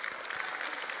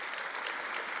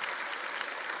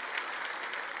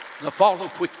 Now follow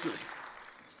quickly.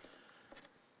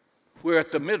 We're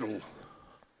at the middle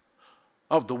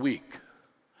of the week.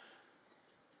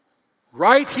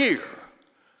 Right here,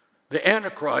 the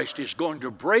Antichrist is going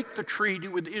to break the treaty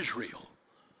with Israel.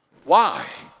 Why?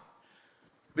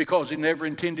 Because he never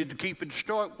intended to keep it to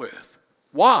start with.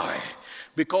 Why?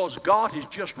 Because God has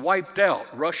just wiped out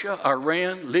Russia,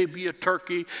 Iran, Libya,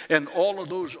 Turkey, and all of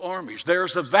those armies.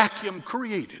 There's a vacuum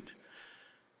created.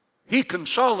 He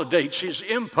consolidates his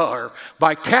empire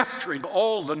by capturing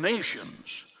all the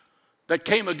nations that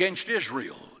came against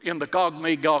Israel in the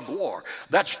Gog-Magog war.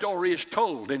 That story is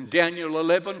told in Daniel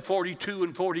 11:42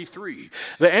 and 43.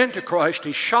 The Antichrist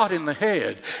is shot in the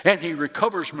head and he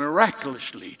recovers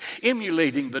miraculously,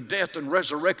 emulating the death and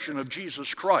resurrection of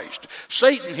Jesus Christ.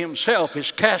 Satan himself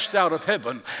is cast out of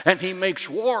heaven and he makes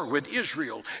war with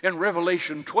Israel in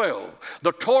Revelation 12.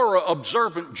 The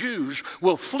Torah-observant Jews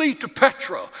will flee to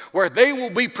Petra, where they will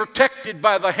be protected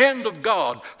by the hand of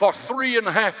God for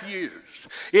 3.5 years.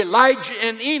 Elijah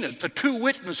and Enoch, the two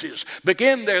witnesses,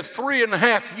 began their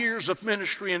 3.5 years of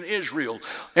ministry in Israel.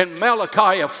 In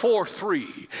Malachi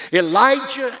 4:3,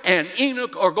 Elijah and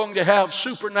Enoch are going to have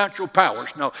supernatural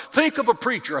powers. Now, think of a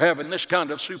preacher having this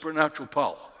kind of supernatural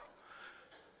power.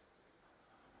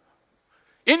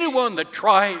 Anyone that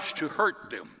tries to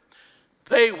hurt them,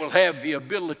 they will have the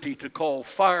ability to call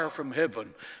fire from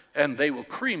heaven, and they will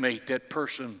cremate that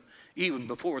person even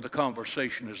before the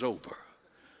conversation is over.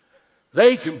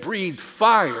 They can breathe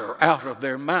fire out of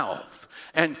their mouth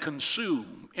and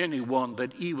consume anyone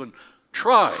that even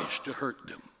tries to hurt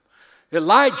them.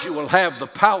 Elijah will have the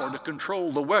power to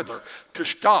control the weather, to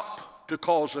stop, to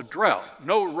cause a drought,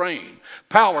 no rain,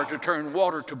 power to turn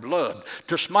water to blood,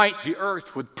 to smite the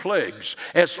earth with plagues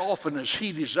as often as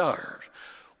he desires.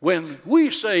 When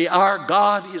we say our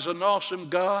God is an awesome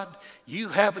God, you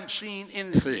haven't seen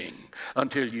anything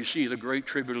until you see the Great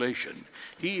Tribulation.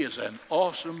 He is an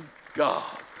awesome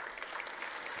God.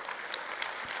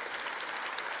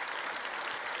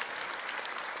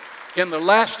 In the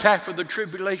last half of the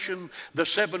tribulation, the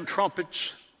 7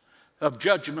 trumpets of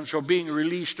judgments are being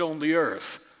released on the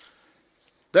earth.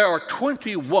 There are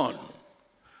 21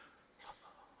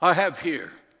 I have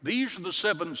here. These are the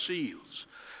 7 seals,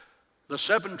 the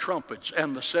 7 trumpets,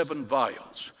 and the 7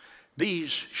 vials.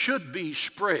 These should be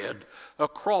spread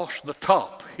across the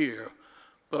top here,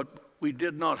 but we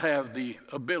did not have the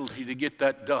ability to get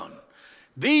that done.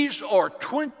 These are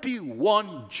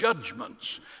 21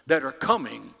 judgments that are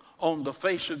coming on the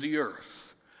face of the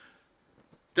earth.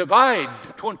 Divide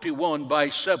 21 by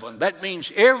 7. That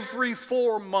means every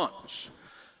 4 months,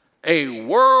 a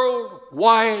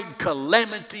worldwide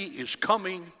calamity is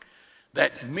coming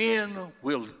that men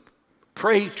will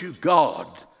pray to God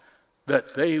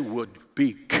that they would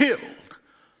be killed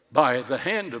by the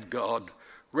hand of God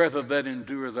rather than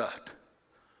endure that.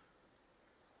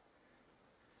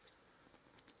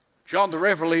 John the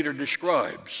Revelator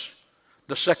describes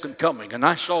the second coming, and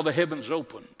I saw the heavens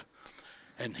opened,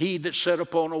 and he that sat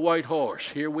upon a white horse,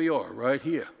 here we are, right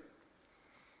here.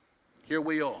 Here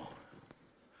we are.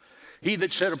 He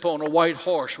that sat upon a white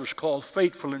horse was called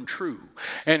Faithful and True,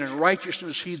 and in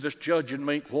righteousness he doth judge and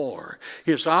make war.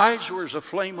 His eyes were as a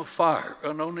flame of fire,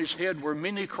 and on his head were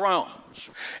many crowns.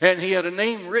 And he had a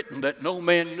name written that no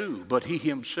man knew, but he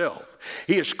himself.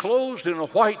 He is clothed in a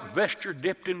white vesture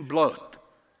dipped in blood.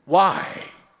 Why?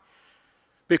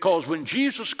 Because when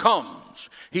Jesus comes,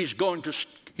 he's going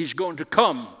to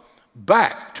come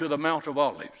back to the Mount of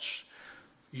Olives.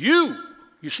 You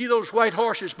see those white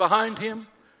horses behind him?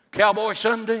 Cowboy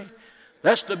Sunday,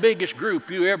 that's the biggest group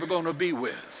you're ever going to be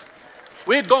with.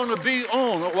 We're going to be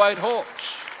on a white horse.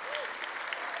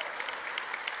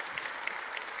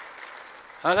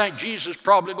 I think Jesus is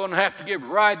probably going to have to give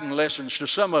riding lessons to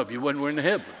some of you when we're in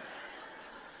heaven.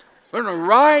 We're going to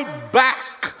ride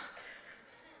back,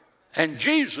 and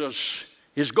Jesus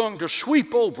is going to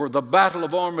sweep over the battle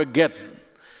of Armageddon,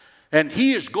 and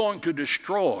he is going to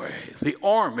destroy the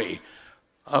army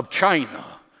of China,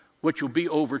 which will be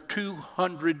over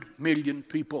 200 million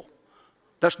people.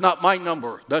 That's not my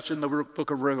number. That's in the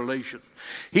book of Revelation.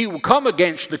 He will come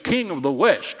against the king of the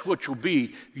West, which will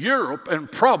be Europe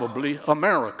and probably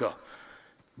America.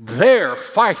 They're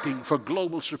fighting for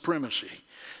global supremacy.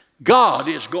 God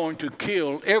is going to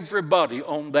kill everybody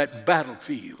on that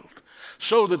battlefield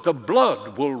so that the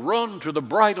blood will run to the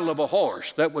bridle of a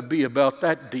horse that would be about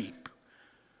that deep.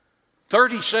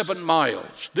 37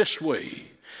 miles this way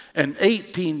and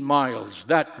 18 miles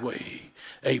that way,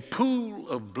 a pool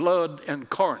of blood and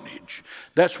carnage.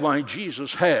 That's why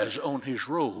Jesus has on his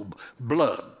robe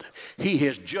blood. He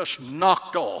has just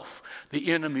knocked off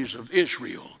the enemies of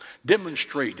Israel,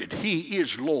 demonstrated he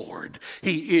is Lord.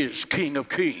 He is King of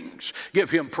Kings. Give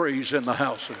him praise in the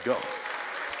house of God.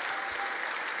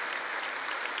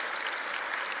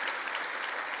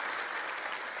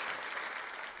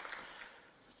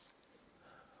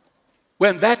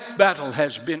 When that battle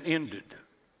has been ended,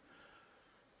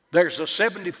 there's a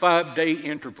 75-day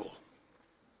interval.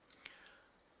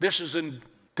 This is in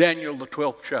Daniel, the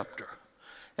 12th chapter.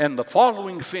 And the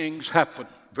following things happen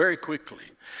very quickly.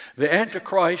 The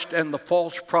Antichrist and the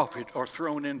false prophet are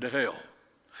thrown into hell.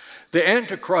 The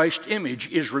Antichrist image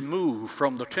is removed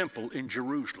from the temple in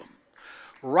Jerusalem.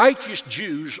 Righteous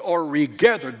Jews are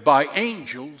regathered by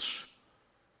angels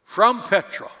from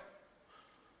Petra.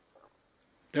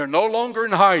 They're no longer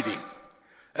in hiding,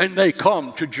 and they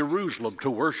come to Jerusalem to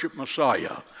worship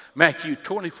Messiah. Matthew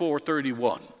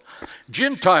 24:31.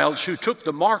 Gentiles who took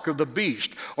the mark of the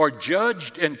beast are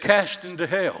judged and cast into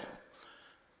hell.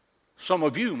 Some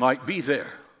of you might be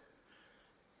there.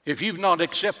 If you've not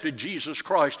accepted Jesus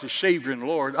Christ as Savior and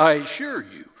Lord, I assure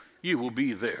you, you will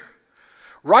be there.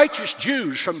 Righteous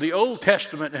Jews from the Old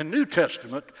Testament and New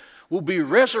Testament will be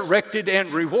resurrected and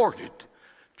rewarded.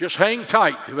 Just hang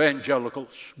tight,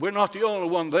 evangelicals. We're not the only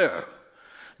one there.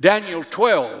 Daniel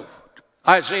 12,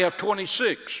 Isaiah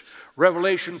 26,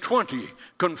 Revelation 20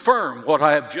 confirm what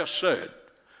I have just said.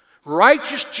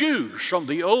 Righteous Jews from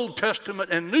the Old Testament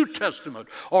and New Testament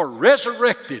are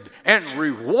resurrected and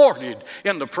rewarded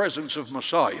in the presence of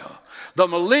Messiah. The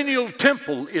millennial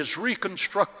temple is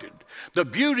reconstructed. The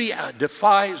beauty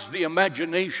defies the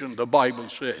imagination, the Bible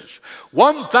says.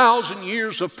 1,000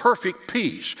 years of perfect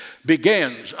peace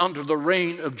begins under the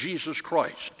reign of Jesus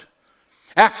Christ.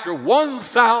 After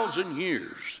 1,000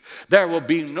 years, there will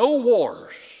be no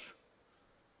wars,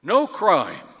 no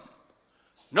crime,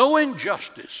 no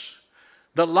injustice.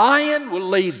 The lion will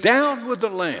lay down with the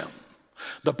lamb.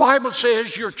 The Bible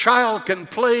says your child can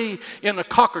play in a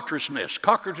cockatrice nest.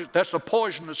 Cockatrice, that's a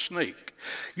poisonous snake.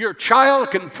 Your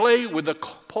child can play with a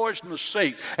poisonous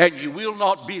snake, and you will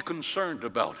not be concerned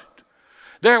about it.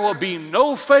 There will be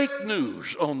no fake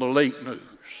news on the late news.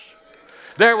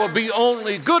 There will be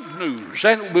only good news,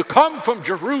 and it will come from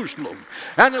Jerusalem.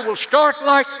 And it will start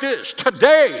like this.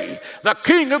 Today, the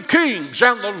King of Kings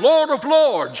and the Lord of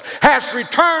Lords has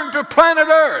returned to planet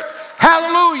Earth.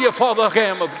 Hallelujah for the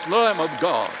Lamb of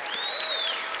God.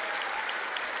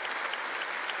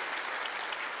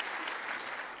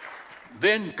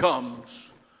 Then comes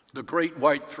the great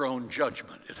white throne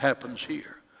judgment. It happens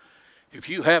here. If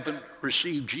you haven't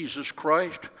received Jesus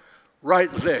Christ,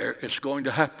 right there it's going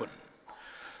to happen.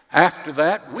 After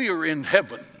that, we are in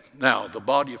heaven now, the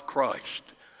body of Christ.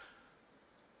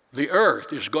 The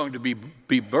earth is going to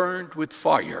be burned with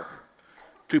fire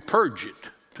to purge it,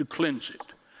 to cleanse it.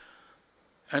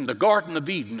 And the Garden of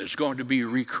Eden is going to be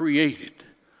recreated.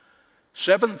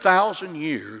 7,000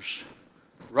 years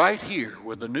right here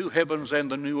with the new heavens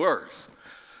and the new earth.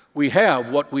 We have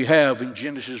what we have in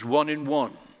Genesis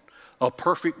 1:1, a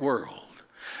perfect world.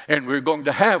 And we're going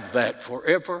to have that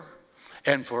forever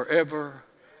and forever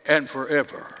and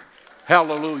forever.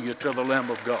 Hallelujah to the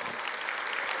Lamb of God.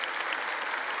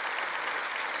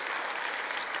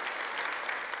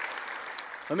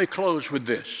 Let me close with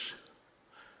this.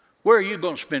 Where are you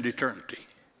going to spend eternity?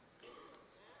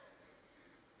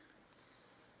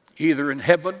 Either in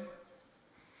heaven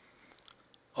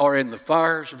or in the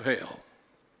fires of hell.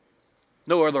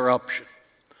 No other option.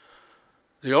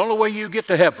 The only way you get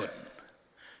to heaven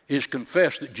is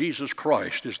confess that Jesus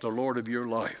Christ is the Lord of your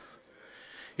life.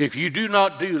 If you do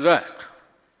not do that,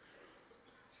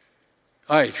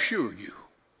 I assure you,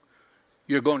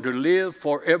 you're going to live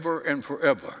forever and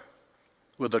forever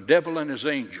with the devil and his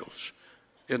angels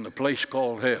in the place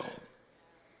called hell.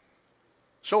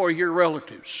 So are your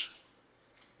relatives.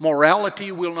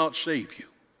 Morality will not save you.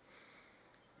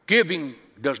 Giving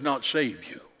does not save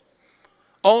you.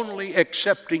 Only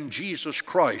accepting Jesus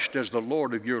Christ as the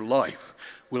Lord of your life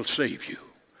will save you.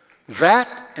 That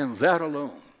and that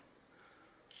alone.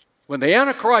 When the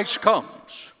Antichrist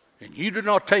comes and you do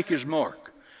not take his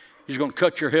mark, he's going to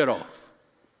cut your head off.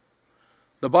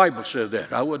 The Bible says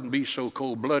that. I wouldn't be so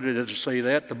cold-blooded as to say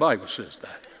that. The Bible says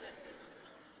that.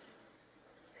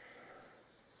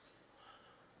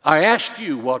 I ask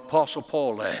you what Apostle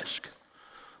Paul asked.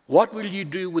 What will you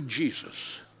do with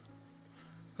Jesus,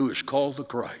 who is called the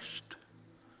Christ?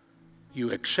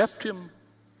 You accept him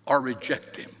or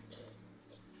reject him.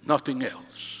 Nothing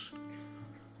else.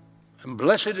 And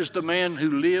blessed is the man who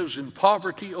lives in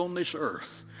poverty on this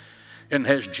earth and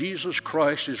has Jesus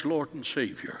Christ as Lord and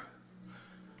Savior,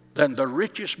 than the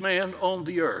richest man on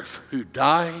the earth who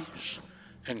dies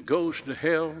and goes to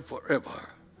hell forever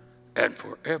and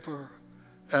forever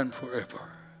and forever.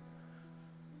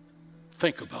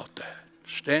 Think about that.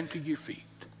 Stand to your feet.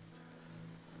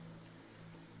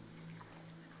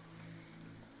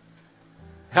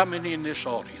 How many in this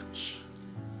audience,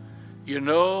 you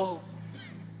know,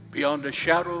 beyond a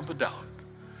shadow of a doubt,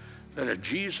 that if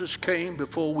Jesus came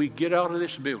before we get out of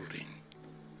this building,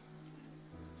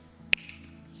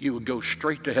 you would go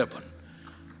straight to heaven?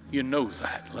 You know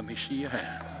that. Let me see your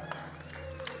hand.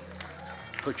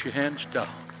 Put your hands down.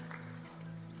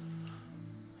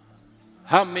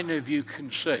 How many of you can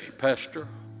say, Pastor,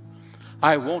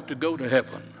 I want to go to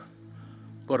heaven,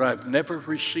 but I've never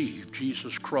received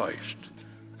Jesus Christ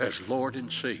as Lord and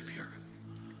Savior,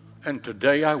 and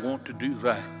today I want to do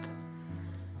that?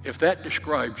 If that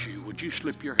describes you, would you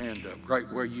slip your hand up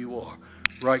right where you are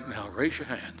right now? Raise your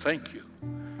hand. Thank you.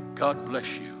 God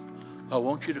bless you. I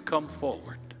want you to come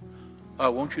forward. I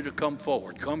want you to come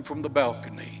forward. Come from the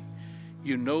balcony.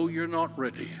 You know you're not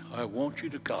ready. I want you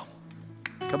to come.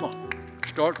 Come on.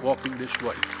 Start walking this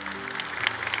way.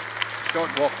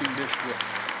 Start walking this way.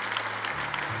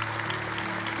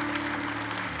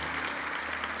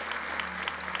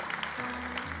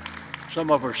 Some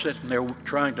of us are sitting there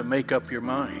trying to make up your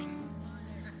mind.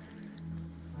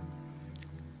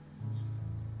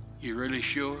 You really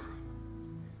sure?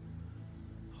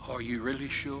 Are you really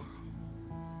sure?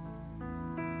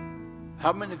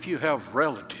 How many of you have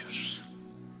relatives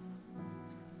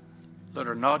that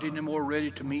are not anymore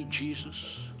ready to meet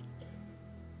Jesus?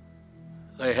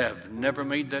 They have never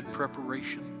made that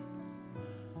preparation.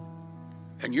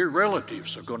 And your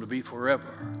relatives are going to be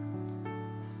forever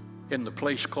in the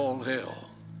place called hell.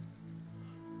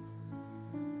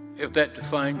 If that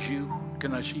defines you,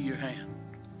 can I see your hand?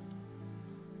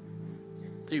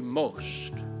 The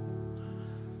most.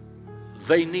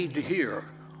 They need to hear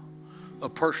a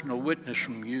personal witness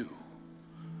from you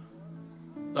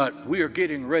that we are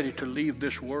getting ready to leave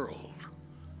this world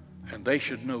and they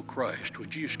should know Christ.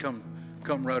 Would you just come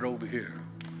right over here?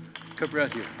 Come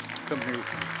right here. Come here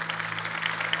with me.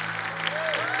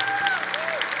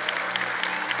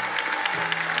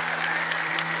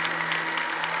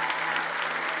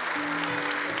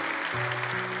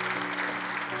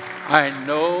 I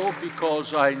know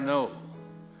because I know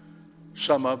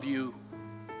some of you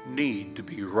need to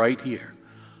be right here.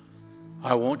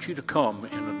 I want you to come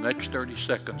in the next 30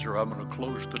 seconds or I'm going to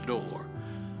close the door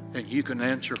and you can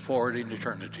answer for it in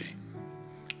eternity.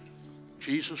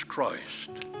 Jesus Christ,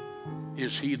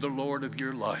 is he the Lord of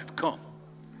your life? Come.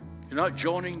 You're not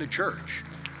joining the church.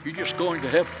 You're just going to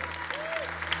heaven.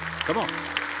 Come on.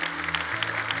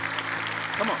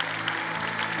 Come on.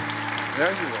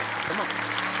 There you are. Come on.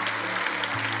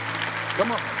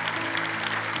 Come on.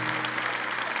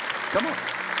 Come on.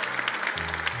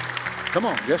 Come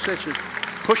on. Yes, that's it.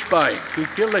 Push by.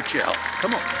 He'll let you out.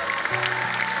 Come on.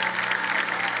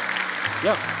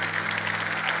 Yeah.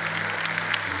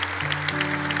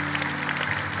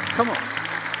 Come on.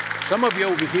 Some of you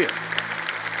over here.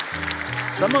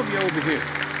 Some of you over here.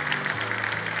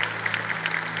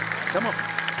 Come on.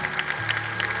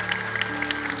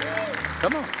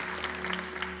 Come on.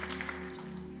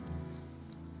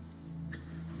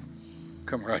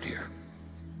 Come right here.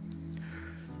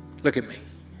 Look at me.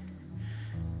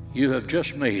 You have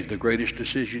just made the greatest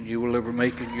decision you will ever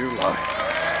make in your life.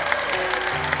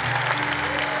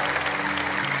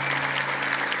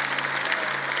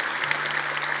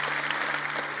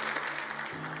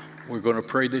 We're going to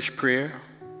pray this prayer.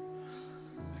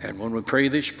 And when we pray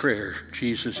this prayer,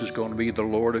 Jesus is going to be the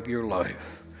Lord of your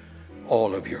life,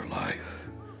 all of your life.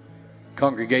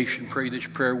 Congregation, pray this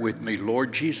prayer with me.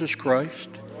 Lord Jesus Christ,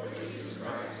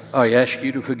 I ask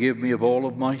you to forgive me of all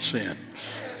of my sins.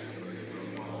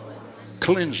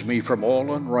 Cleanse me from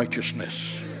all unrighteousness.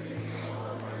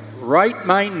 Write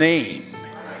my name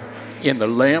in the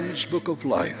Lamb's Book of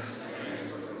Life.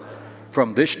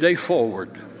 From this day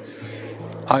forward,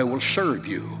 I will serve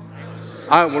you.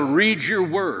 I will read your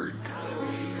word,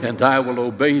 and I will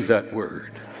obey that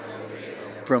word.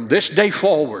 From this day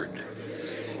forward,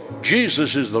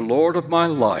 Jesus is the Lord of my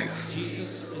life,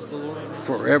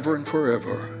 forever and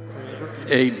forever.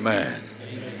 Amen.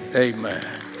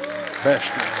 Amen.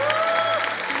 Pastor,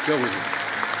 go with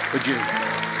him. Would you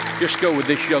just go with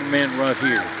this young man right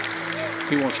here?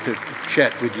 He wants to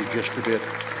chat with you just a bit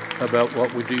about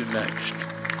what we do next.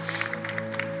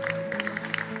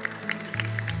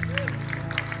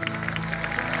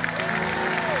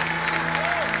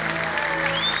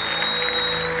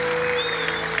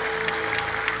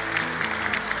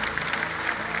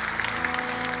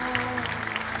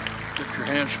 Lift your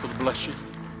hands for the blessing.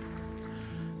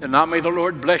 And now may the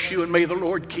Lord bless you, and may the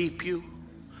Lord keep you.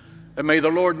 And may the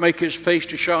Lord make his face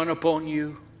to shine upon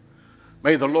you.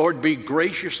 May the Lord be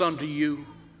gracious unto you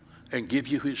and give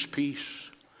you his peace.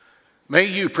 May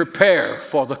you prepare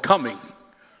for the coming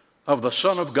of the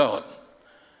Son of God,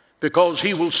 because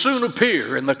he will soon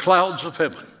appear in the clouds of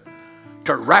heaven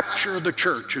to rapture the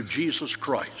church of Jesus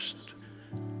Christ.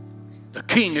 The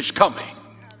King is coming.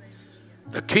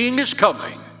 The King is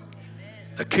coming.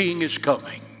 The King is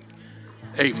coming.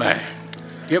 Amen.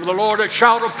 Give the Lord a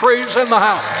shout of praise in the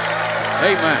house.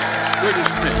 Amen. We're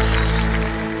dismissed.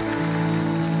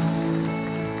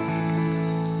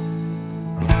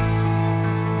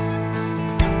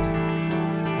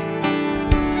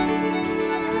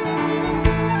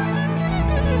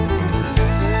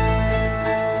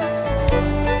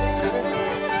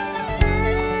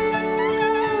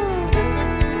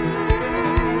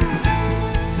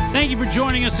 Thank you for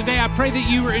joining us today. I pray that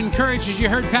you were encouraged as you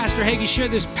heard Pastor Hagee share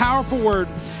this powerful word.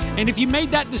 And if you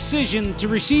made that decision to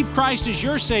receive Christ as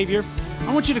your Savior,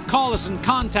 I want you to call us and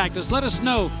contact us. Let us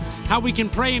know how we can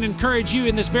pray and encourage you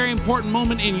in this very important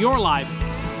moment in your life.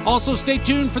 Also, stay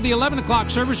tuned for the 11 o'clock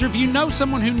service, or if you know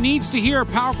someone who needs to hear a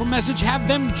powerful message, have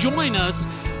them join us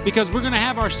because we're going to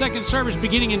have our second service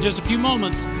beginning in just a few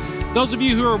moments. Those of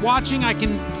you who are watching, I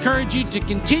can encourage you to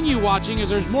continue watching as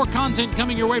there's more content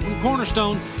coming your way from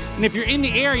Cornerstone. And if you're in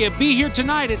the area, be here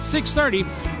tonight at 6:30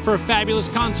 for a fabulous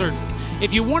concert.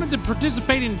 If you wanted to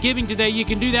participate in giving today, you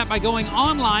can do that by going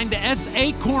online to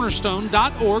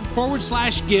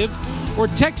sacornerstone.org/give or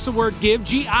text the word GIVE,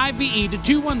 G-I-V-E, to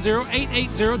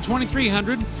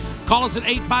 210-880-2300. Call us at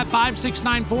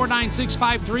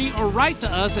 855-694-9653 or write to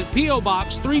us at P.O.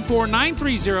 Box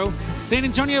 34930, San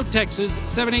Antonio, Texas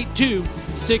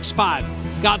 78265.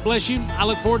 God bless you. I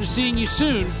look forward to seeing you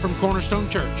soon from Cornerstone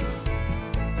Church.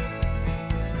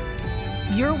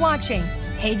 You're watching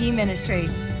Hagee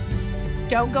Ministries.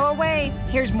 Don't go away.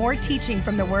 Here's more teaching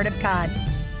from the Word of God.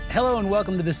 Hello and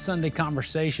welcome to this Sunday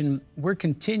conversation. We're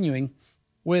continuing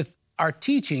with our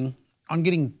teaching on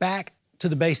getting back to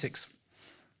the basics.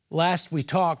 Last we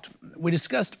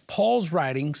discussed Paul's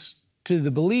writings to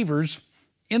the believers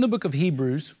in the book of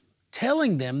Hebrews,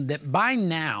 telling them that by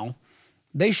now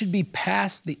they should be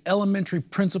past the elementary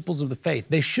principles of the faith.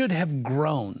 They should have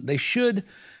grown. They should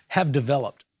have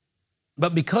developed.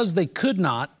 But because they could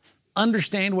not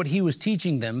understand what he was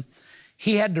teaching them,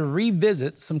 he had to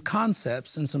revisit some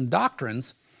concepts and some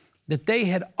doctrines that they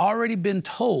had already been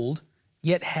told,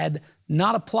 yet had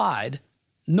not applied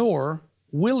nor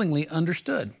willingly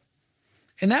understood.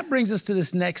 And that brings us to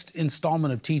this next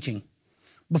installment of teaching.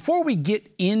 Before we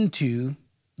get into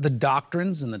the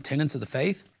doctrines and the tenets of the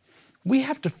faith, we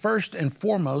have to first and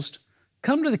foremost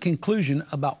come to the conclusion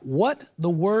about what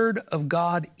the Word of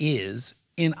God is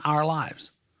in our lives.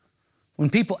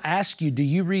 When people ask you, do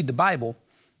you read the Bible?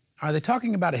 Are they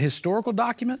talking about a historical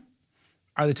document?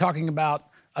 Are they talking about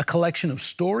a collection of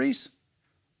stories?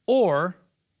 Or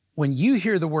when you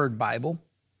hear the word Bible,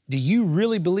 do you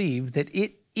really believe that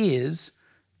it is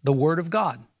the Word of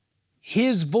God,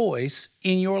 His voice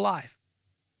in your life?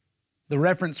 The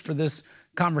reference for this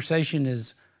conversation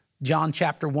is John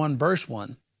chapter 1, verse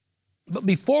 1. But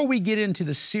before we get into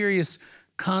the serious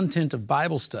content of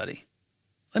Bible study,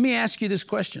 let me ask you this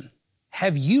question.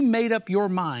 Have you made up your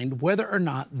mind whether or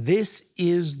not this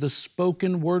is the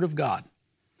spoken Word of God,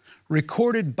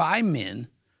 recorded by men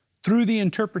through the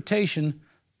interpretation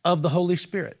of the Holy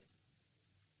Spirit?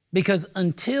 Because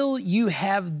until you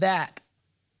have that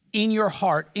in your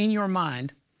heart, in your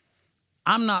mind,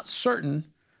 I'm not certain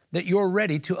that you're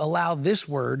ready to allow this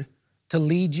Word to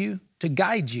lead you, to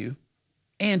guide you,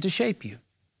 and to shape you.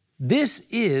 This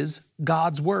is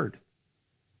God's Word.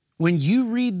 When you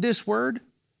read this Word,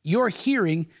 you're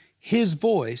hearing His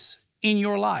voice in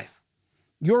your life.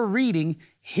 You're reading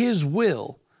His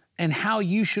will and how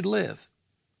you should live.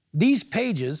 These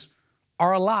pages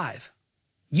are alive.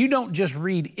 You don't just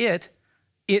read it,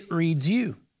 it reads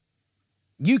you.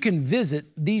 You can visit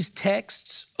these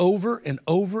texts over and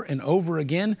over and over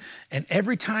again, and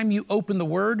every time you open the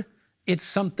Word, it's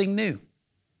something new.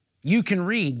 You can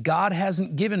read, God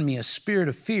hasn't given me a spirit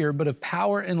of fear, but of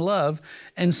power and love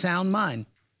and sound mind.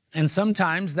 And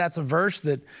sometimes that's a verse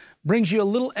that brings you a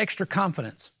little extra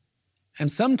confidence. And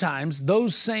sometimes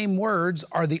those same words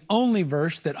are the only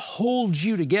verse that holds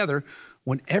you together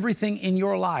when everything in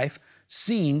your life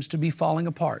seems to be falling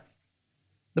apart.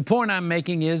 The point I'm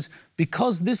making is,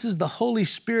 because this is the Holy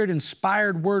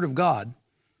Spirit-inspired Word of God,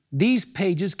 these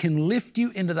pages can lift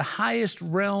you into the highest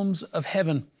realms of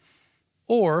heaven,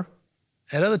 or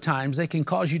at other times they can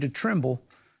cause you to tremble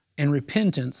in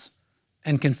repentance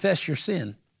and confess your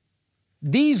sin.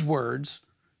 These words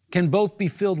can both be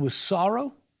filled with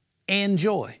sorrow and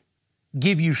joy,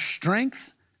 give you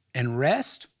strength and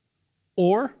rest,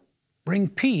 or bring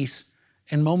peace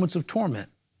in moments of torment.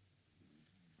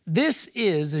 This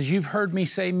is, as you've heard me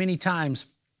say many times,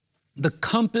 the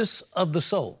compass of the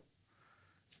soul.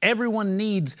 Everyone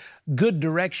needs good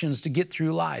directions to get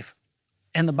through life.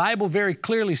 And the Bible very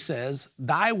clearly says,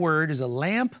 thy word is a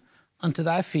lamp unto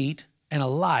thy feet and a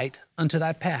light unto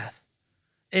thy path.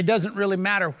 It doesn't really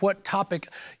matter what topic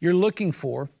you're looking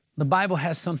for, the Bible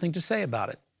has something to say about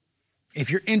it.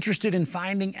 If you're interested in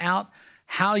finding out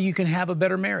how you can have a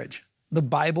better marriage, the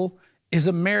Bible is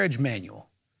a marriage manual.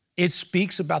 It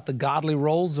speaks about the godly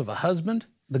roles of a husband,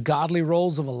 the godly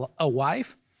roles of a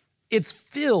wife. It's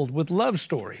filled with love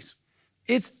stories.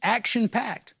 It's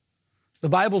action-packed. The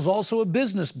Bible's also a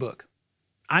business book.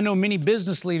 I know many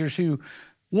business leaders who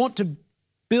want to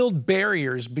build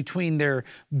barriers between their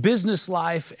business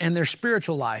life and their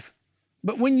spiritual life.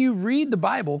 But when you read the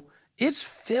Bible, it's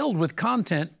filled with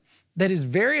content that is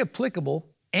very applicable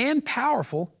and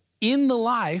powerful in the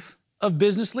life of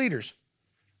business leaders.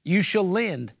 You shall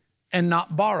lend and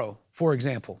not borrow, for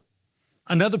example.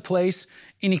 Another place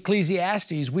in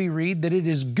Ecclesiastes, we read that it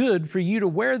is good for you to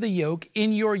wear the yoke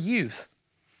in your youth.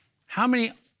 How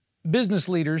many business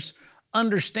leaders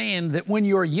understand that when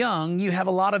you're young, you have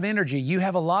a lot of energy, you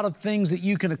have a lot of things that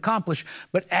you can accomplish,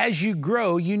 but as you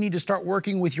grow, you need to start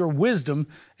working with your wisdom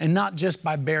and not just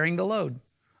by bearing the load?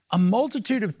 A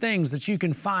multitude of things that you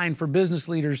can find for business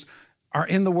leaders are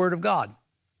in the Word of God.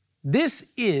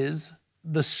 This is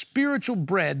the spiritual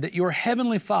bread that your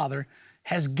Heavenly Father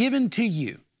has given to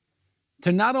you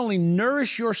to not only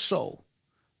nourish your soul,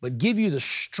 but give you the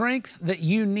strength that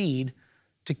you need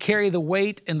to carry the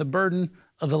weight and the burden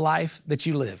of the life that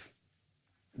you live.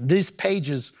 These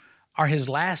pages are His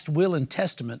last will and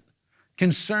testament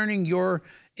concerning your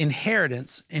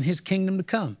inheritance in His kingdom to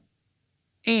come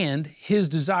and His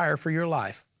desire for your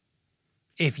life.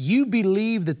 If you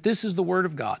believe that this is the Word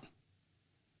of God,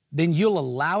 then you'll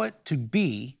allow it to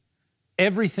be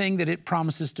everything that it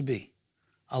promises to be.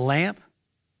 A lamp,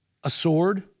 a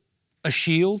sword, a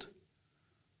shield,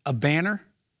 a banner,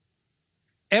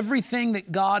 everything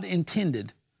that God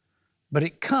intended, but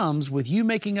it comes with you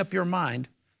making up your mind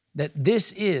that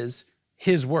this is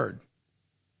His Word.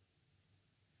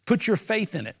 Put your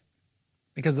faith in it,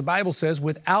 because the Bible says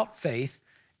without faith,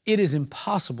 it is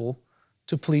impossible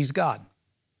to please God.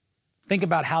 Think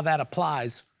about how that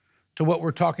applies to what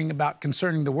we're talking about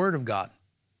concerning the Word of God.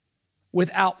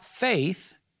 Without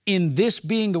faith in this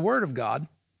being the Word of God,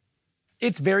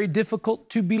 it's very difficult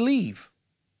to believe.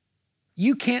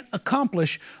 You can't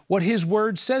accomplish what His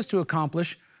Word says to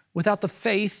accomplish without the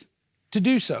faith to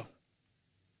do so.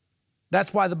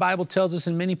 That's why the Bible tells us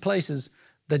in many places,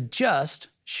 the just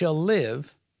shall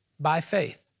live by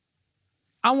faith.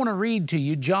 I want to read to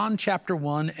you John chapter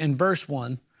 1 and verse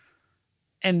 1,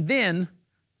 and then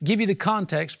give you the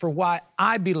context for why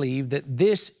I believe that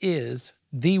this is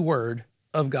the Word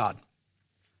of God.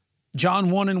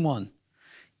 John 1 and 1.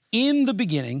 In the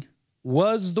beginning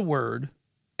was the Word,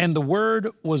 and the Word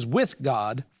was with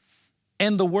God,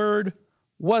 and the Word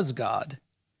was God.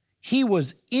 He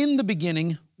was in the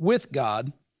beginning with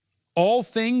God. All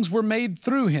things were made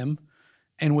through Him,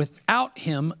 and without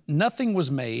Him nothing was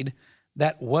made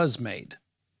that was made.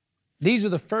 These are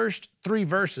the first 3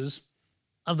 verses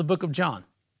of the book of John.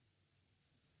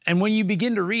 And when you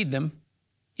begin to read them,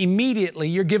 immediately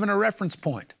you're given a reference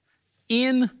point.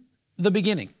 In the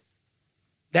beginning.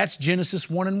 That's Genesis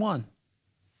 1 and 1.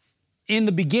 In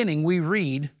the beginning, we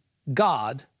read,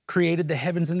 God created the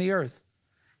heavens and the earth.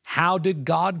 How did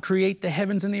God create the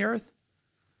heavens and the earth?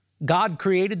 God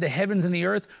created the heavens and the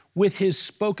earth with His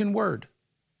spoken word.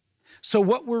 So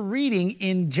what we're reading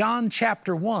in John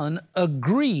chapter 1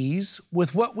 agrees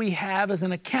with what we have as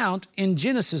an account in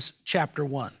Genesis chapter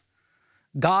 1.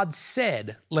 God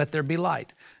said, let there be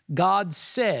light. God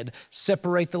said,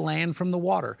 separate the land from the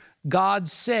water. God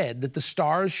said that the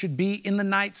stars should be in the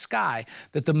night sky,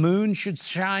 that the moon should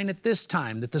shine at this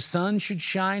time, that the sun should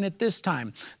shine at this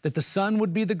time, that the sun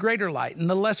would be the greater light and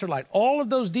the lesser light. All of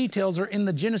those details are in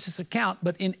the Genesis account,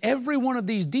 but in every one of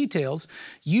these details,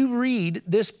 you read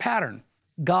this pattern.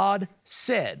 God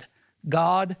said,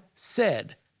 God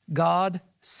said, God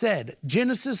said.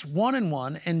 Genesis 1 and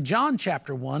 1 and John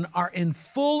chapter 1 are in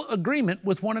full agreement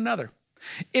with one another.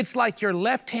 It's like your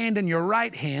left hand and your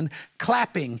right hand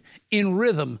clapping in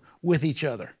rhythm with each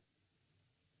other.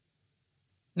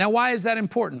 Now, why is that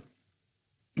important?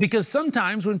 Because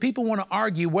sometimes when people want to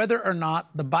argue whether or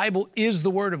not the Bible is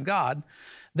the Word of God,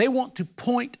 they want to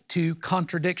point to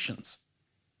contradictions.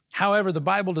 However, the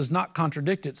Bible does not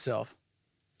contradict itself.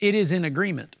 It is in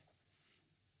agreement.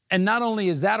 And not only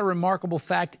is that a remarkable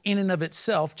fact in and of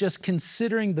itself, just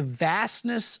considering the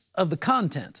vastness of the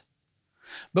content,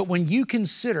 but when you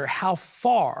consider how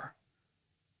far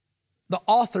the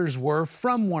authors were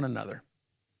from one another,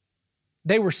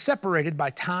 they were separated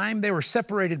by time, they were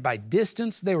separated by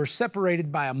distance, they were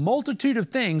separated by a multitude of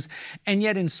things, and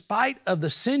yet in spite of the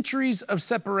centuries of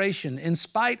separation, in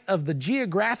spite of the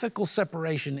geographical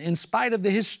separation, in spite of the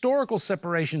historical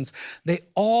separations, they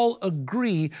all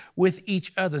agree with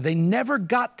each other. They never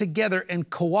got together and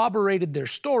corroborated their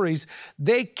stories.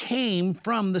 They came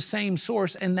from the same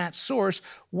source, and that source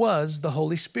was the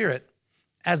Holy Spirit,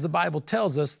 as the Bible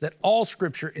tells us that all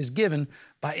Scripture is given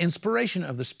by inspiration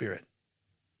of the Spirit.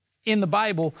 In the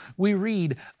Bible, we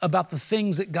read about the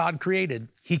things that God created.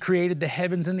 He created the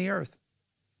heavens and the earth.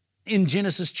 In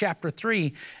Genesis chapter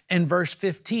 3 and verse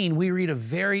 15, we read a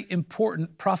very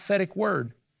important prophetic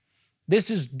word. This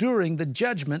is during the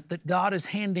judgment that God is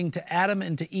handing to Adam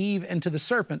and to Eve and to the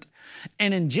serpent.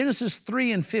 And in Genesis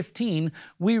 3 and 15,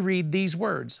 we read these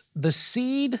words, "The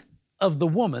seed of the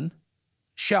woman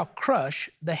shall crush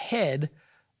the head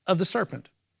of the serpent."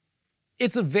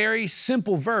 It's a very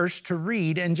simple verse to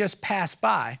read and just pass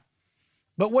by.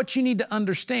 But what you need to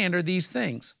understand are these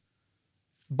things.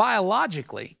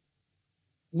 Biologically,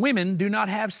 women do not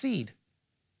have seed.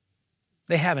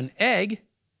 They have an egg,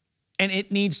 and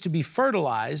it needs to be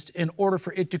fertilized in order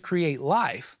for it to create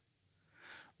life.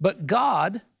 But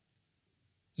God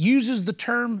uses the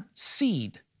term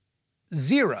seed.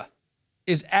 Zerah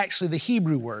is actually the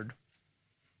Hebrew word.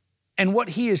 And what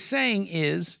he is saying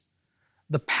is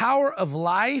the power of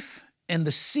life and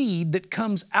the seed that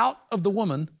comes out of the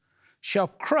woman shall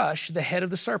crush the head of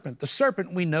the serpent. The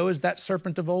serpent we know is that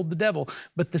serpent of old, the devil.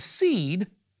 But the seed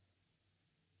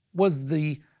was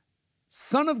the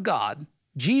Son of God,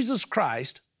 Jesus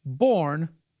Christ, born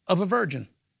of a virgin.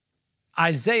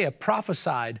 Isaiah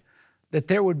prophesied that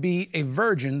there would be a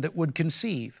virgin that would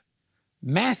conceive.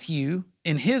 Matthew,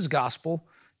 in his gospel,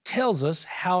 tells us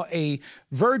how a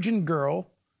virgin girl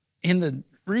in the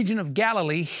region of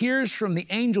Galilee hears from the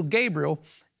angel Gabriel,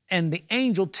 and the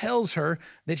angel tells her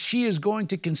that she is going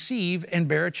to conceive and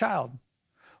bear a child.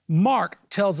 Mark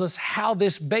tells us how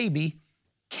this baby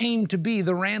came to be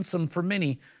the ransom for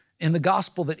many in the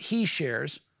gospel that he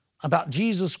shares about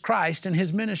Jesus Christ and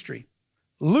his ministry.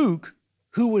 Luke,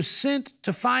 who was sent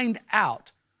to find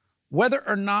out whether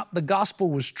or not the gospel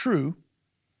was true,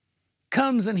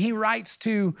 comes and he writes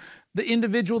to the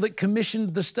individual that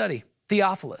commissioned the study,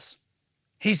 Theophilus.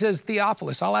 He says,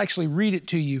 Theophilus, I'll actually read it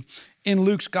to you in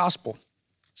Luke's gospel.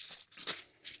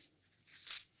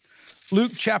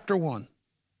 Luke chapter 1.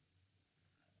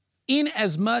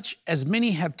 Inasmuch as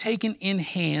many have taken in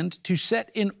hand to set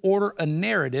in order a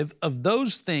narrative of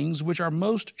those things which are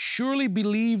most surely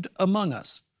believed among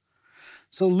us.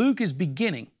 So Luke is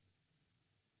beginning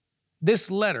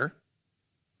this letter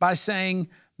by saying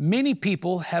many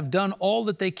people have done all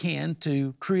that they can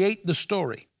to create the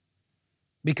story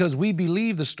because we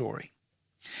believe the story.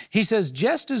 He says,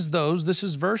 just as those, this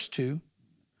is verse 2,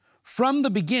 from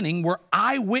the beginning were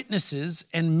eyewitnesses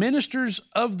and ministers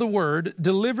of the word,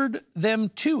 delivered them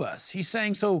to us. He's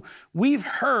saying, so we've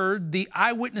heard the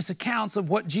eyewitness accounts of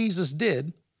what Jesus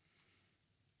did.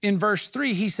 In verse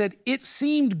 3, he said, it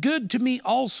seemed good to me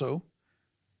also,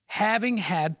 having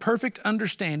had perfect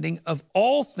understanding of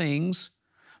all things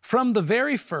from the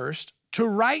very first, to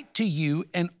write to you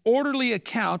an orderly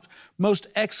account, most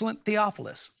excellent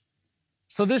Theophilus.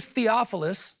 So this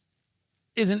Theophilus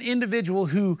is an individual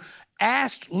who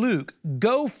asked Luke,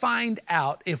 go find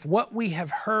out if what we have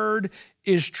heard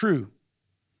is true.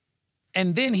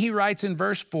 And then he writes in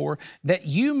verse 4, that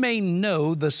you may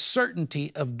know the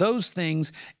certainty of those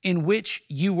things in which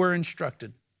you were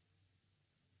instructed.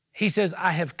 He says,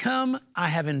 I have come, I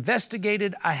have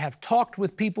investigated, I have talked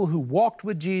with people who walked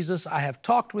with Jesus, I have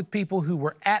talked with people who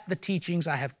were at the teachings,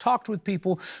 I have talked with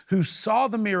people who saw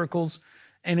the miracles.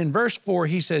 And in verse 4,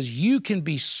 he says, you can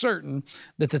be certain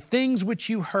that the things which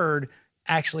you heard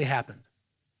actually happened.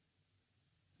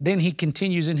 Then he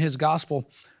continues in his gospel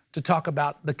to talk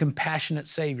about the compassionate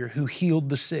Savior who healed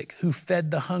the sick, who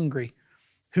fed the hungry,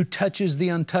 who touches the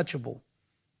untouchable,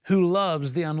 who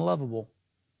loves the unlovable,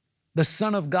 the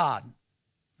Son of God,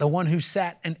 the one who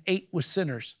sat and ate with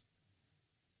sinners.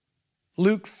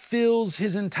 Luke fills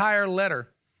his entire letter,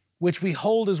 which we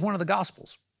hold as one of the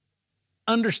Gospels.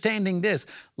 Understanding this,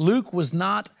 Luke was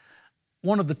not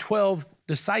one of the 12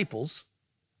 disciples.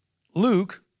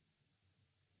 Luke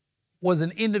was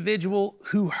an individual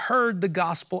who heard the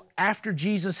gospel after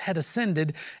Jesus had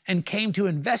ascended and came to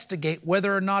investigate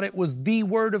whether or not it was the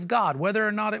Word of God, whether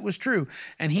or not it was true.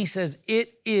 And he says,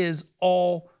 it is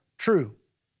all true.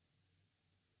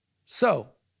 So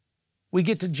we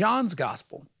get to John's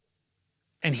gospel,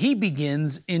 and he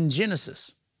begins in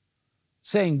Genesis,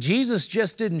 saying Jesus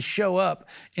just didn't show up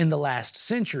in the last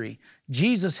century.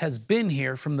 Jesus has been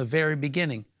here from the very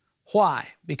beginning. Why?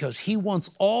 Because he wants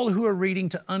all who are reading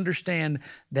to understand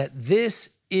that this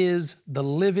is the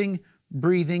living,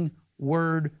 breathing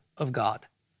Word of God.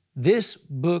 This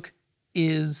book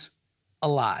is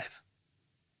alive.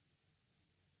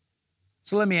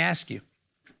 So let me ask you,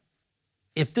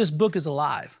 if this book is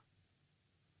alive,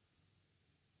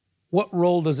 what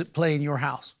role does it play in your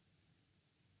house?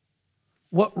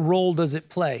 What role does it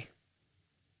play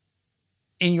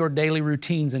in your daily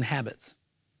routines and habits?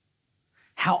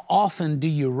 How often do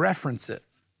you reference it,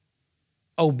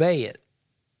 obey it,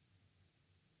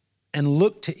 and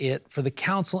look to it for the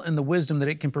counsel and the wisdom that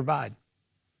it can provide?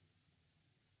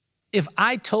 If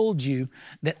I told you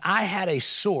that I had a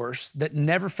source that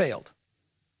never failed,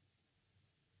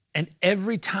 and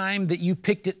every time that you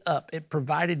picked it up, it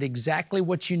provided exactly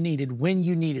what you needed when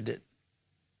you needed it,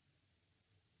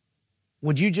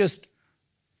 would you just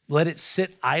let it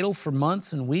sit idle for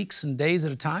months and weeks and days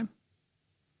at a time?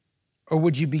 Or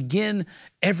would you begin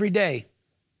every day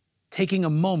taking a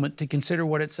moment to consider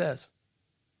what it says?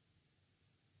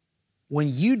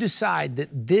 When you decide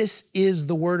that this is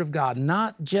the Word of God,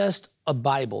 not just a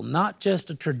Bible, not just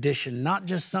a tradition, not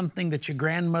just something that your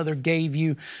grandmother gave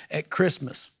you at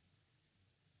Christmas,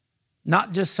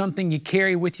 not just something you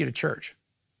carry with you to church,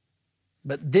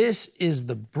 but this is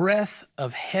the breath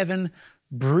of heaven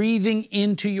breathing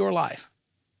into your life.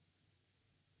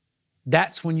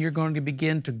 That's when you're going to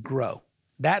begin to grow.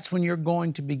 That's when you're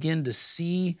going to begin to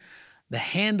see the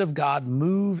hand of God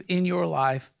move in your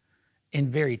life in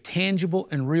very tangible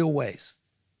and real ways.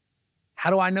 How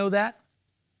do I know that?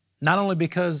 Not only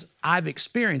because I've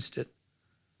experienced it,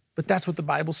 but that's what the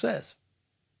Bible says.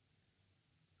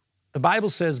 The Bible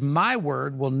says, my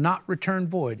word will not return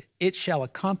void. It shall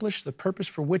accomplish the purpose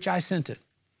for which I sent it.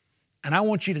 And I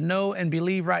want you to know and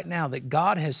believe right now that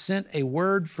God has sent a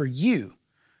word for you.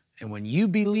 And when you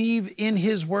believe in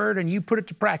His word and you put it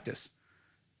to practice,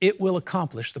 it will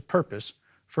accomplish the purpose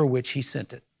for which He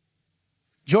sent it.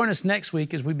 Join us next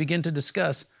week as we begin to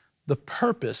discuss the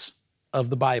purpose of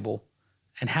the Bible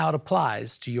and how it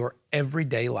applies to your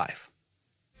everyday life.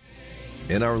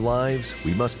 In our lives,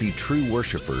 we must be true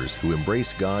worshipers who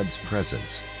embrace God's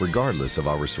presence, regardless of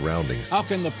our surroundings. How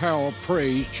can the power of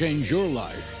praise change your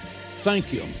life? Thank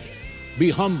Him, be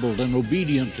humbled and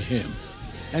obedient to Him,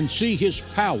 and see His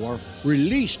power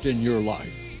released in your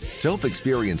life. To help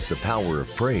experience the power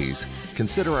of praise,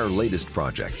 consider our latest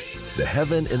project, the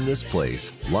Heaven in This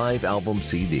Place live album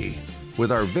CD,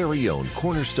 with our very own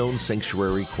Cornerstone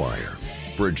Sanctuary Choir.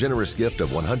 For a generous gift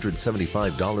of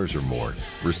 $175 or more,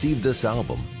 receive this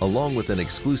album along with an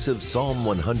exclusive Psalm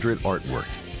 100 artwork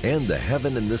and the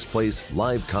Heaven in This Place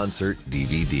live concert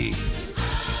DVD.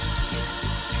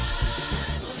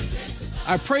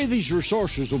 I pray these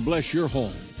resources will bless your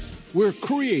home. We're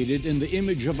created in the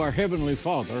image of our Heavenly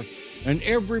Father, and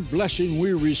every blessing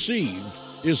we receive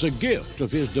is a gift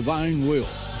of His divine will.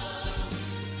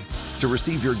 To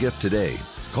receive your gift today,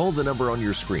 call the number on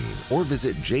your screen or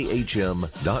visit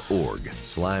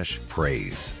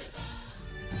jhm.org/praise.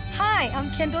 Hi,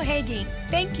 I'm Kendall Hagee.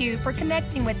 Thank you for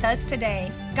connecting with us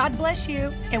today. God bless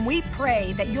you, and we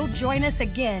pray that you'll join us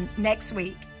again next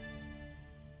week.